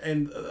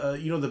 And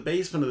the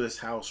basement of this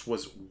house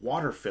was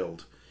water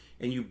filled,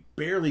 and you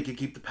barely could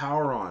keep the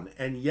power on.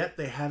 And yet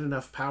they had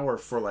enough power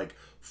for like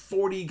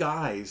 40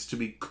 guys to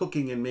be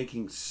cooking and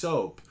making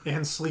soap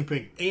And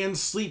sleeping.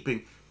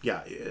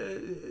 Yeah,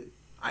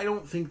 I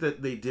don't think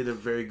that they did a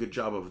very good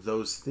job of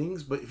those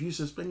things. But if you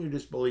suspend your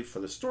disbelief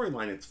for the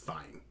storyline, it's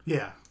fine.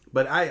 Yeah.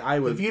 But I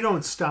would. If you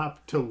don't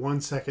stop to 1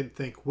 second,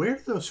 think, where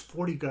do those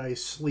 40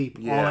 guys sleep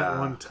all Yeah. at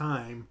one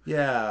time?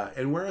 Yeah,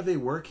 and where are they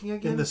working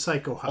again? In the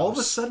Psycho House. All of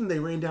a sudden, they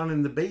ran down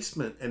in the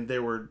basement, and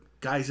there were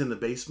guys in the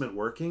basement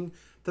working.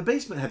 The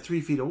basement had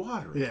 3 feet of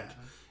water in it. Yeah.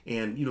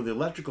 And, the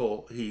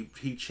electrical,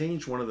 he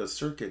changed one of the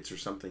circuits or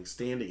something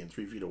standing in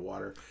 3 feet of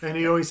water. And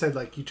he always said,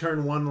 like, you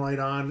turn one light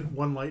on,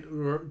 one light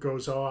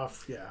goes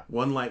off. Yeah. It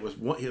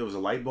was a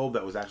light bulb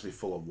that was actually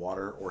full of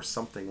water or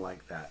something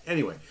like that.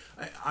 Anyway,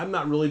 I'm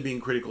not really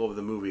being critical of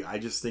the movie. I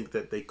just think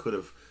that they could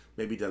have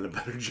maybe done a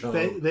better job.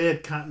 They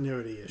had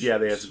continuity issues. Yeah,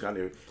 they had some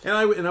continuity. And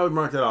I would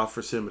mark that off for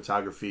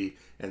cinematography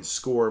and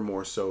score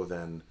more so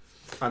than...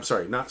 I'm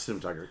sorry, not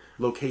cinematography.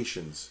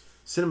 Locations.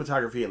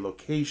 Cinematography and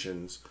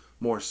locations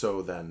more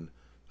so than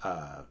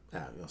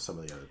some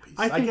of the other pieces.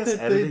 I think guess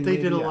that editing, they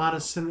did a maybe, lot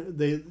of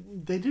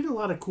they did a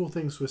lot of cool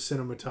things with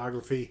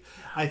cinematography.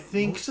 I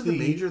think most of the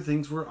major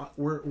things were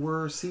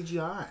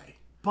CGI.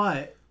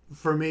 But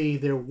for me,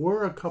 there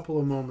were a couple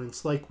of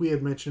moments, like we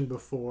had mentioned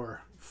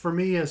before. For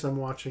me, as I'm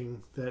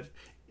watching, that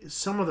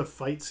some of the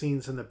fight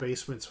scenes in the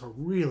basements are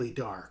really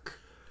dark.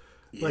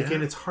 Yeah.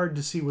 And it's hard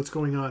to see what's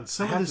going on.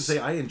 I have to say,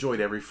 I enjoyed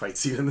every fight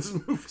scene in this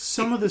movie.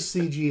 Some of the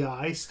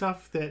CGI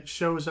stuff that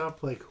shows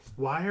up, like,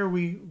 why are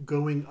we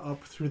going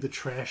up through the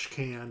trash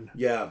can?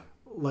 Yeah.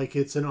 Like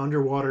it's an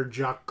underwater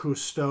Jacques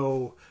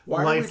Cousteau,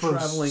 Why Life are we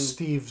of traveling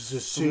Steve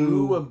Zissou.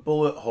 through a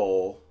bullet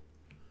hole,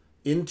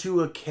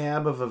 into a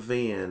cab of a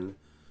van,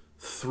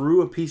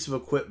 through a piece of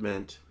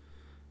equipment,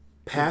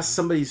 past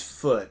somebody's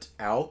foot,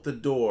 out the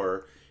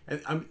door?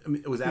 And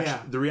it was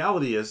actually the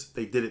reality is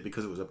they did it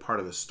because it was a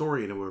part of the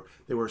story, and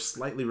they were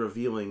slightly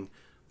revealing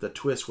the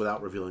twist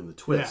without revealing the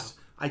twist.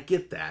 Yeah. I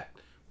get that,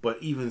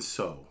 but even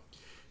so,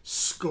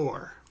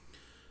 score.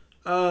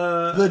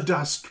 The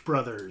Dust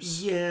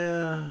Brothers.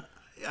 Yeah,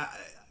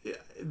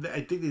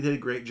 I think they did a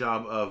great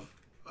job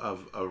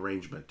of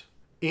arrangement.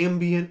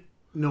 Ambient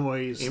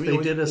noise. They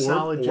did a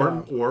solid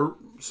job. Or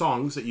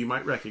songs that you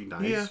might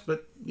recognize. Yeah.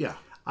 But yeah,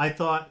 I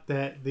thought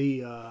that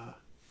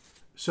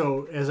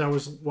so as I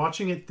was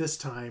watching it this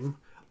time,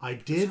 I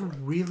did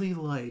really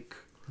like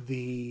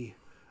the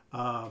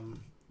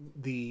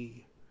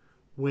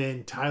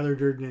when Tyler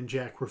Durden and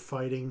Jack were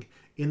fighting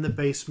in the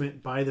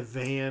basement by the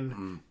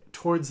van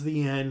towards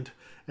the end,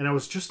 and I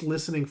was just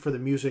listening for the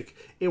music.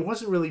 It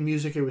wasn't really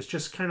music, it was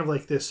just kind of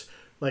like this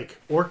like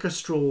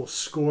orchestral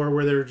score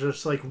where they're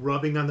just like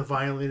rubbing on the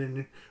violin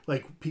and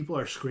like people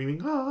are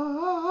screaming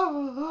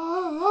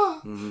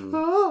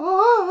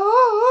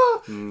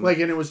like,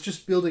 and it was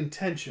just building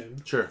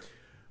tension. Sure.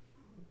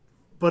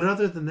 But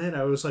other than that,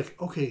 I was like,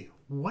 okay,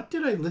 what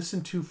did I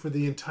listen to for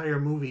the entire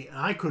movie? And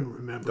I couldn't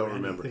remember. Don't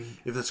remember.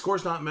 If the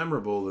score's not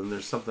memorable, then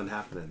there's something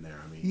happening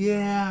there. I mean,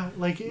 yeah,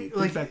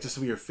 think back to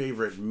some of your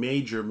favorite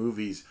major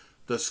movies.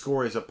 The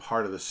score is a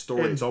part of the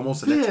story. It's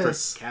almost an extra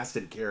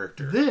casted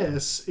character.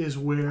 This is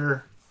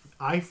where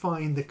I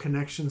find the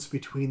connections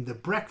between The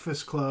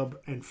Breakfast Club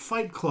and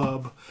Fight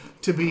Club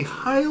to be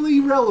highly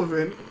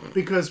relevant,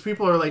 because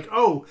people are like,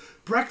 oh,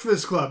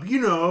 Breakfast Club,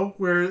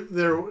 where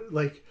they're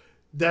like,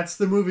 that's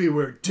the movie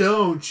where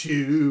don't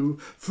you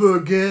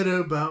forget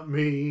about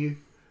me.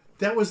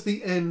 That was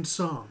the end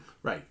song.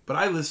 Right. But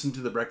I listened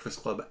to the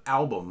Breakfast Club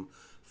album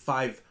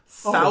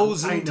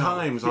 5,000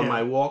 times on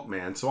my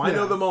Walkman, so I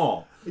know them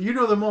all. You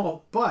know them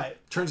all, but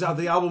turns out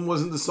the album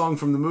wasn't the song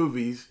from the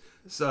movies.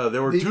 So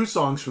there were 2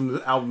 songs from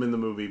the album in the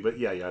movie, but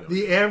yeah. I know.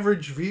 The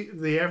average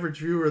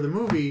viewer of the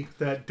movie,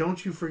 that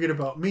 "Don't You Forget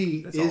About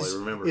Me"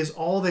 is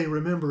all they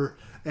remember,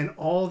 and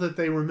all that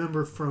they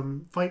remember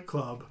from Fight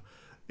Club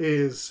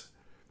is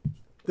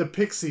the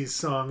Pixies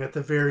song at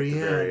the very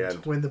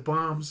end when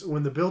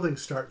the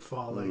buildings start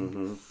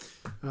falling.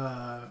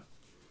 Mm-hmm.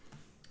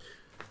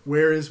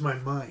 Where is my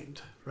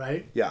mind?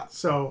 Right? Yeah.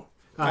 So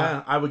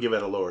I would give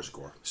it a lower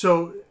score.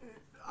 So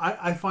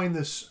I find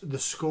the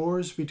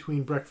scores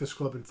between Breakfast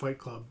Club and Fight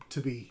Club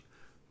to be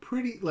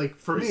pretty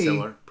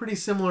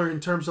similar in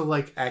terms of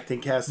like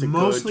acting, casting,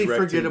 mostly good,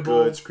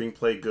 forgettable, good,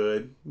 screenplay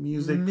good,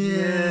 music,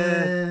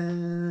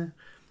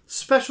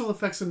 special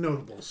effects and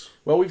notables.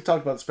 Well, we've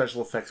talked about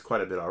special effects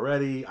quite a bit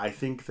already. I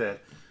think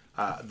that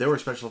there were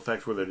special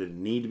effects where there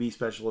didn't need to be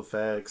special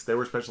effects. There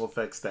were special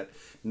effects that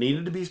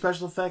needed to be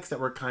special effects that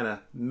were kind of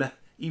meh,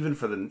 even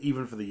for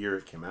the year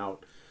it came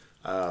out.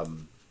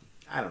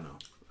 I don't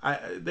know.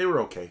 They were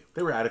okay.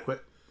 They were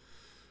adequate.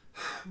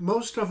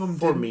 Most of them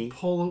For didn't me.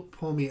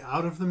 pull me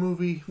out of the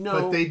movie.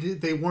 No.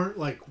 But they weren't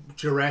like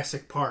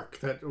Jurassic Park.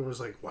 That was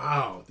like,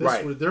 wow,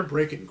 Right. they're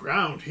breaking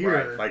ground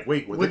here. Right. Like,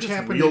 wait, were which they just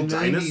happened real in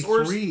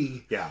dinosaurs?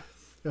 93. Yeah.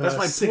 That's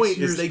my 6 point,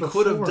 years is they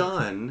could have before.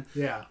 done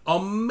Yeah.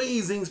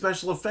 amazing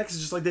special effects,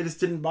 just like they just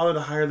didn't bother to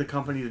hire the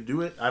company to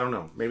do it. I don't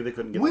know. Maybe they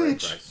couldn't get the right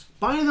Which, price.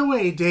 by the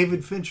way,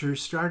 David Fincher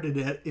started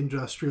at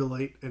Industrial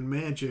Light and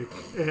Magic,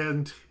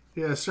 and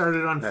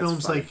started on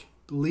films funny.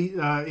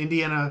 like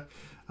Indiana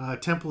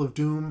Temple of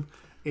Doom,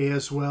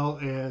 as well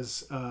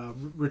as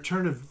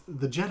Return of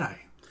the Jedi.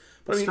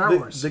 But I mean, Star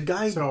Wars. The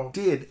guy So-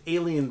 did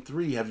Alien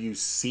 3. Have you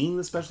seen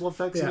the special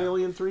effects in Yeah.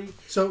 Alien 3?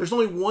 So- there's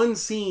only one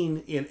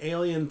scene in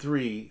Alien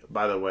 3,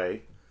 by the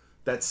way,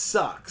 that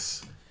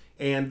sucks.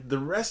 And the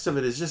rest of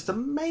it is just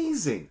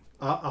amazing.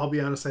 I'll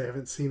be honest, I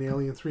haven't seen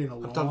Alien 3 in a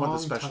long time. I'm talking about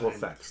the special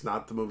effects,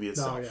 not the movie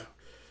itself.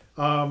 Oh,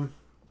 yeah.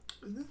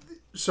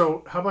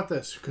 So, how about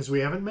this? Because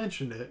we haven't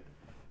mentioned it.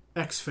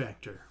 X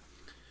Factor.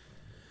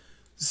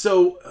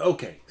 So,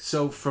 okay.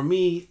 So, for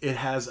me, it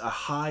has a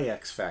high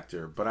X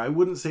factor, but I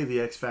wouldn't say the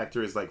X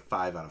factor is like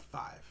 5 out of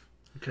 5.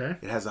 Okay.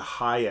 It has a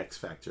high X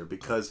factor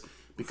because 4?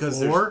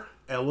 there's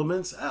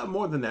elements,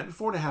 more than that,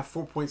 4.5,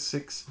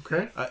 4.6.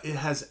 Okay.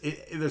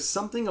 There's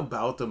something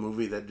about the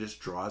movie that just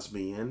draws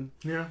me in.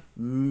 Yeah.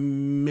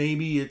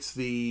 Maybe it's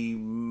the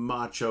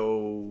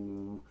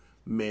macho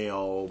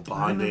male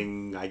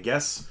bonding, I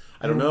guess.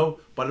 I don't know,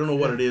 but I don't know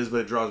what it is,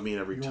 but it draws me in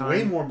every time.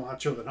 Way more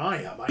macho than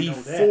I am. I know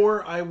that.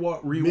 Before I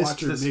rewatch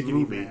Mr. this Miggity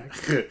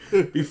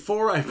movie,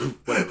 before I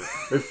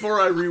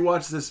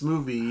rewatch this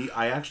movie,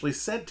 I actually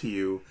said to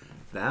you,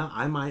 now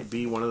I might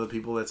be one of the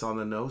people that's on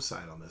the no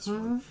side on this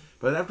one.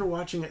 But after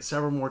watching it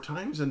several more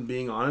times and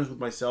being honest with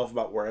myself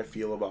about where I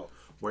feel about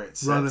where it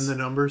sets, Running the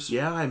numbers.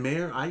 yeah, I may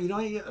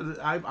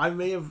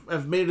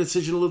have made a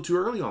decision a little too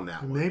early on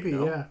that one. Maybe, you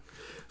know? yeah.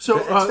 So,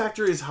 The X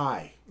factor is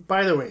high.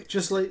 by the way,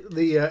 just like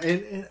the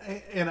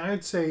and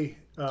I'd say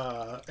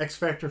X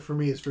Factor for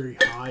me is very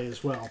high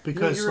as well,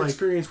 because Your like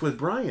experience with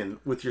Brian,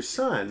 with your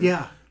son,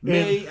 Yeah,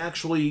 may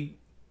actually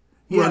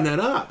run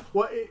that up.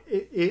 well,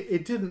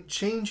 it didn't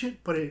change it,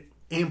 but it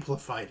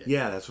amplified it.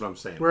 Yeah, that's what I'm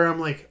saying. Where I'm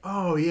like,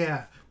 oh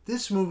yeah,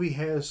 this movie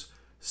has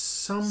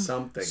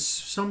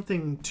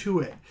something to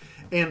it,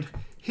 and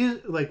his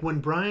like when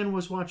Brian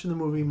was watching the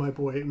movie, my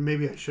boy,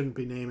 maybe I shouldn't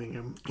be naming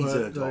him, but He's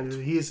an adult.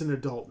 he is an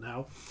adult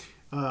now.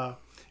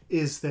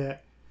 Is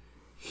that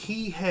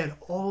he had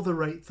all the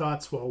right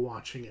thoughts while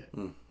watching it,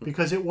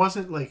 because it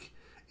wasn't like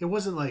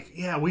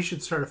yeah, we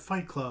should start a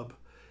fight club.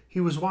 He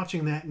was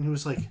watching that and he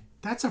was like,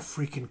 that's a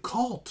freaking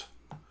cult.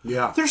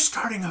 Yeah. They're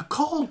starting a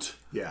cult.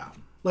 Yeah.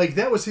 Like,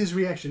 that was his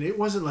reaction. It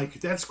wasn't like,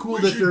 that's cool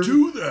We that should they're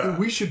do that.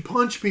 we should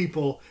punch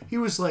people. He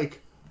was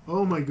like,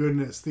 oh my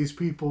goodness, these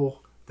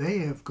people, they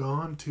have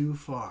gone too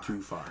far.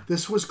 Too far.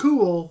 This was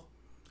cool,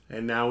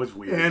 And now it's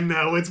weird. and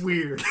now it's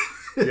weird.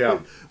 Yeah.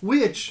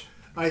 Which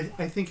I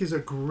think is a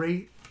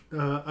great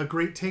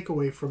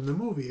takeaway from the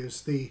movie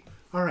is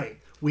all right,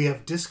 we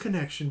have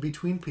disconnection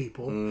between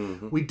people.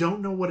 Mm-hmm. We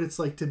don't know what it's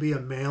like to be a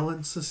male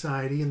in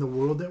society in the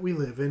world that we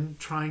live in,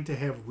 trying to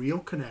have real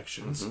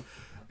connections.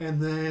 Mm-hmm.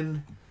 And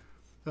then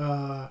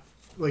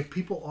like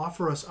people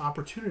offer us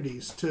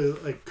opportunities to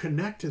like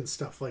connect and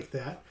stuff like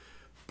that.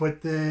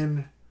 But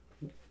then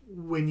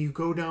when you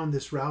go down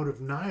this route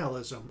of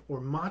nihilism or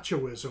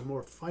machoism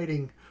or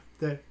fighting,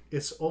 that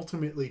it's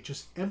ultimately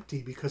just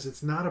empty, because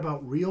it's not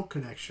about real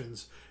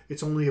connections.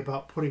 It's only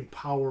about putting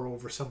power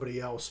over somebody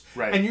else.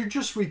 Right. And you're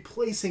just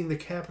replacing the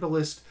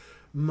capitalist,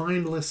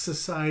 mindless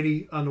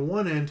society on the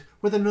one end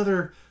with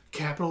another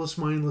capitalist,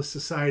 mindless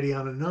society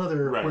on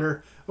another. Right.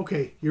 Where,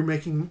 okay, you're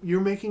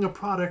making a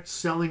product,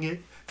 selling it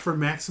for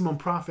maximum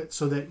profit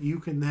so that you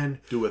can then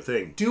Do a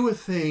thing. do a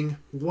thing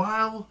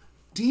while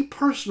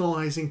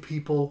depersonalizing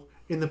people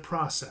in the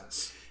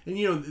process. And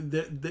you know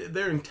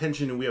their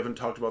intention, and we haven't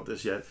talked about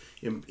this yet,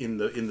 in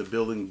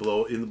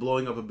the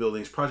blowing up of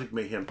buildings, Project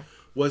Mayhem,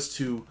 was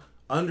to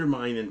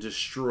undermine and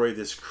destroy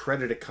this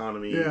credit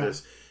economy. Yeah.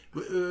 This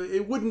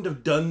it wouldn't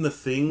have done the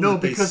thing No,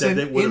 that they because said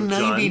in it would have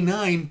done.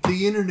 99,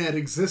 the internet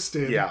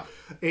existed. Yeah.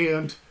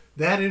 And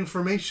that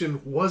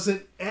information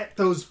wasn't at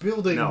those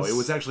buildings. No, it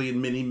was actually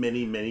in many,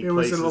 many, many It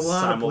was places in a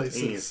lot of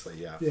simultaneously.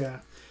 places. Yeah.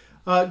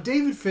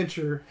 David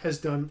Fincher has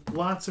done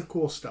lots of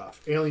cool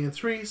stuff. Alien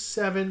 3,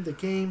 7, The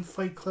Game,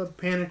 Fight Club,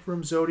 Panic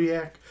Room,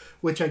 Zodiac,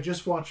 which I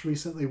just watched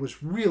recently,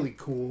 was really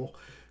cool.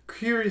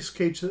 Curious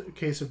Case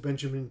of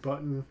Benjamin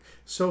Button,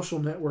 Social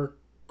Network,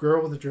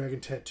 Girl with a Dragon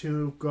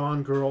Tattoo,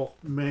 Gone Girl,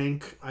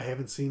 Mank. I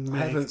haven't seen Mank.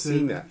 I haven't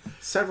seen that.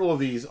 Several of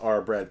these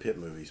are Brad Pitt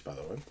movies, by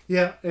the way.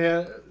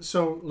 Yeah,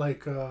 so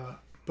like,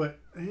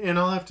 and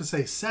I'll have to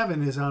say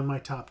 7 is on my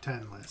top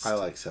 10 list. I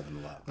like 7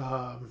 a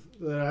lot.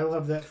 I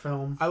love that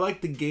film. I like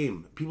The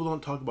Game. People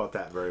don't talk about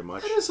that very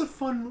much. It is a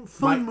fun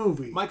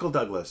movie. Michael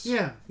Douglas.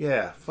 Yeah.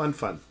 Yeah, fun.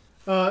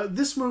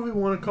 This movie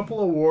won a couple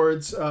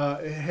awards.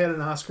 It had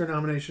an Oscar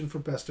nomination for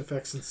Best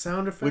Effects and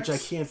Sound Effects. Which I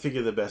can't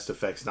figure the Best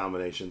Effects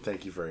nomination.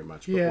 Thank you very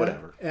much, but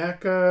whatever.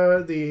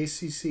 ACCA, the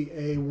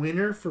ACCA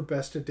winner for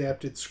Best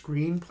Adapted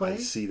Screenplay. I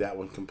see that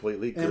one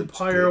completely. Good.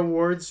 Empire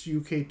Awards,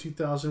 UK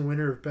 2000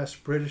 winner of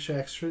Best British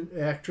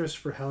Actress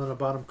for Helena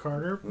Bonham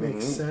Carter.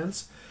 Makes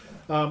sense.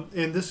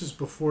 And this is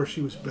before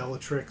she was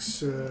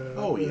Bellatrix.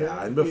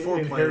 And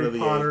before Planet of the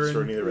Apes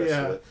or any of the rest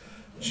of it.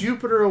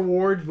 Jupiter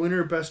Award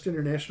winner, Best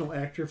International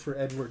Actor for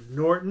Edward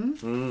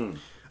Norton.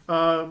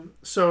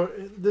 So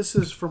this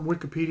is from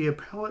Wikipedia.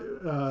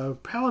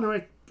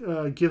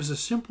 Palahniuk gives a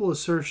simpler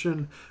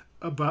assertion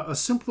about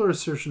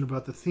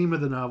the theme of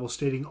the novel,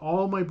 stating,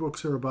 "All my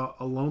books are about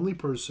a lonely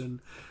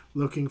person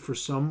looking for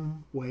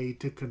some way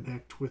to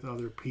connect with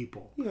other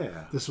people."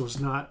 Yeah. This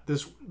was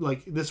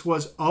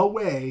a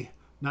way,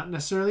 not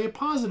necessarily a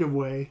positive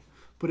way,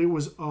 but it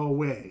was a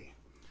way.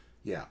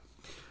 Yeah.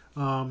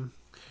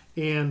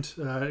 And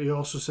he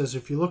also says,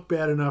 if you look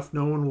bad enough,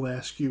 no one will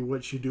ask you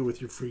what you do with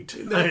your free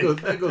time.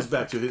 That goes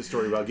back to his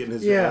story about getting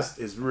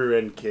his rear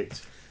end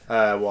kicked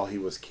while he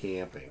was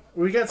camping.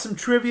 We got some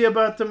trivia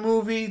about the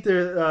movie.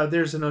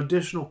 There's an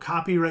additional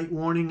copyright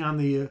warning on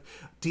the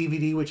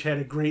DVD, which had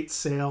a great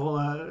sale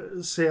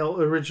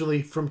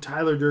originally from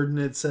Tyler Durden.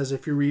 It says,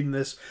 if you're reading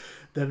this,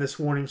 then this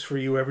warning's for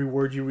you. Every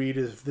word you read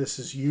this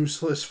is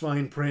useless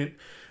fine print.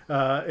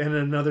 And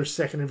another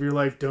second of your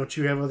life, don't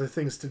you have other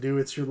things to do?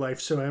 Is your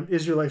life so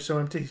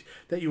empty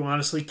that you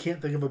honestly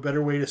can't think of a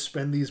better way to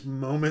spend these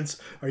moments?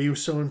 Are you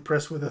so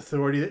impressed with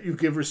authority that you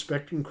give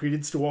respect and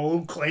credence to all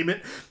who claim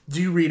it? Do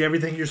you read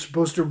everything you're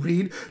supposed to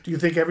read? Do you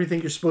think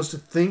everything you're supposed to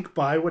think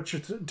by what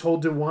you're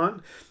told to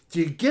want? Do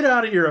you get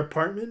out of your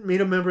apartment,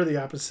 meet a member of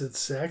the opposite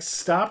sex,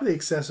 stop the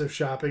excessive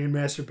shopping and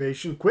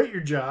masturbation, quit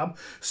your job,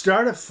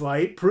 start a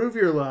fight, prove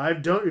you're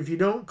alive? If you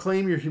don't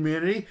claim your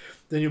humanity,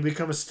 then you'll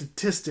become a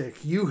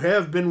statistic. You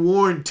have been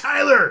warned,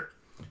 Tyler.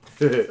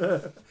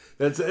 It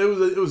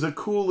was a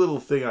cool little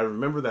thing. I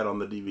remember that on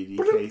the DVD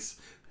case.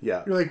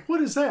 Yeah. You're like,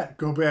 what is that?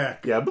 Go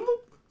back. Yeah.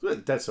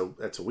 That's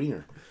a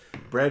wiener.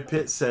 Brad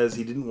Pitt says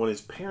he didn't want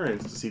his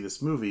parents to see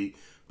this movie,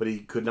 but he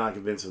could not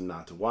convince them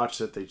not to watch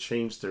it. They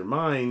changed their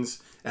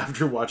minds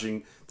after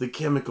watching the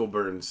chemical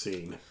burn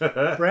scene.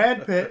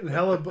 Brad Pitt and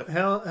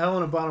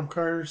Helena Bonham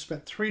Carter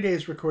spent 3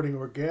 days recording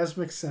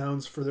orgasmic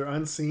sounds for their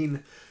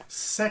unseen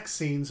sex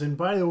scenes. And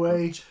by the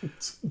way,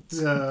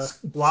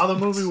 while the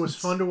movie was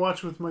fun to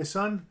watch with my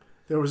son,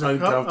 there was a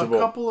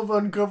couple of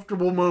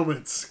uncomfortable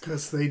moments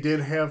because they did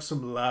have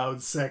some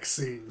loud sex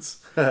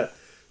scenes.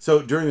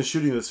 So during the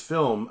shooting of this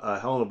film,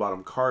 Helena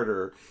Bonham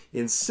Carter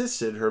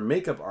insisted her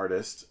makeup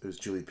artist, who's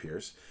Julie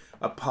Pierce,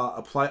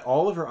 apply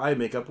all of her eye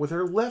makeup with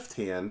her left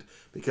hand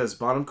because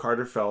Bonham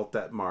Carter felt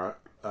that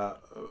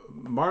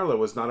Marla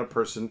was not a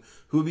person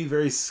who would be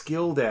very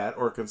skilled at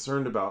or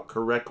concerned about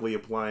correctly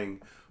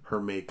applying her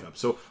makeup.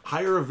 So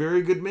hire a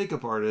very good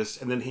makeup artist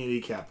and then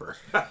handicap her.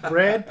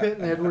 Brad Pitt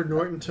and Edward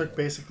Norton took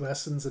basic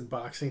lessons in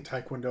boxing,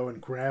 taekwondo,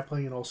 and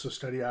grappling, and also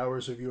studied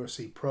hours of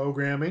UFC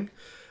programming.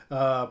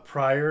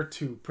 Prior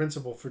to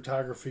principal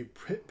photography,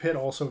 Pitt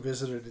also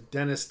visited a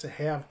dentist to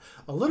have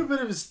a little bit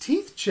of his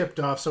teeth chipped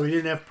off so he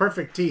didn't have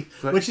perfect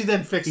teeth, which he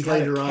then fixed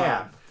later on.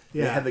 Yeah.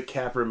 They had the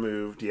cap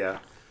removed,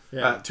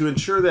 to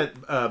ensure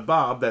that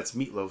Bob, that's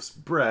Meatloaf's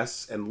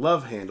breasts and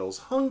love handles,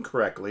 hung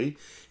correctly,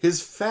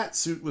 his fat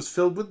suit was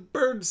filled with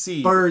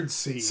birdseed.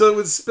 So it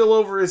would spill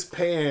over his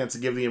pants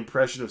and give the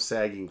impression of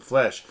sagging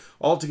flesh.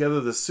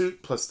 Altogether, the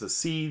suit plus the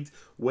seed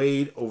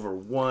weighed over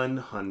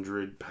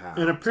 100 pounds.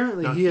 And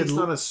apparently he's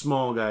not a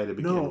small guy to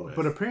begin with.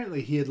 But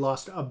apparently he had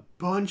lost a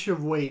bunch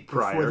of weight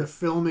before the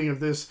filming of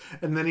this,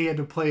 and then he had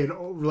to play it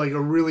like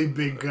a really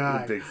big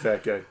guy. A big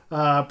fat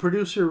guy.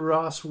 Producer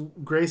Ross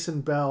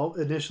Grayson Bell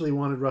initially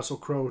wanted Russell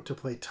Crowe to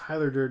play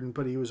Tyler Durden,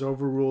 but he was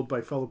overruled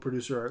by fellow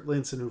producer Art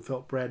Linson, who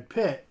felt Brad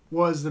Pitt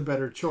was the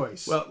better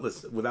choice. Well,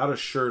 listen, without a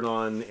shirt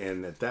on,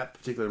 and at that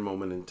particular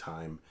moment in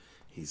time,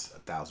 he's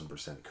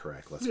 1,000%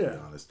 correct, let's be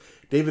honest.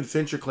 David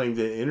Fincher claimed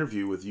in an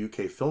interview with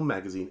UK film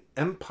magazine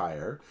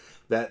Empire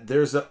that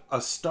there's a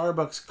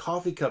Starbucks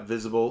coffee cup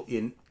visible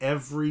in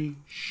every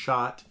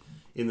shot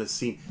in the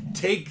scene.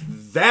 Take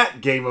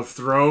that, Game of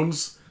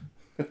Thrones!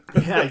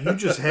 Yeah, you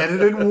just had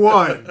it in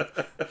one.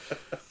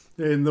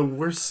 In the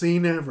worst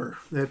scene ever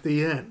at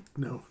the end.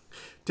 No.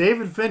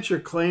 David Fincher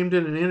claimed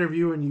in an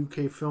interview in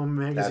UK film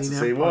magazine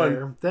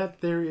Empire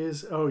that there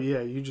is... Oh, yeah,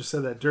 you just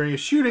said that. During a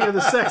shooting of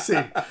the sex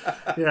scene.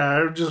 Yeah,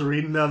 I'm just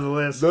reading down the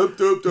list.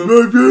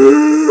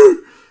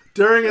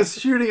 During a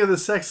shooting of the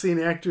sex scene,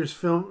 actors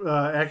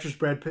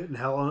Brad Pitt and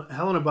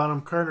Helena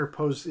Bonham Carter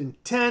posed in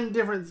 10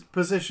 different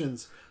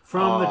positions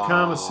from the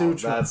Kama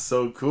Sutra. That's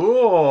so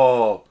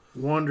cool.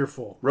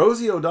 Wonderful.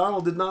 Rosie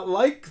O'Donnell did not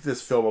like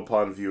this film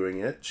upon viewing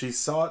it. She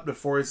saw it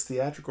before its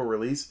theatrical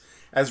release.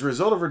 As a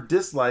result of her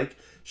dislike,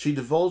 she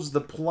divulged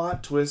the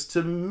plot twist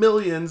to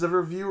millions of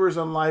her viewers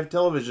on live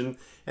television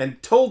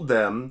and told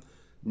them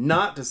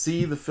not to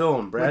see the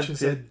film. Which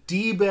is a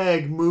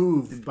D-bag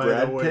move, by the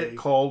way. Brad Pitt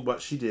called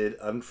what she did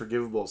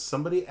unforgivable.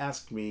 Somebody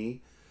asked me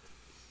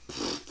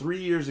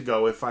 3 years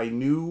ago, if I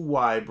knew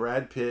why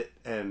Brad Pitt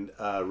and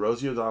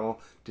Rosie O'Donnell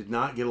did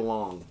not get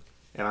along,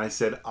 and I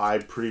said,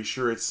 I'm pretty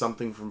sure it's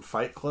something from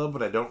Fight Club,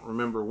 but I don't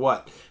remember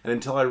what. And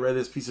until I read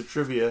this piece of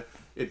trivia,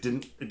 it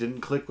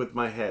didn't click with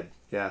my head.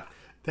 Yeah.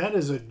 That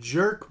is a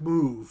jerk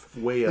move.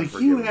 Way like,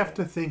 unforgivable. you have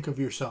to think of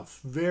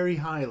yourself very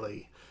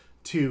highly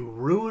to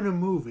ruin a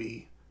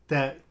movie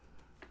that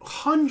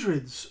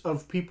hundreds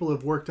of people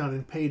have worked on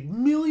and paid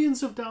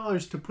millions of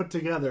dollars to put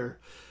together,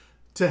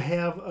 to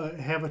have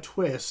a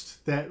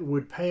twist that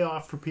would pay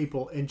off for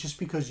people, and just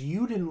because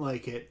you didn't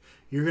like it,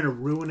 you're going to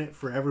ruin it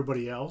for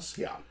everybody else.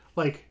 Yeah.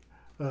 Like,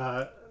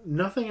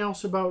 nothing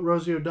else about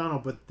Rosie O'Donnell,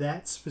 but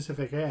that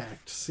specific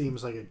act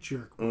seems like a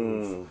jerk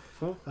move.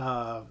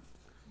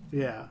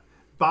 Yeah.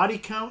 Body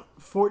count,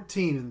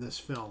 14 in this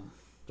film.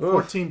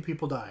 14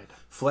 people died.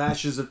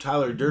 Flashes of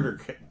Tyler Durden.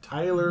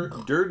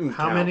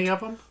 How many of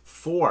them?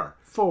 4.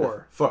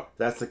 4. 4.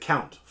 That's the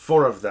count.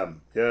 4 of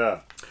them.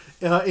 Yeah.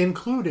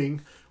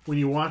 Including when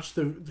you watch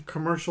the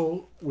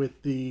commercial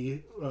with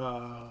the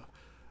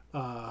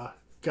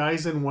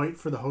guys in white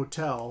for the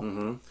hotel.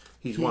 Mm-hmm.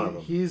 He's one of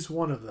them. He's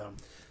one of them.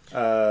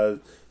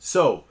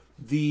 So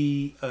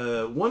the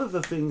one of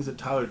the things that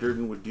Tyler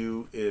Durden would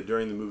do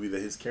during the movie,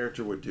 that his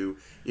character would do,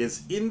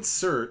 is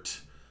insert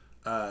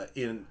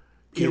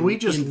Can we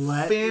just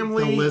let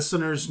family the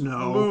listeners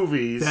know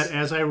movies that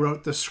as I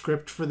wrote the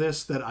script for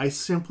this, that I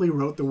simply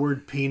wrote the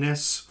word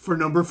penis for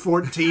number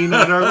 14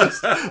 on our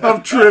list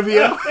of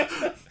trivia?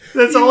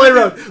 That's all I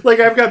wrote.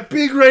 Like, I've got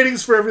big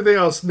ratings for everything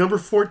else. Number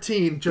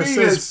 14 just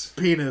says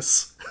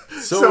penis.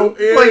 So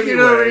anyway, like, you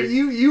know,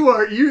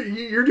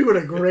 you're doing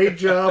a great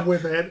job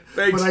with it.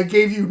 Thanks, but I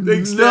gave you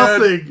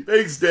nothing. Dad.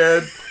 Thanks,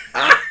 Dad.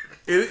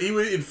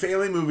 in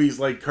family movies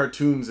like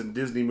cartoons and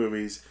Disney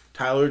movies,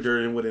 Tyler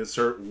Durden would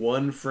insert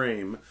one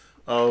frame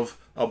of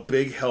a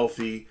big,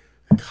 healthy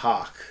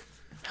cock.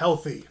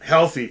 Healthy,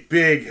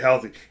 big,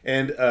 healthy.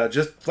 And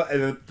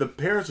the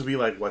parents would be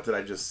like, what did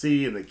I just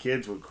see? And the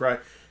kids would cry.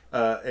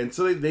 And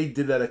so they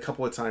did that a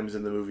couple of times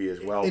in the movie as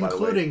well,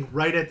 including by the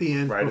way. right at the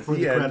end, before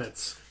the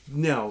credits.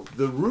 Now,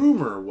 the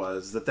rumor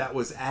was that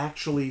was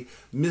actually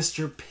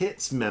Mr.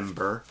 Pitt's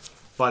member,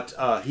 but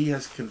he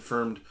has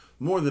confirmed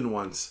more than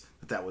once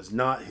that was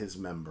not his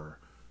member,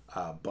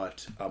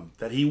 but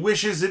that he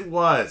wishes it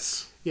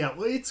was. Yeah,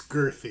 well, it's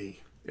girthy.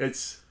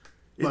 It's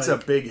a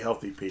big,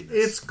 healthy penis.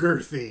 It's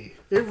girthy.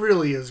 It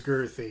really is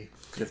girthy.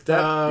 If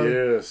that,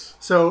 yes.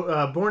 So,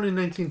 born in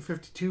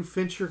 1952,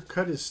 Fincher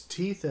cut his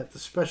teeth at the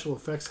Special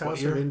Effects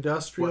House of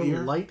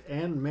Industrial Light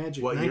and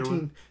Magic.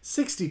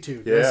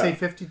 1962. Did I say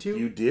 52?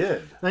 You did.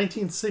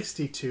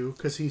 1962,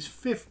 because he's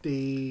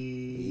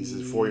 50.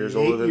 He's 4 years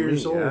older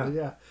than me.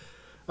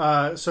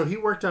 Yeah. So he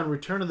worked on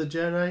Return of the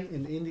Jedi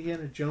and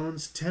Indiana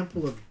Jones,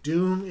 Temple of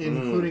Doom,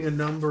 including a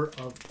number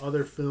of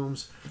other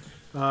films.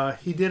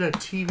 He did a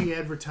TV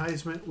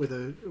advertisement with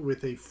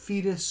a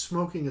fetus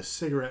smoking a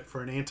cigarette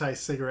for an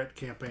anti-cigarette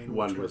campaign.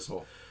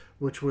 Wonderful.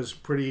 Which was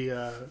pretty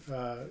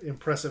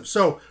impressive.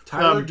 So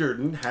Tyler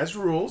Durden has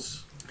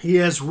rules. He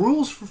has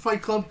rules for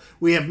Fight Club.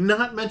 We have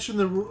not mentioned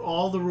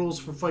all the rules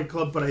for Fight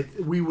Club, but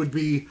we would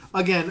be,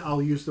 again,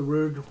 I'll use the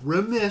word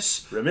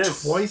remiss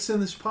twice in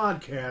this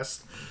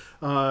podcast.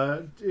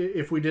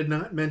 If we did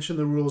not mention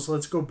the rules,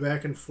 let's go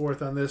back and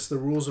forth on this. The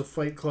rules of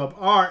Fight Club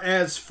are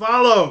as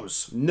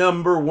follows.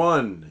 Number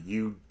 1,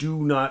 you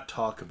do not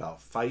talk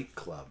about Fight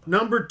Club.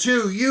 Number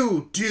 2,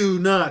 you do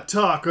not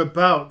talk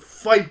about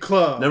Fight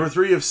Club. Number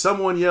 3, if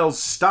someone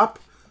yells stop,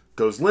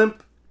 goes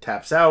limp,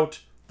 taps out,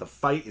 the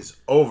fight is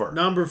over.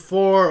 Number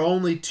 4,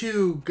 only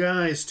 2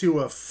 guys to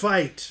a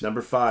fight.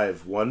 Number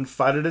 5, one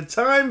fight at a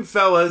time,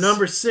 fellas.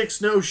 Number 6,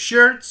 no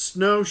shirts,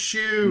 no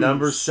shoes.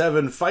 Number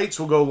 7,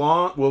 fights will go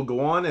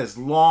on as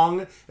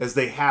long as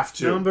they have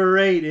to. Number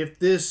 8, if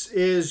this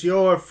is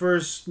your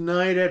first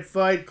night at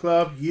Fight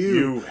Club,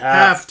 you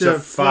have to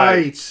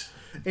fight.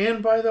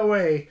 And by the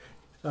way,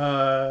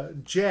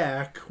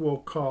 Jack, we'll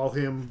call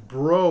him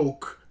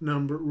broke.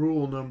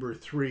 Rule number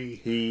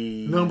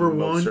 3. Number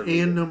 1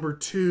 and number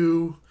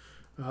 2.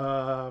 They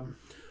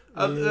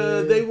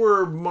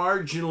were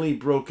marginally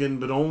broken,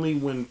 but only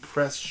when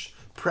pressed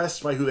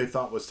by who they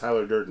thought was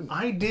Tyler Durden.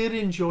 I did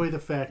enjoy the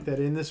fact that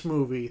in this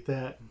movie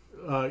that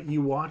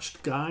you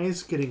watched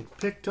guys getting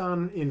picked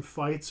on in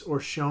fights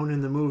or shown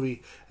in the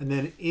movie, and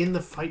then in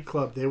the Fight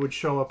Club they would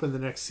show up in the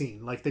next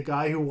scene. Like the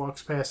guy who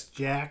walks past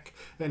Jack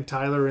and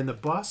Tyler in the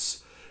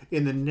bus.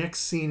 In the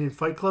next scene in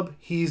Fight Club,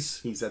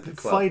 he's at the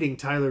club fighting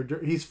Tyler.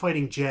 He's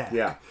fighting Jack.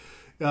 Yeah.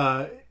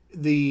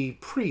 The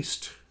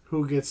priest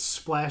who gets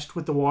splashed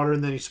with the water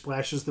and then he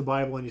splashes the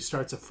Bible and he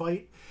starts a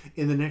fight.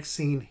 In the next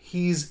scene,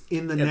 he's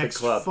in the next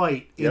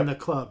fight in the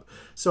club.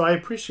 So I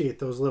appreciate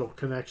those little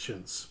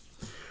connections.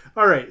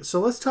 All right, so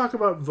let's talk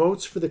about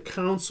votes for the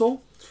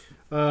council.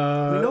 We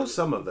know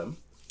some of them.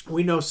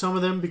 We know some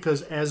of them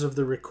because as of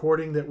the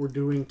recording that we're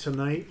doing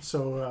tonight,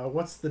 so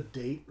what's the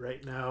date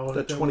right now?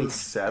 The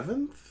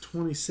 27th?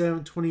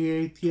 27th,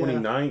 28th, yeah.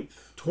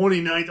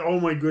 29th. Oh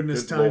my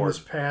goodness, Good time Lord. is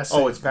passing.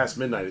 Oh, it's past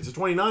midnight. It's the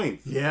 29th.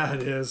 Yeah,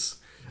 it is.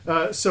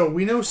 So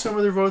we know some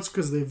of their votes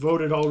because they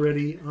voted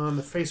already on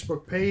the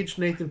Facebook page.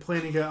 Nathan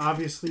Flanagan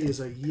obviously is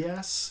a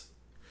yes.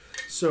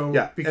 So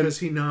Yeah, because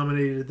he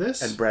nominated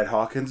this. And Brad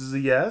Hawkins is a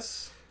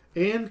yes.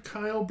 And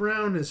Kyle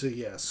Brown is a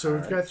yes. So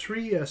we've got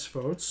 3 yes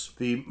votes.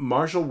 The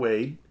Marshall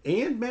Wade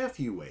and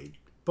Matthew Wade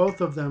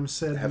Both of them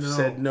said have no.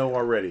 said no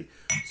already.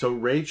 So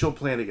Rachel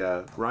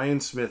Planiga,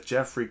 Ryan Smith,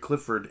 Jeffrey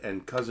Clifford,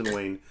 and Cousin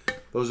Wayne,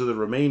 those are the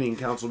remaining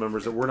council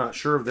members that we're not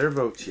sure of their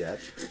votes yet.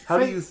 How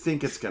do you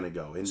think it's going to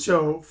go?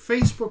 So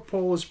Facebook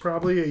poll is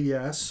probably a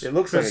yes. It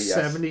looks like a yes.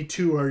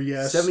 72 are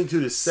yes.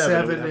 72 to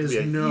 7 would have to is be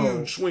a no.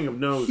 huge swing of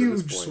no's at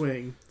Huge this point.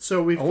 swing.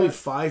 So we've Only got,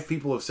 5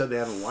 people have said they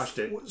haven't watched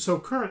it. so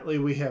currently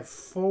we have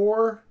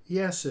 4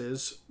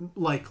 yeses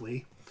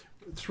likely,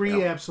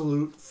 3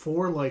 absolute,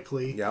 4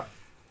 likely. Yep.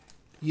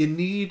 You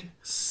need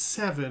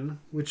 7,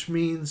 which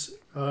means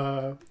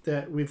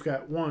that we've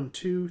got 1,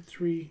 2,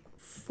 3,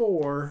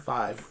 4,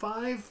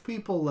 5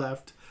 people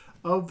left.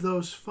 Of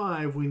those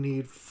 5, we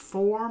need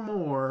 4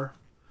 more.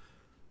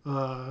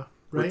 Right?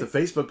 With the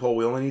Facebook poll,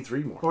 we only need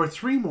 3 more. Or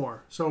 3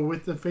 more. So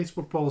with the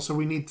Facebook poll, so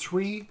we need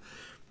 3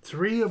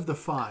 of the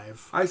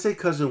 5. I say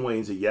Cousin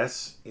Wayne's a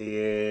yes,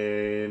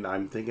 and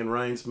I'm thinking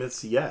Ryan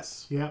Smith's a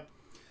yes. Yep.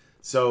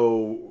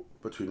 So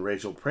between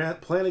Rachel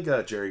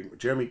Planiga,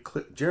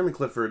 Jeremy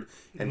Clifford,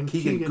 and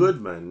Keegan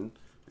Goodman,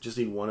 we just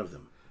need one of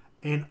them.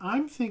 And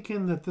I'm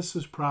thinking that this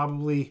is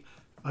probably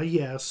a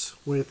yes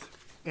with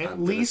at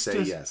least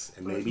say yes,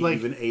 and maybe like,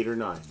 even 8 or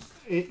 9.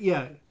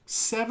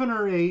 7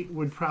 or 8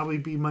 would probably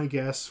be my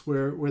guess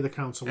where the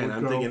council would go.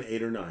 And I'm thinking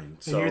 8 or 9.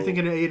 So, and you're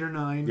thinking 8 or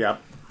 9.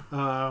 Yep.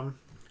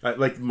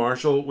 Like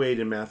Marshall Wade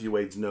and Matthew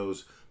Wade's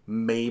nose.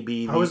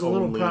 Maybe the I was a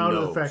little only proud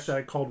nose. of the fact that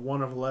I called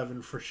 1 of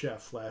 11 for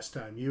Chef last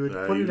time. You had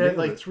put you it at nailed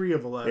like it. 3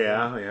 of 11.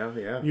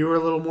 Yeah. You were a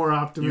little more You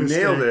optimistic.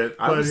 nailed it.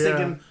 I but,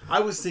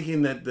 was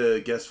thinking that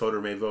the guest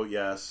voter may vote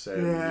yes.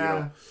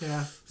 And,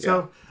 yeah.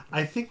 So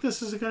I think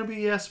this is going to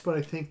be yes, but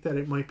I think that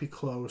it might be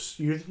close.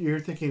 You're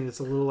thinking it's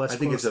a little less. I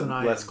think close it's than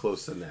I less am.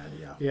 close than that.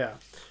 Yeah.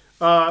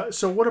 Yeah.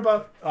 So what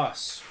about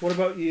us? What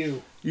about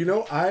you? You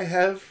know, I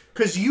have.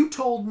 Because you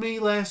told me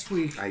last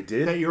week I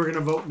did. that you were going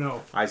to vote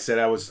no. I said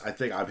I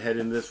think I'm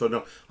heading into this vote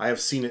no. I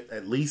have seen it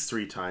at least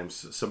 3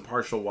 times. Some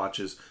partial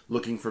watches,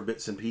 looking for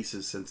bits and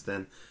pieces since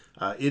then.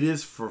 It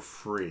is for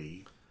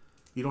free.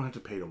 You don't have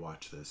to pay to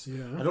watch this.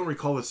 Yeah. I don't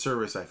recall the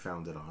service I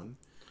found it on,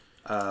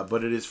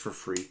 but it is for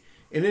free.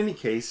 In any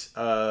case,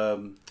 but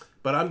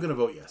I'm going to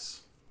vote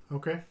yes.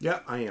 Okay. Yeah,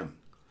 I am.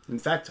 In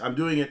fact, I'm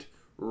doing it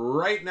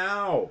right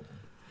now.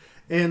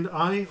 And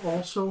I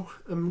also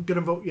am going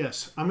to vote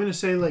yes. I'm going to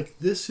say, like,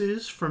 this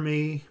is, for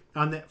me,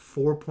 on that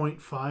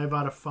 4.5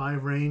 out of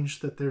 5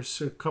 range, that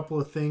there's a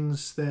couple of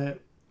things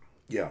that...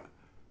 Yeah.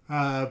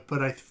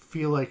 But I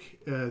feel like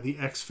the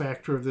X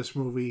factor of this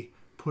movie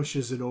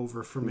pushes it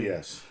over for me.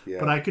 Yes. Yeah.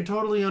 But I could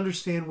totally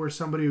understand where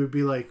somebody would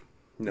be like,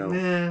 no.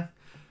 Nah.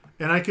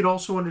 And I could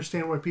also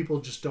understand why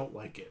people just don't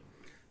like it.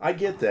 I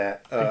get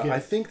that. I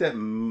think that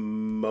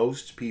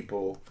most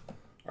people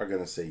are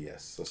going to say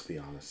yes. Let's be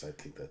honest. I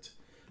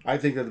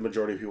think that the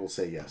majority of people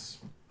say yes.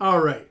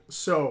 All right.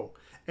 So,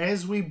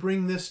 as we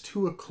bring this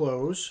to a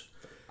close...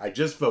 I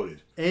just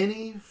voted.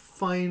 Any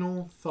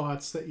final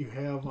thoughts that you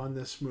have on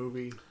this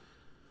movie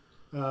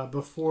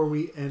before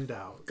we end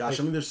out? Gosh,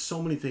 I mean, there's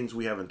so many things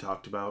we haven't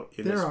talked about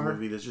in this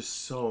movie. There's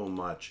just so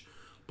much.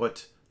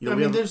 But...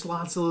 there's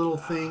lots of little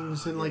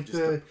things, and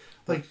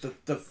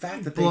the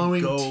fact that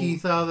blowing they go,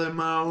 teeth out of their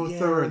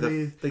mouth, or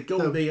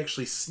they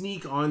actually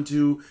sneak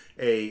onto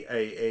a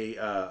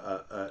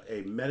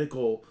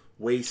medical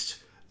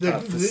waste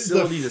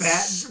facility to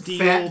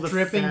steal the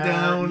dripping fat,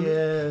 down.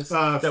 Yes,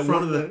 that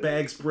one of the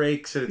bags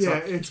breaks, and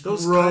it's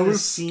those gross. kind of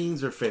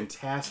scenes are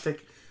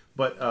fantastic.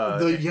 But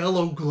the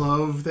yellow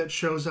glove that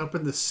shows up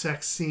in the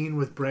sex scene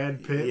with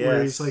Brad Pitt,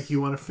 where he's like,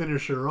 "You want to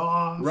finish her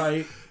off?"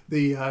 Right.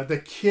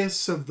 The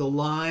kiss of the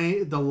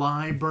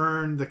lye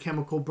burn, the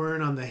chemical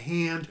burn on the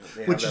hand,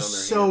 which is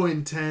so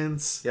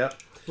intense. Yep.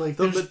 Like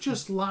there's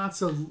just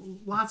lots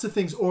of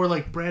things, or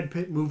like Brad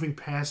Pitt moving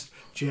past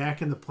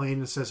Jack in the plane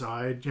and says,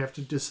 "I have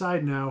to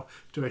decide now: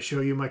 do I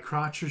show you my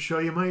crotch or show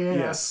you my ass?"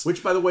 Yes.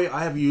 Which, by the way,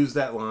 I have used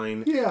that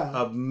line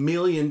a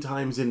million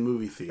times in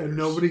movie theaters, and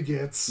nobody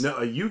gets.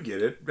 No, you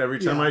get it every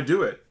time I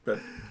do it, but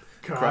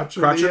crotch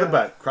of the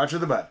butt, crotch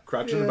of the butt,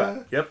 crotch of the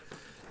butt. Yep.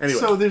 Anyway.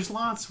 So there's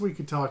lots we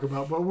could talk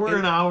about, but we're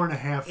an hour and a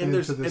half into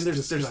this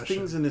discussion. There's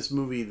things in this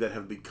movie that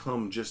have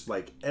become just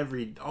like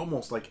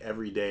almost like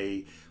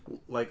everyday,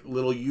 like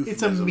little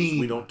euphemisms it's a meme.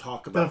 We don't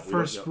talk about. The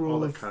first rule all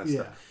that of kind of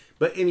stuff.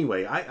 But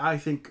anyway, I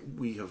think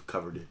we have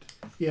covered it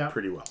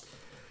pretty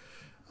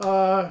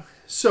well.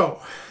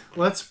 So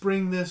let's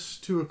bring this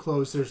to a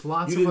close. There's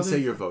lots You of didn't say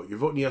your vote. You're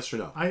voting yes or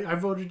no? I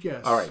voted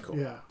yes. All right, cool.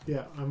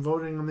 Yeah. I'm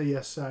voting on the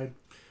yes side.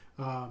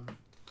 I'm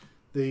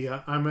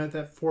at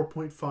that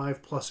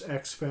 4.5 plus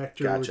X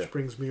factor, which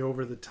brings me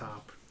over the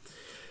top.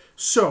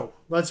 So,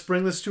 let's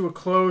bring this to a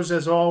close.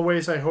 As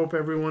always, I hope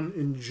everyone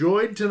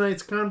enjoyed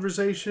tonight's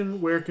conversation.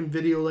 Where can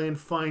Videoland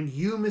find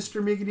you,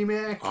 Mr. Miggity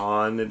Mac?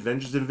 On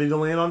Adventures in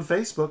Videoland on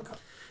Facebook.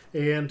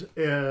 And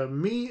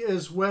me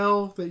as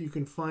well, that you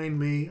can find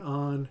me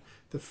on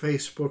the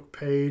Facebook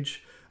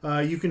page.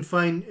 You can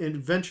find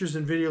Adventures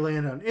in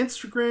Videoland on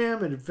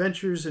Instagram and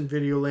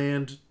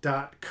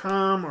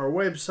adventuresinvideoland.com, our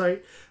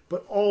website.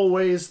 But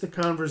always the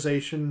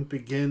conversation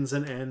begins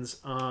and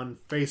ends on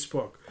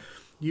Facebook.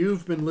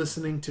 You've been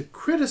listening to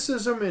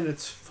Criticism in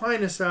its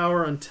finest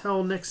hour.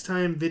 Until next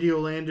time,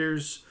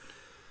 Videolanders,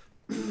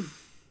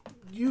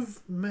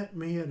 you've met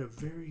me at a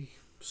very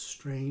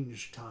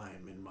strange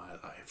time in my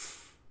life.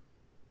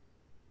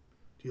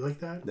 Do you like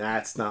that?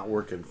 That's not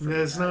working for me.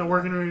 That's not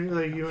working.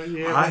 Like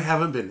yeah. I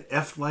haven't been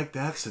effed like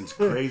that since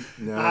grade.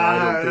 No,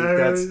 I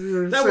don't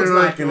think that was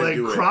not going to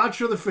do it.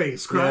 Crotch or the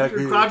face, crotch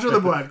or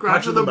the butt,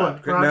 crotch or the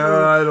butt.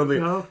 No, I don't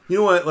think. No? You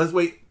know what? Let's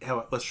wait.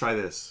 Let's try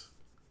this.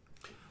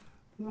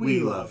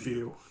 We love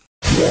you.